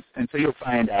statements. And so you'll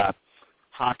find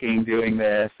Hawking doing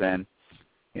this, and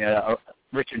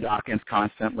Richard Dawkins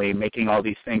constantly making all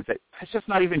these things that's just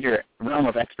not even your realm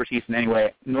of expertise in any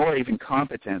way, nor even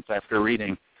competence after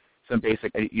reading some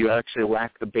basic. You actually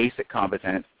lack the basic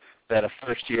competence that a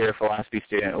first-year philosophy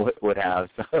student would have.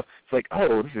 So it's like,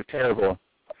 oh, this is terrible.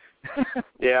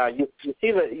 Yeah, you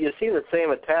see the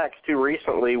same attacks too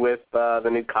recently with the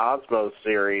new Cosmos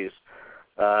series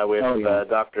with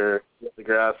Dr.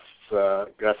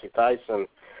 Gracie Tyson.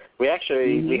 We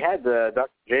had Dr.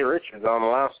 Jay Richards on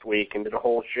last week and did a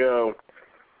whole show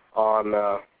on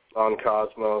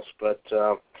Cosmos, but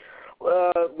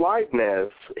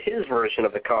Leibniz, his version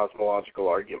of the cosmological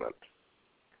argument.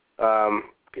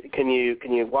 Can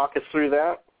you walk us through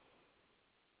that?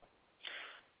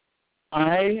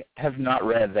 I have not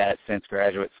read that since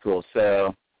graduate school,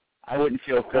 so I wouldn't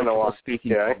feel comfortable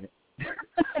speaking. Okay.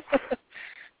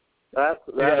 That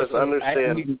is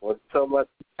understandable. So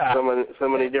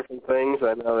many different things.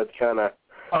 I know it's kind of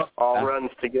all runs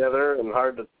together and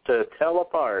hard to tell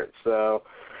apart. So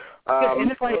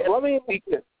and if I, let me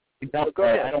go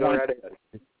ahead. Go right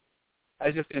ahead. I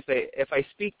was just going to say, if I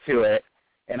speak to it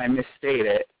and I misstate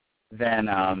it, then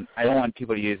I don't want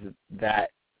people to use that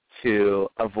to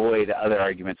avoid other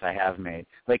arguments I have made.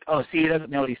 Like, oh, see, he doesn't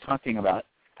know what he's talking about.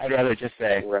 I'd rather just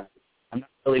say, right. I'm not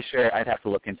really sure. I'd have to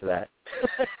look into that.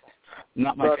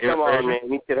 Not my favorite come on, version.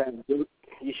 man.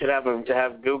 You should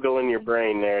have Google in your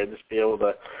brain there. Just be able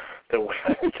to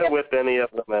whip any of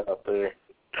them out there.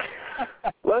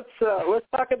 Let's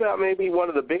talk about maybe one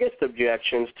of the biggest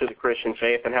objections to the Christian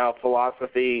faith and how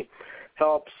philosophy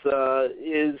helps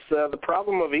is the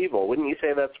problem of evil. Wouldn't you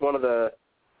say that's one of the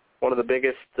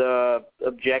biggest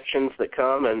objections that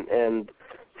come? And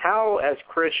how, as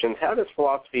Christians, how does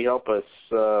philosophy help us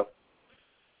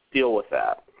deal with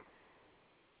that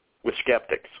with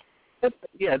skeptics?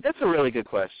 That's a really good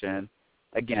question.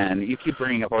 Again, you keep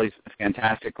bringing up all these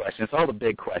fantastic questions, all the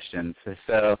big questions.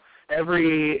 So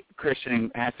every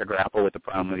Christian has to grapple with the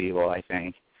problem of evil, I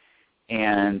think.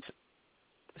 And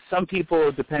some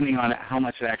people, depending on how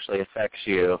much it actually affects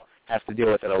you, have to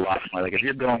deal with it a lot more. Like if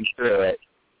you're going through it,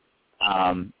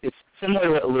 it's similar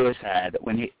to what Lewis had.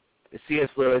 When C.S.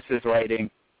 Lewis is writing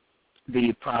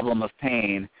The Problem of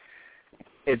Pain,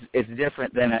 it's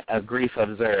different than a grief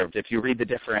observed. If you read the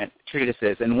different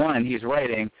treatises, in one, he's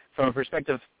writing from a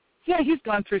perspective, he's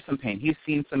gone through some pain. He's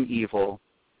seen some evil,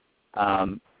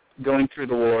 going through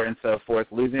the war and so forth,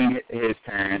 losing his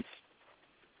parents.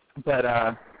 But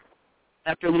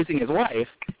after losing his wife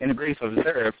in a grief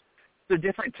observed, there's a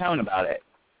different tone about it.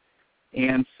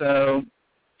 And so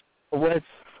what's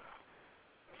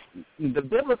the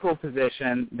biblical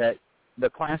position that the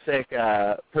classic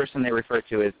person they refer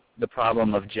to is the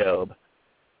problem of Job.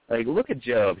 Like, look at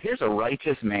Job. Here's a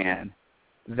righteous man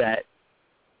that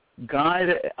God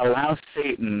allows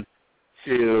Satan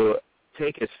to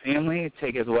take his family,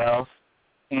 take his wealth,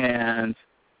 and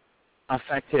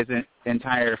affect his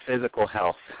entire physical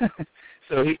health.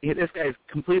 So this guy's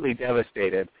completely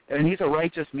devastated, and he's a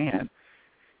righteous man.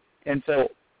 And so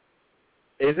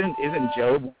isn't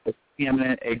Job the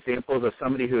eminent examples of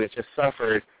somebody who has just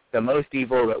suffered the most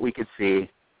evil that we could see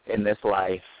in this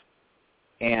life?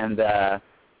 And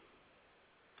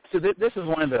so this is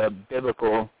one of the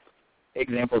biblical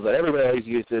examples that everybody always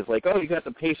uses, like, oh, you got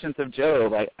the patience of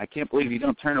Job. I can't believe you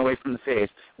don't turn away from the faith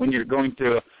when you're going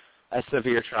through a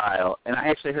severe trial. And I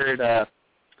actually heard a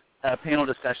panel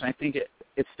discussion, I think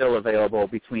it's still available,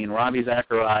 between Ravi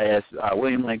Zacharias,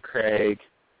 William Lane Craig.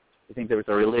 I think there was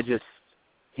a religious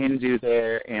Hindu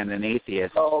there and an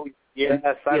atheist. Oh, yes,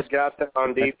 I've got that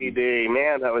on DVD.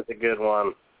 Man, that was a good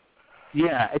one.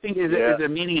 Yeah, I think is there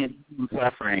meaning in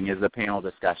suffering is the panel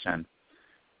discussion.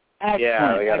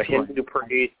 Excellent, we got a Hindu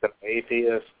priest, an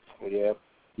atheist.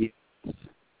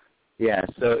 Yeah,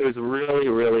 so it was a really,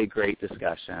 really great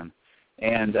discussion.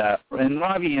 And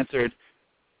Ravi answered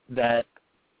that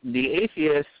the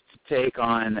atheist take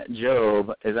on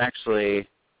Job is actually,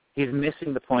 he's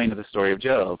missing the point of the story of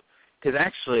Job. Because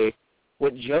actually,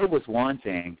 what Job was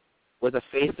wanting was a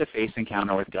face-to-face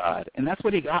encounter with God. And that's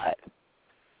what he got.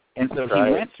 And so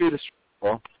he went through the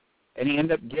struggle, and he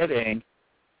ended up getting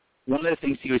one of the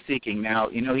things he was seeking. Now,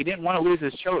 he didn't want to lose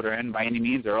his children by any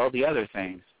means or all the other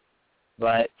things.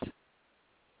 But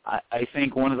I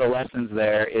think one of the lessons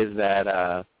there is that,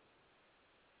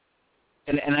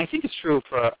 and I think it's true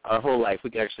for our whole life.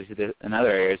 We could actually see this in other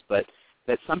areas, but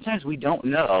that sometimes we don't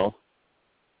know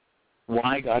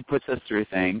why God puts us through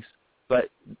things. But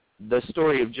the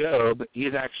story of Job,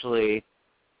 he's actually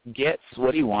gets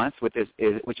what he wants, which is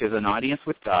an audience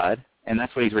with God, and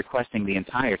that's what he's requesting the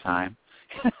entire time.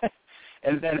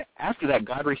 And then after that,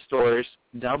 God restores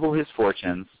double his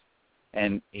fortunes,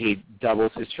 and he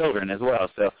doubles his children as well.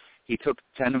 So he took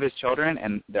 10 of his children,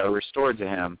 and they're restored to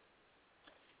him.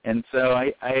 And so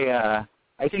I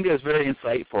think it was very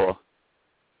insightful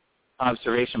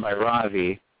observation by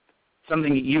Ravi,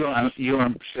 something you I'm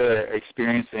sure are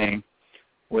experiencing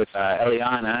with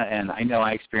Eliana, and I know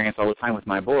I experience all the time with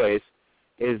my boys,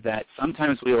 is that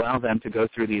sometimes we allow them to go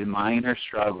through these minor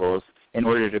struggles in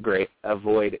order to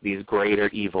avoid these greater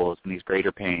evils and these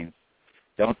greater pains.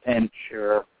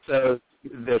 Sure. So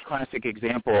the classic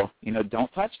example,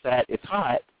 don't touch that, it's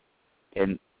hot,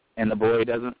 and the boy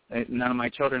doesn't. None of my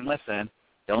children listen.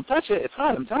 Don't touch it, it's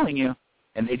hot, I'm telling you.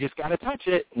 And they just got to touch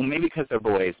it. Well, maybe because they're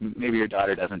boys. Maybe your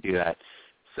daughter doesn't do that.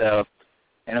 So,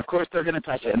 and of course they're going to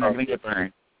touch it and they're going to get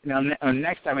burned.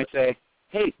 Next time I say,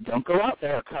 hey, don't go out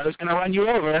there. A car's going to run you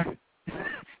over.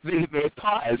 they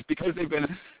pause because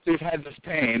they've had this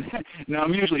pain. Now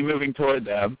I'm usually moving toward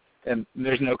them, and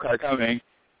there's no car coming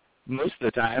most of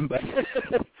the time. But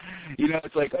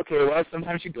It's like, okay, well,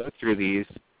 sometimes you go through these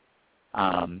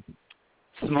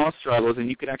small struggles, and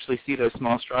you can actually see those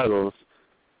small struggles,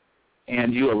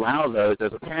 and you allow those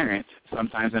as a parent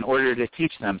sometimes in order to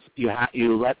teach them.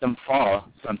 You let them fall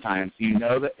sometimes. You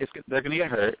know that they're going to get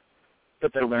hurt,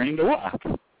 but they're learning to walk.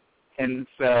 And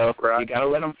so you got to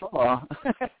let them fall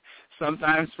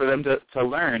sometimes for them to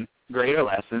learn greater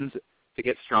lessons, to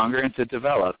get stronger and to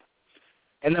develop.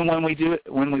 And then when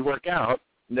we work out,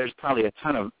 there's probably a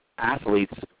ton of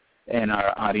athletes in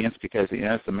our audience because,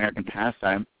 it's American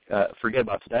pastime. Forget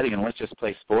about studying and let's just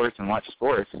play sports and watch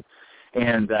sports.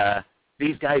 And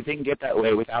these guys didn't get that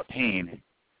way without pain.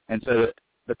 And so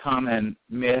the common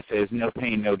myth is no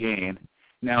pain, no gain.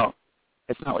 Now,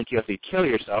 it's not like you have to kill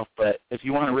yourself, but if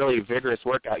you want a really vigorous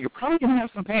workout, you're probably going to have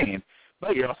some pain,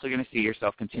 but you're also going to see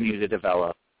yourself continue to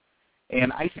develop.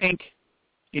 And I think,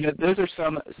 those are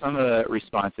some of the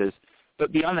responses.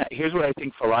 But beyond that, here's what I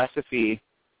think philosophy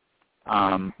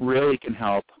really can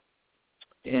help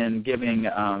in giving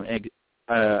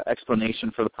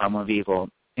explanation for the problem of evil.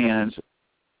 And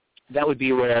that would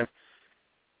be where,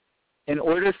 in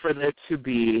order for there to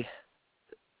be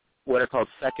what are called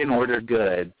second-order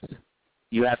goods,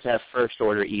 you have to have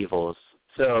first-order evils.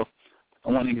 So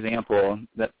one example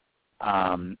that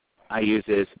I use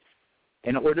is,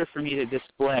 in order for me to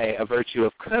display a virtue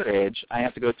of courage, I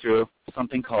have to go through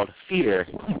something called fear,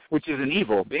 which is an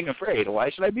evil, being afraid.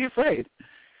 Why should I be afraid?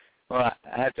 Well,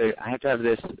 I have to have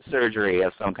this surgery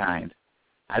of some kind.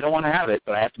 I don't want to have it,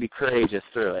 but I have to be courageous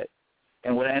through it.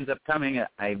 And what ends up coming,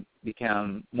 I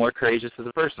become more courageous as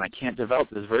a person. I can't develop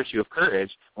this virtue of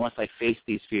courage unless I face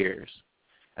these fears.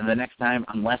 And the next time,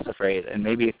 I'm less afraid. And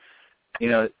maybe,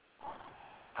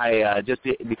 I just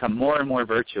become more and more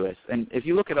virtuous. And if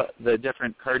you look at the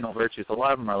different cardinal virtues, a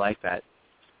lot of them are like that.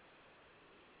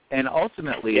 And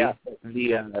ultimately,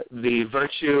 the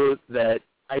virtue that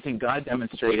I think God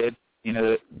demonstrated,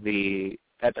 at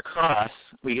the cross,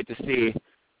 we get to see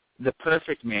the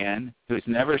perfect man who's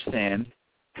never sinned,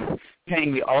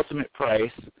 paying the ultimate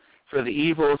price for the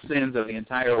evil sins of the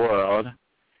entire world.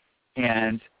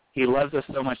 And he loves us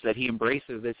so much that he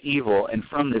embraces this evil, and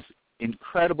from this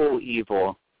incredible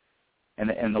evil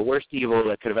and the worst evil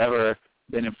that could have ever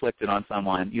been inflicted on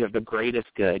someone, you have the greatest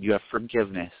good. You have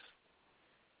forgiveness.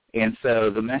 And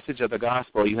so the message of the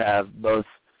gospel, you have both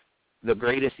the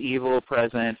greatest evil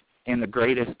present and the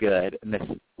greatest good,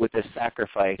 and with this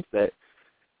sacrifice that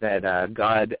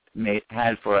God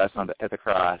had for us at the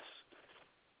cross.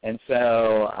 And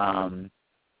so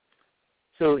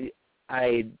so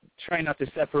I try not to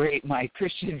separate my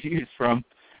Christian views from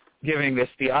giving this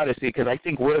theodicy, because I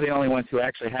think we're the only ones who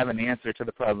actually have an answer to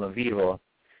the problem of evil.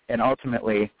 And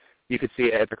ultimately, you could see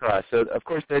it at the cross. So, of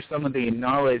course, there's some of the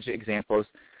knowledge examples.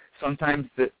 Sometimes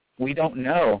that we don't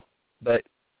know, but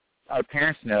our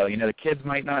parents know. The kids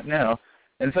might not know.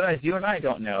 And sometimes you and I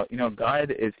don't know.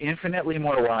 God is infinitely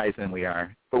more wise than we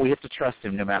are, but we have to trust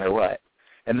him no matter what.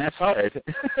 And that's hard.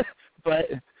 But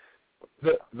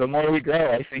the more we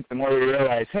grow, I think the more we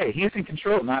realize, hey, he's in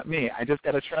control, not me. I just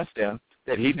got to trust him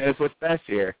that he knows what's best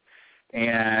here.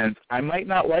 And I might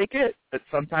not like it, but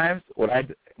sometimes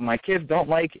my kids don't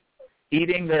like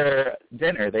eating their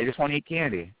dinner. They just want to eat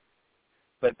candy.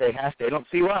 But they don't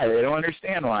see why. They don't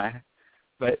understand why.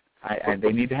 But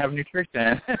they need to have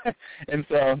nutrition. And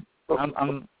so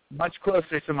I'm much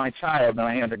closer to my child than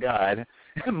I am to God.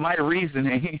 My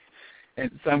reasoning,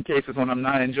 in some cases when I'm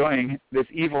not enjoying this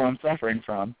evil I'm suffering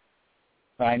from,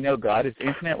 I know God is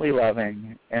infinitely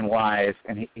loving and wise,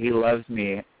 and he loves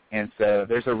me, and so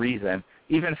there's a reason,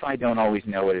 even if I don't always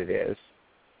know what it is.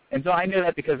 And so I know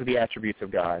that because of the attributes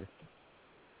of God.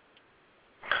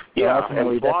 Yeah,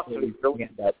 and philosophy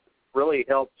really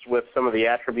helps with some of the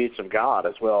attributes of God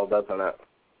as well, doesn't it?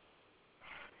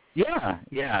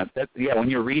 Yeah. When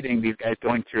you're reading these guys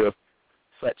going through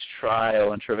such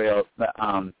trial and travail,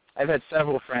 I've had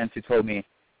several friends who told me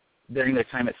during their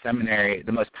time at seminary,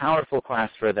 the most powerful class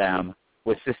for them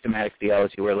was systematic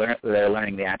theology, where they're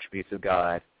learning the attributes of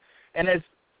God. And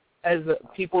as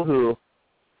people who,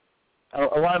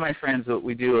 a lot of my friends,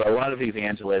 we do a lot of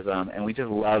evangelism, and we just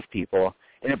love people,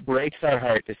 and it breaks our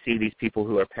heart to see these people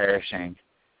who are perishing.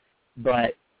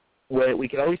 But what we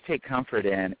can always take comfort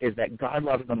in is that God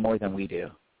loves them more than we do,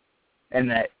 and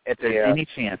that if there's any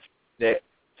chance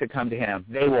to come to him,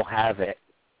 they will have it,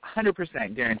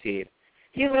 100% guaranteed.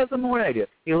 He loves them more than I do.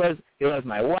 He loves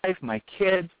my wife, my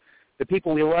kids, the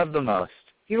people we love the most.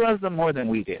 He loves them more than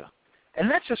we do. And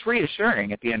that's just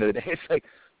reassuring at the end of the day. It's like,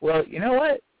 well, you know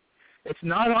what? It's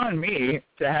not on me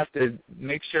to have to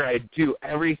make sure I do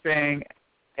everything,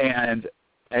 and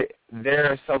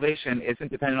their salvation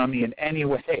isn't dependent on me in any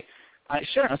way.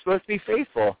 Sure, I'm supposed to be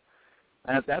faithful,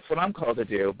 And that's what I'm called to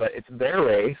do, but it's their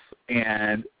race,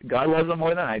 and God loves them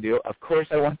more than I do. Of course,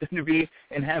 I want them to be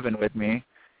in heaven with me,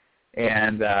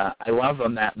 and I love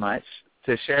them that much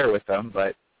to share with them,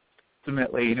 but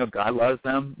ultimately, God loves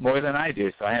them more than I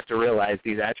do, so I have to realize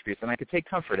these attributes, and I could take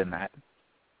comfort in that.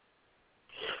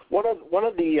 One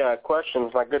of the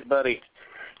questions, my good buddy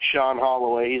Sean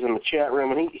Holloway, he's in the chat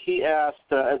room, and he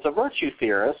asked, as a virtue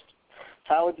theorist,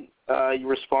 how would you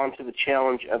respond to the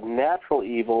challenge of natural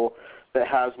evil that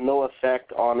has no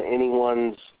effect on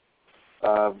anyone's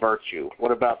virtue?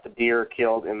 What about the deer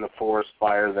killed in the forest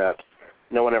fire that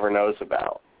no one ever knows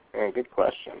about? And good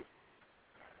question.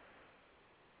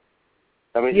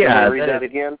 Can you read that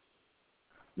again?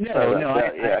 I know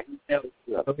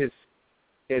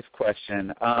his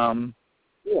question.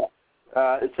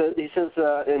 He says,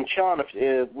 and Sean,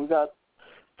 if we got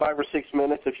 5 or 6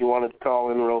 minutes, if you wanted to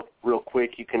call in real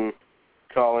quick, you can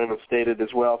call in and state it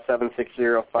as well,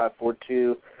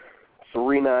 760-542-3907,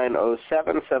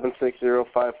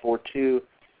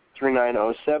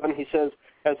 760-542-3907. He says,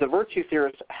 as a virtue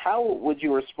theorist, how would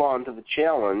you respond to the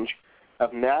challenge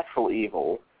of natural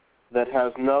evil that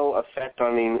has no effect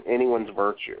on anyone's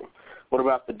virtue? What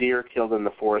about the deer killed in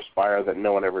the forest fire that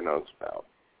no one ever knows about?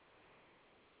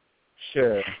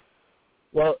 Sure.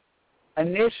 Well, my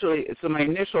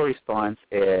initial response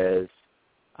is,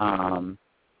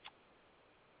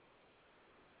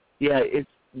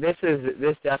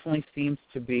 this definitely seems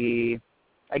to be,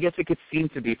 I guess it could seem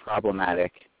to be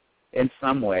problematic in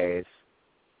some ways,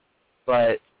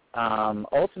 but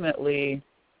ultimately,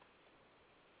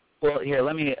 well, here,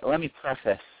 let me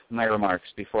preface my remarks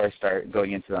before I start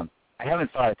going into them. I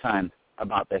haven't thought a ton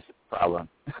about this problem,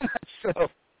 so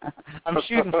I'm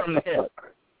shooting from the hip.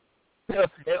 So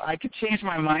I could change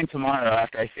my mind tomorrow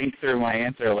after I think through my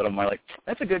answer a little more. Like,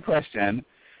 that's a good question.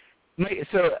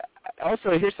 So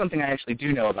also, here's something I actually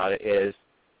do know about it is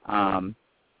I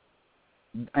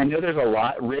know there's a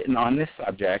lot written on this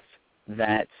subject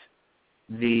that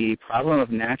the problem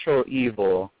of natural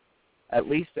evil, at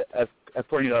least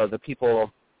according to the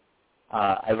people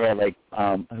I've read, like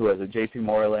who was it, J.P.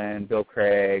 Moreland, Bill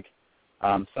Craig,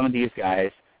 some of these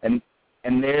guys, and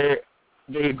they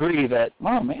agree that,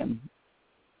 oh man,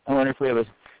 I wonder if we have a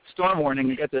storm warning.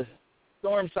 We got the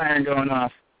storm siren going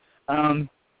off.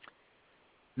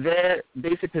 Their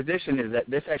basic position is that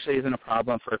this actually isn't a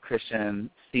problem for Christian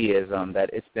theism,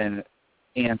 that it's been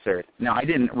answered. Now, I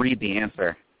didn't read the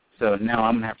answer, so now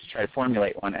I'm going to have to try to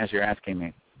formulate one as you're asking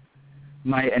me.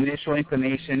 My initial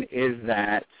inclination is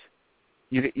that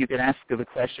you could ask the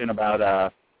question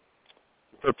about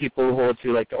for people who hold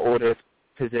to like the oldest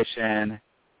position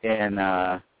in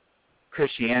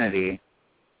Christianity,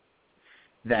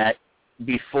 that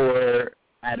before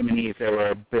Adam and Eve there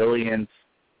were billions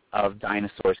of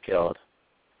dinosaurs killed.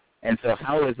 And so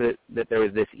how is it that there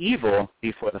was this evil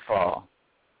before the fall?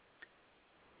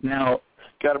 Now,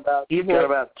 got about 2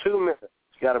 minutes.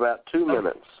 Got about 2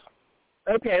 minutes.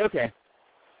 Okay.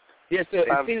 Yeah, so it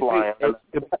seems flying.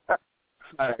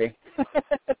 Sorry.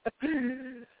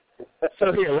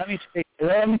 So here, let me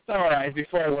summarize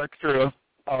before I work through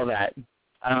all that.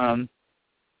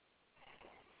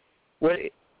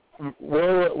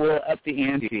 We'll up the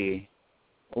ante.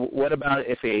 What about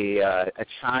if a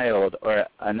child or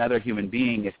another human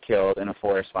being is killed in a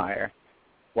forest fire?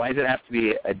 Why does it have to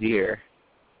be a deer?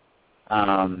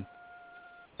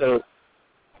 So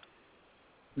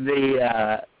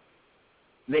the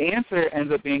answer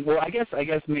ends up being, well, I guess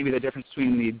maybe the difference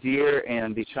between the deer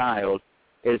and the child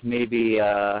is maybe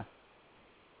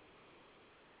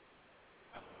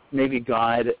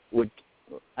God would,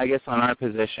 I guess, on our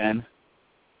position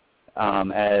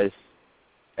as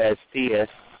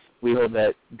theists, we hold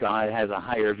that God has a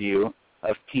higher view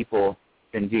of people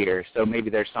than deer. So maybe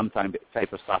there's some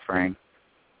type of suffering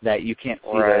that you can't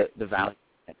see the value.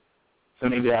 So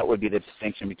maybe that would be the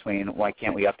distinction between why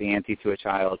can't we up the ante to a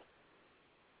child.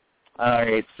 All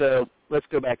right, so let's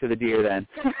go back to the deer then.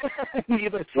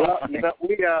 Well,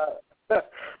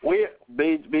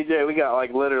 BJ, we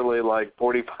got literally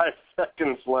 45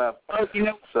 seconds left. Oh,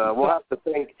 so we'll have to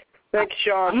thank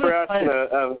Sean for asking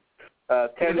a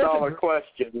 $10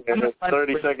 question, and it's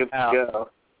 30 seconds to go.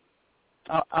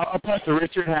 I'll pass to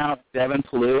Richard House, Devin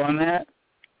Pellews on that,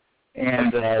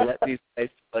 and let these guys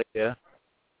play you.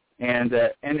 And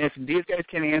if these guys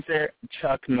can answer,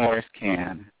 Chuck Norris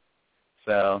can.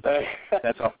 So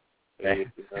that's all. Okay.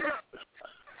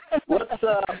 We'll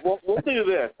do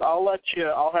this. I'll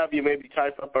have you maybe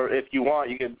type up, or if you want,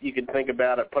 you can think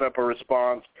about it, put up a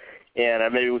response,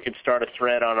 and maybe we could start a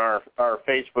thread on our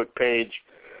Facebook page,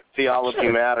 Theology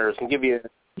Matters, and give you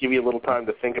a little time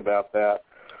to think about that.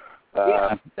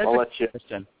 Yeah, that's I'll let you.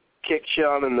 Question. kick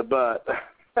Sean in the butt.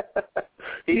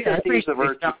 He's the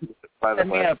virtue, by the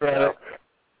way. Yeah, brother.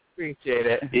 Appreciate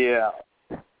it. Yeah.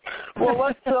 Well,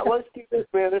 let's do this,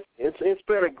 man. It's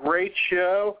been a great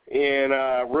show, and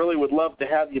really would love to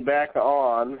have you back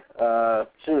on as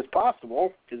soon as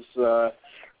possible, because I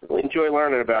really enjoy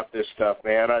learning about this stuff,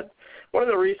 man. One of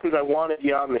the reasons I wanted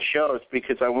you on the show is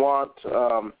because I want,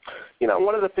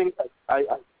 one of the things I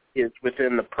is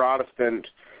within the Protestant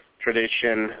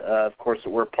tradition, of course, that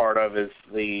we're part of, is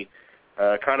the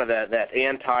kind of that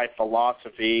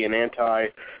anti-philosophy and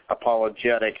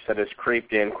anti-apologetics that has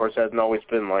creeped in. Of course, it hasn't always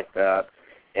been like that.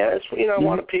 And it's, I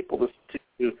wanted people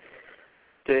to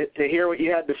hear what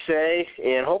you had to say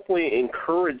and hopefully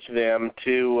encourage them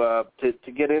to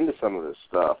get into some of this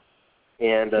stuff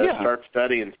and start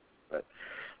studying.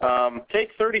 Take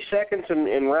 30 seconds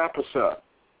and wrap us up.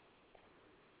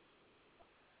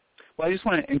 Well, I just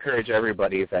want to encourage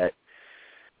everybody that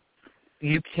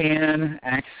you can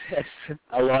access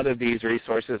a lot of these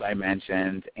resources I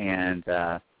mentioned, and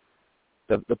the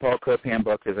Paul Cope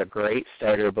Handbook is a great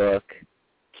starter book.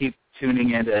 Keep tuning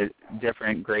into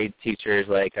different great teachers,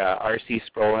 like R.C.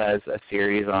 Sproul has a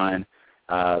series on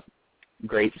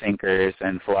great thinkers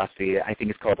and philosophy. I think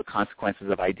it's called The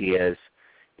Consequences of Ideas,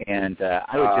 and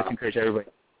I would just encourage everybody,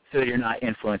 so that you're not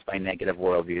influenced by negative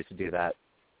worldviews, to do that.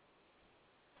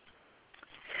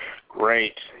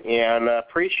 Great, and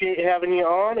appreciate having you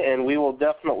on, and we will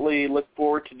definitely look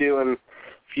forward to doing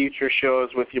future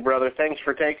shows with you, brother. Thanks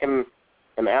for taking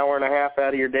an hour and a half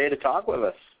out of your day to talk with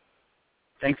us.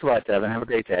 Thanks a lot, Devin. Have a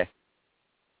great day.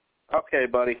 Okay,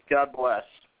 buddy. God bless.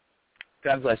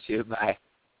 God bless you. Bye.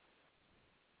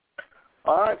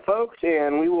 All right, folks,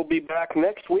 and we will be back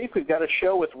next week. We've got a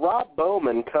show with Rob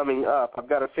Bowman coming up. I've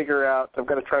got to try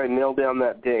and nail down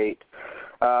that date.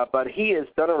 But he has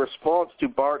done a response to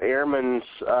Bart Ehrman's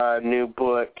new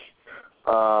book.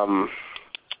 I'm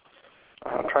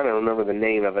trying to remember the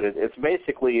name of it. It's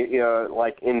basically,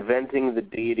 like Inventing the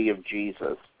Deity of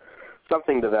Jesus,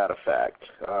 something to that effect.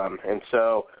 And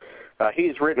so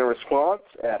he's written a response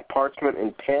at Parchment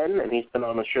and Pen, and he's been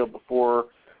on the show before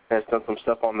and has done some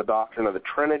stuff on the doctrine of the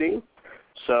Trinity.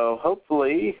 So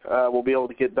hopefully we'll be able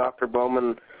to get Dr.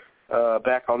 Bowman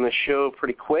back on the show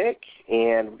pretty quick,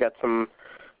 and we've got some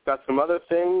other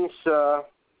things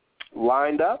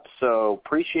lined up, so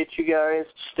appreciate you guys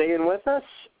staying with us,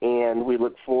 and we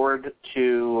look forward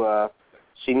to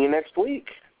seeing you next week.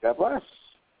 God bless.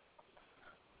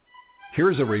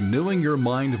 Here's a Renewing Your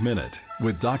Mind Minute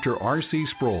with Dr. R.C.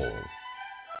 Sproul.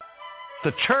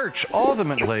 The church,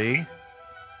 ultimately,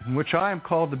 in which I am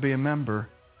called to be a member,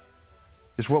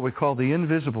 is what we call the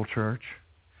invisible church,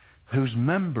 whose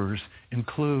members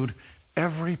include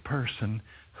every person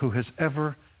who has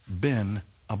ever been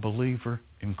a believer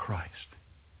in Christ.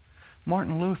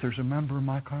 Martin Luther's a member of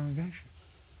my congregation.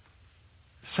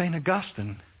 St.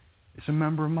 Augustine is a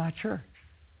member of my church.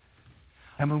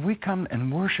 And when we come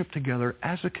and worship together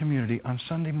as a community on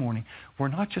Sunday morning, we're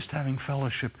not just having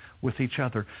fellowship with each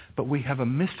other, but we have a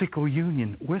mystical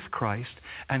union with Christ,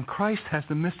 and Christ has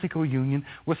the mystical union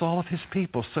with all of his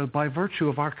people. So by virtue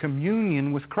of our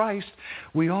communion with Christ,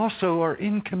 we also are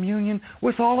in communion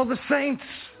with all of the saints,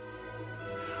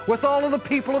 with all of the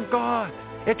people of God.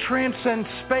 It transcends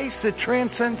space, it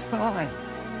transcends time.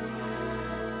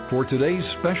 For today's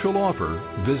special offer,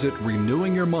 visit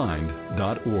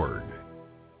renewingyourmind.org.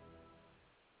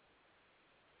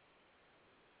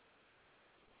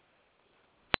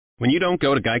 When you don't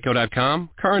go to Geico.com,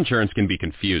 car insurance can be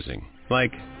confusing.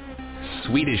 Like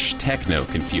Swedish techno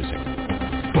confusing.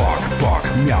 Bark, bark,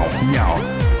 meow, meow.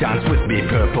 Dance with me,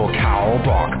 purple cow.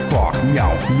 Bark, bark,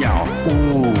 meow, meow.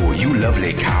 Ooh, you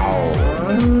lovely cow.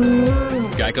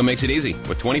 Geico makes it easy.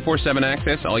 With 24/7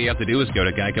 access, all you have to do is go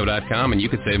to Geico.com and you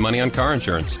could save money on car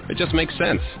insurance. It just makes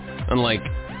sense. Unlike,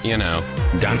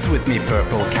 Dance with me,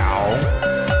 purple cow.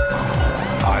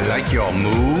 I like your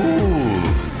move.